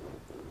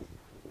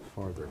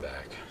 Farther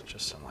back,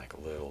 just some like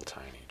little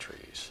tiny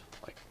trees,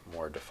 like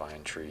more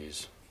defined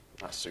trees,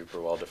 not super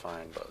well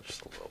defined, but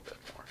just a little bit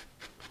more.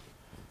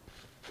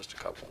 Just a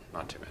couple,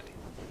 not too many.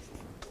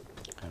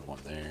 And one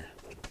there.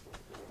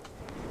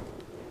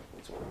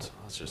 So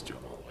let's just do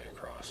them all the way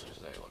across because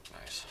they look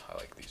nice. I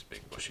like these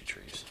big bushy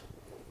trees.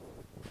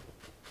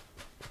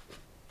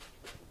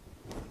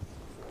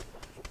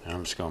 And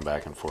I'm just going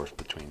back and forth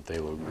between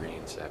phthalo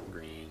green, sap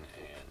green,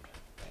 and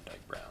Van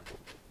Dyke Brown.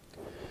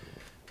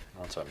 And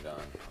once I'm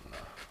done,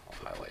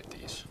 I'll highlight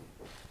these.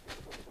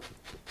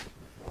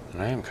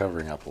 And I am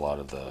covering up a lot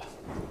of the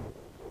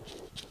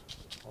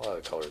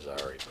colors I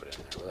already put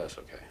in there, but that's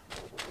okay.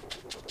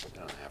 They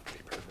don't have to be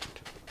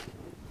perfect.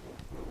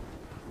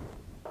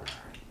 Alright,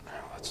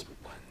 now let's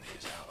blend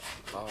these out on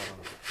the bottom.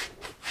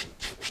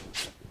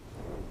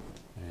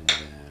 And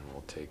then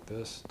we'll take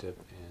this, dip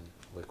in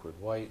liquid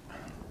white,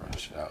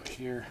 brush it out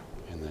here,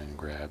 and then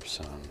grab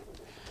some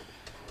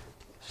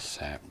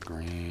sap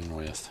green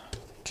with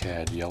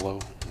cad yellow.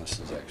 This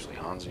is actually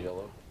Hansa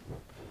yellow.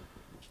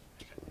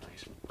 Make a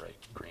nice bright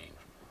green.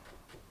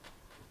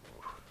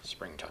 Ooh,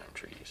 springtime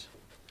trees.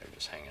 They're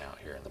just hanging out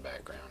here in the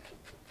background.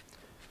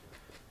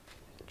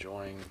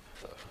 Enjoying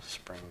the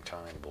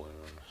springtime blooms.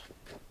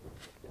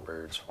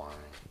 Birds flying.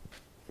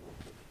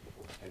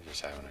 They're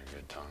just having a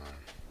good time.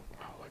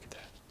 Wow, look at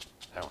that.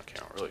 That one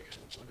came out really good.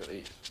 Look at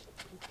these.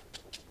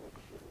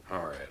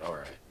 Alright.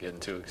 Getting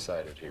too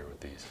excited here with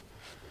these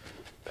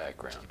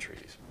background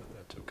trees, but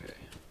that's okay.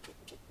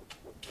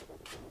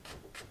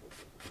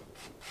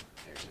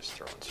 Here's just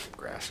throwing some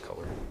grass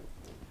color.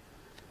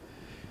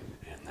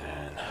 And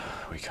then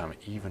we come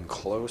even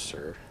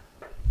closer.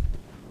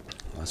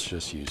 Let's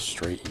just use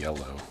straight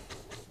yellow.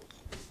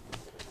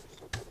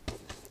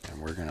 And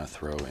we're gonna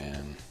throw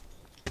in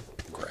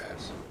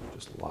grass.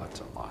 Just lots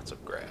and lots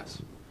of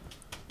grass.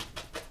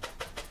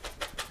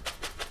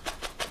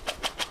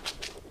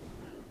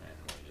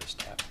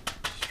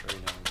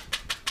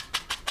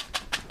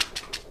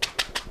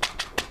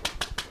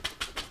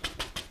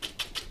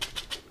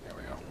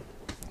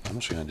 I'm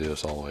just going to do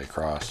this all the way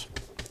across.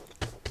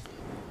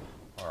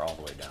 Or all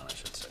the way down, I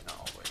should say, not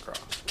all the way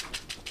across.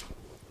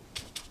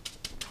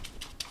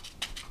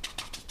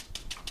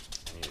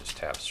 And you just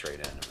tap straight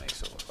in, it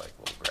makes it look like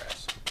little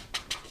grass.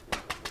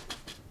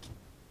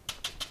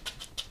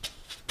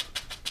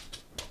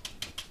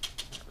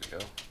 There we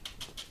go.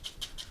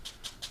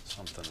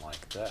 Something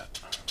like that.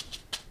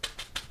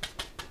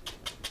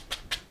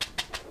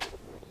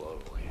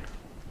 Lovely.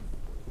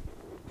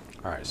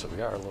 Alright, so we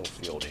got our little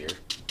field here.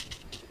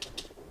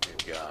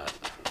 We've got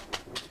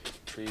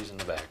trees in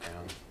the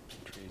background,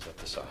 trees up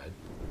the side.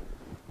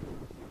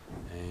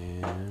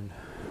 And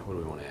what do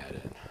we want to add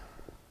in?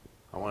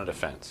 I wanted a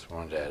fence. We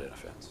wanted to add in a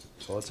fence.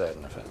 So let's add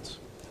in a fence.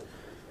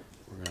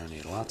 We're going to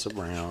need lots of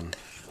brown.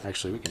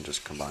 Actually, we can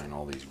just combine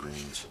all these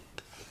greens.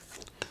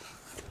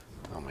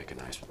 I'll make a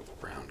nice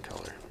brown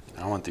color.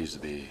 I want these to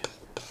be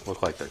a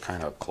look like they're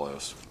kind of up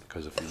close,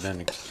 because if you've been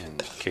in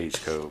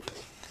Cage Cove,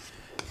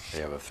 they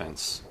have a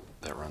fence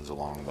that runs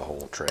along the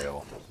whole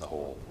trail, the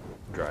whole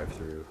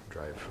driveway,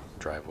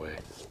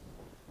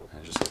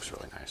 and it just looks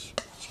really nice.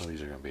 So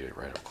these are going to be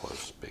right up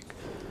close,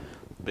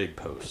 big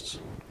posts.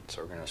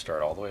 So we're going to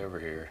start all the way over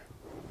here,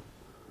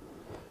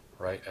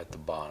 right at the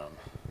bottom,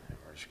 and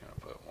we're just going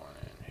to put one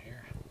in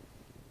here,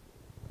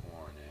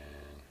 one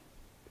in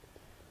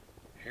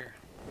here,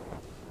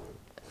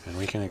 and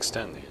we can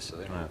extend these so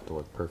they don't have to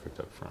look perfect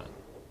up front.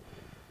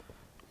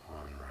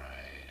 One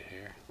right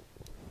here,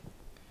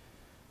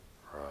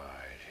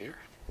 right here.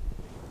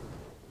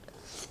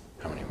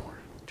 How many more?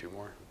 2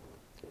 more?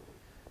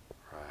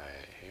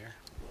 Right here.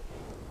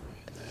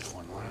 And then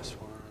one last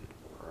one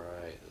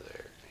right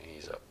there. And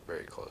he's up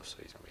very close,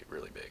 so he's going to be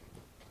really big.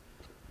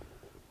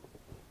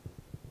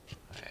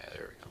 Yeah,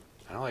 there we go.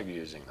 I don't like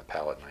using the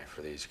palette knife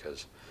for these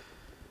because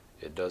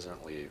it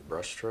doesn't leave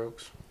brush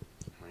strokes.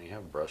 When you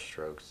have brush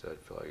strokes, I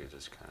feel like it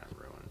just kind of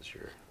ruins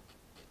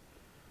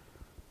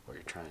what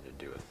you're trying to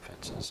do with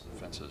fences. And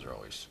fences are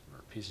always,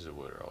 or pieces of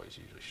wood are always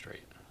usually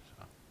straight.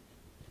 So.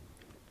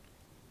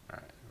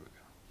 Alright, there we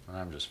go. And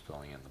I'm just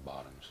filling in the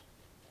bottoms,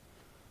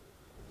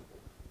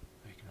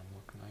 making them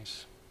look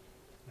nice.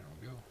 There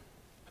we go.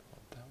 Fill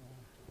out that one.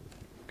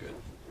 Good.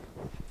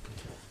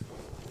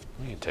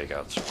 We can take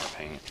out some more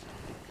paint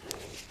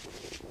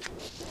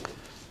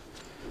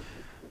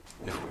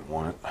if we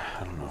want.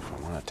 I don't know if I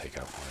want to take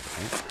out more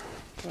paint,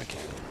 but I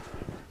can.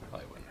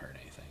 Probably wouldn't hurt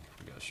anything if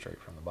we go straight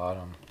from the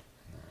bottom and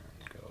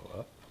then go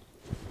up.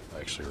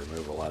 Actually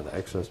remove a lot of the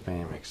excess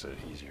paint, makes it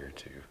easier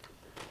to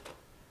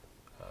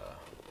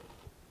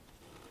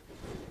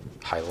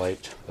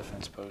highlight the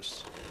fence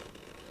posts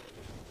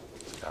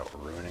without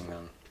ruining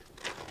them.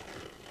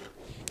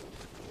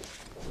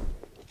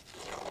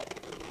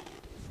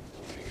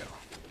 There you go.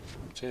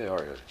 See, they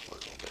already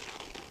look a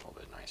little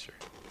bit nicer.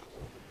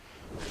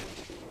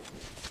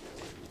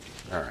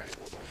 All right.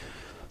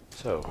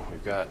 So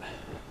we've got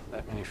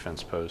that many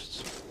fence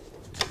posts.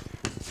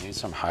 We need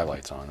some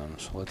highlights on them.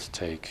 So let's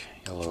take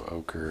yellow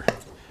ochre,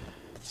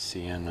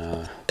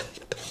 sienna,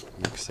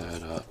 mix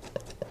that up.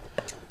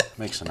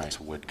 Makes a nice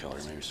wood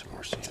color, maybe some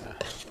more sienna.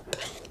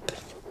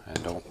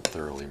 And don't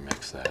thoroughly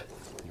mix that.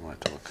 You want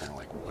it to look kind of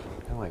like wood,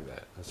 kind of like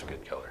that. That's a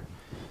good color.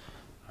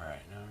 All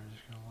right, now we're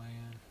just gonna lay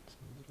in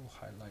some little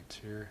highlights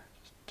here.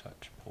 Just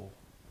touch, pull.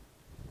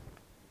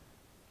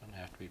 Doesn't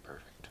have to be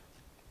perfect.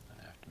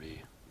 Doesn't have to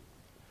be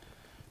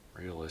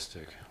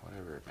realistic.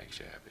 Whatever it makes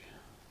you happy.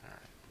 All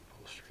right,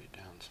 pull straight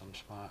down some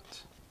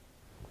spots.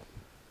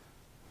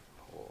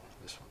 Pull.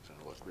 This one's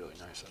gonna look really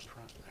nice up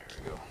front. There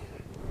we go.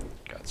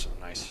 Got some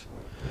nice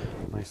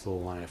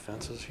little line of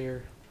fences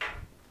here.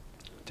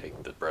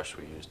 Take the brush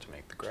we used to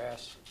make the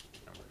grass,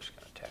 and we're just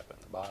going to tap it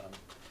in the bottom.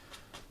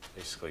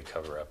 Basically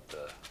cover up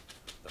the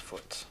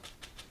foots,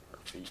 or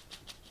feet,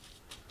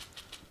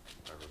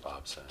 whatever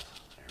Bob says.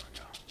 There we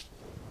go.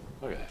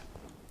 Look at that.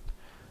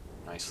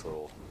 Nice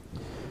little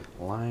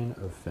line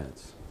of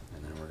fence.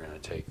 And then we're going to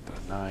take the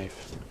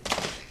knife,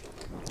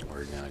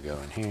 we're going to go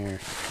in here,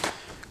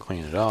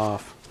 clean it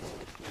off,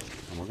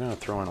 and we're going to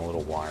throw in a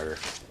little wire,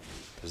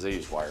 because they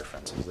use wire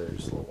fences. They're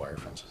just little wire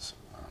fences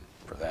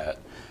for that.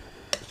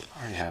 I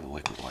already have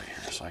liquid white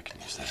here, so I can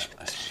use that.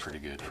 That's pretty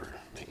good for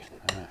making.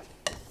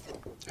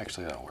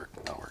 Actually, that'll work.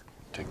 That'll work.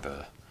 Take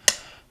the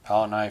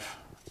palette knife,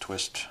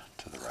 twist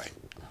to the right.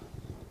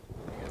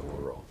 You get a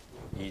little roll.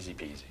 Easy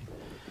peasy.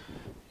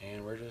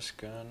 And we're just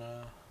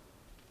gonna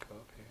go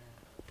up here.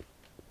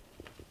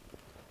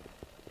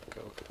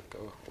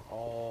 Go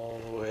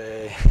all the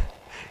way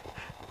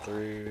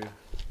through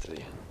to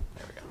the end.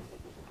 There we go.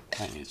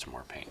 Might need some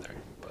more paint there,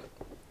 but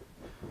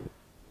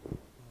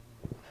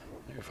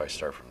maybe if I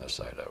start from this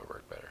side, that would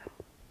work better.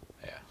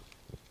 Yeah.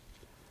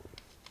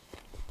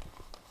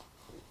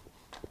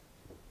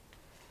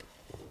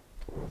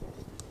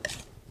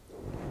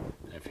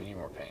 And if you need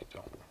more paint,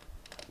 don't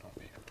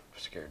be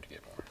scared to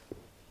get more.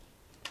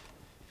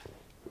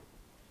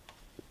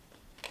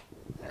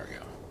 There we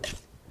go.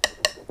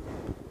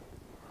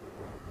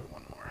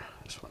 One more.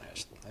 This one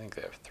has, I think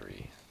they have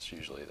 3. It's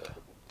usually the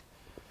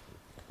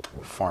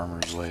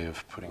farmer's way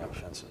of putting up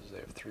fences. They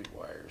have 3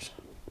 wires.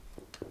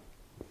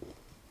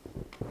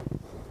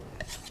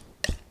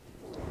 There we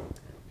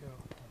go.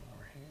 One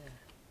more here.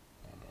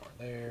 One more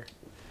there.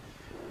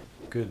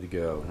 Good to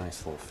go.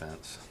 Nice little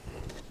fence.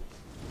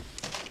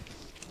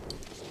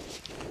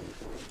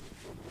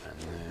 And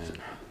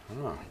then, I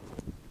don't know.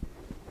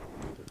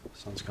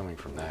 Sun's coming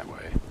from that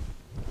way.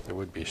 There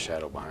would be a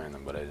shadow behind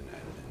them, but I didn't add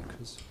it in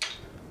because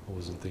I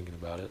wasn't thinking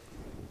about it.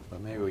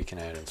 But maybe we can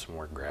add in some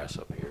more grass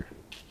up here,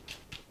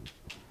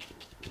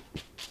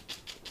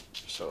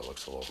 so it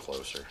looks a little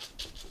closer.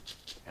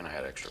 And I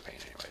had extra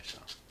paint anyway, so.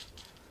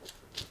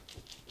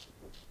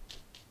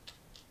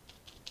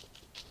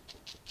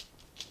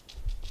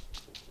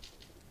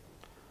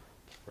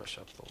 Brush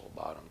up the little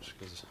bottoms,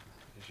 because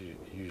you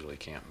usually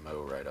can't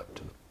mow right up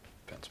to the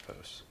fence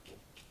posts.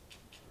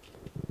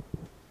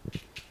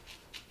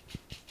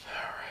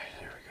 Alright,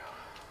 there we go.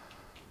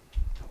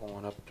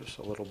 Pulling up just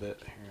a little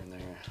bit here and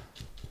there.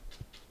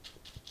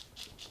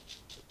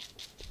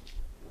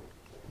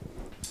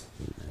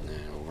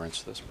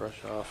 rinse this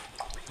brush off.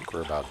 I think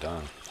we're about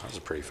done. That was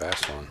a pretty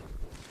fast one.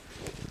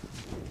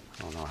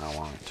 I don't know how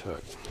long it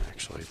took,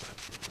 actually, but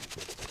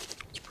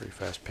it's pretty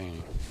fast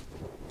painting.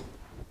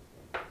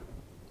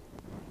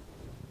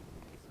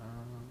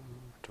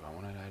 Do I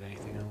want to add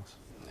anything else?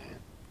 Nah.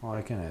 Well,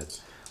 I can add.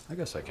 I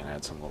guess I can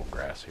add some little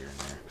grass here and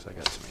there, because I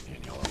got some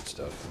Indian yellow and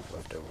stuff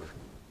left over.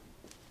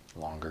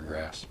 Longer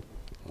grass.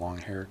 Long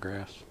hair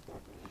grass.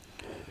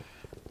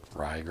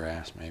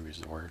 Ryegrass, maybe is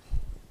the word.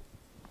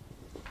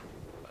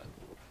 But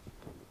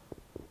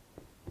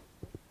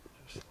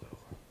just little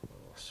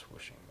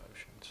swishing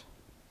motions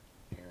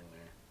here and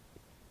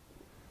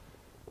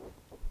there.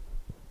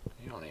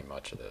 You don't need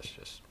much of this,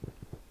 just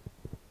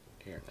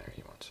here and there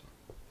you want some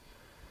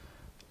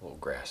little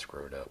grass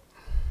growed up.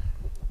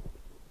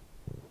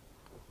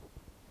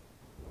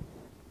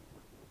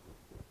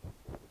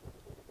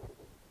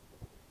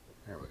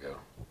 There we go.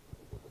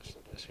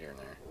 Just here and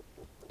there.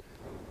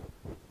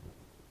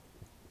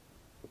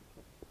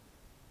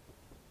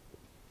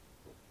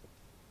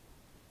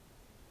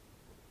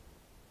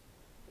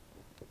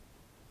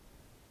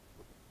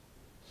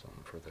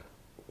 Something for the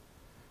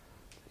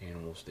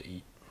animals to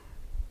eat.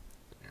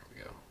 There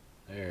we go.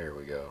 There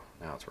we go.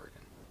 Now it's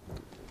working.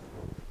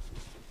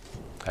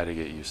 I had to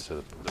get used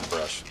to the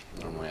brush.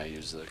 Normally I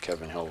use the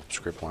Kevin Hill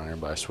script liner,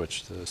 but I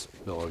switched to this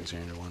Bill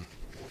Alexander one.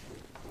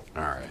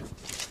 Alright.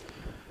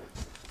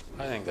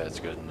 I think that's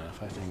good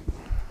enough. I think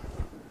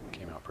it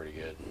came out pretty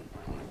good.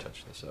 I want to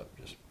touch this up,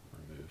 just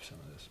remove some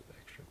of this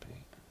extra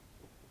paint.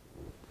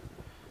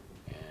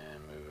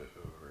 And move it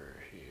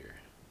over here.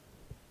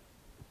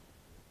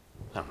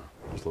 I don't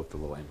know. Just looked a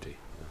little empty.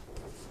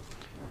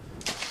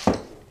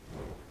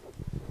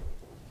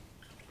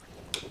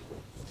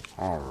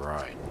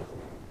 Alright.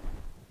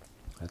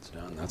 That's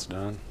done. That's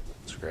done.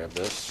 Let's grab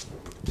this.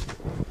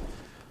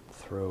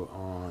 Throw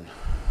on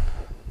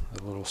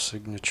the little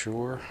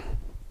signature.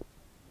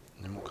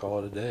 And then we'll call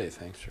it a day.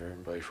 Thanks for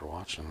everybody for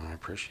watching. I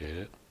appreciate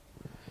it.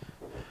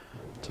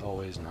 It's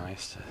always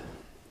nice to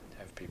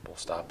have people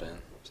stop in,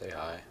 say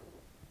hi.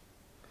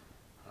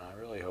 I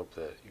really hope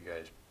that you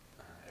guys,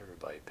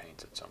 everybody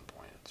paints at some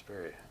point. It's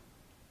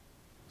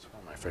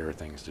one of my favorite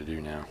things to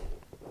do now.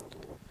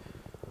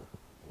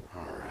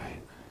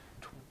 Alright.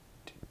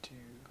 22.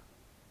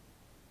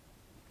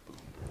 Boom.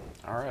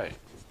 Alright.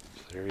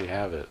 So there you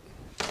have it.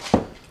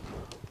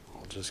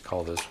 I'll just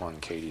call this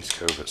one Katie's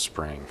Cove at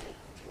Spring,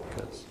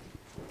 because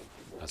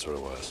that's what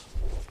it was.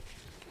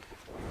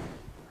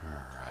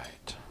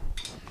 Alright.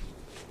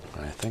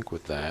 And I think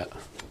with that,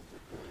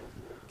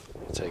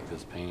 we'll take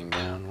this painting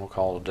down and we'll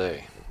call it a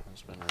day.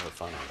 It's been really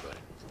fun,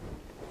 everybody.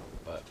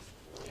 But,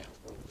 yeah.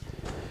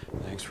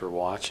 Thanks for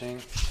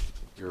watching.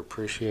 You're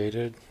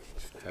appreciated.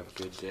 Have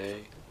a good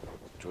day.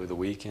 Enjoy the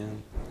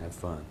weekend. Have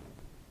fun.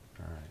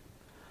 All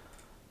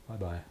right.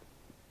 Bye-bye.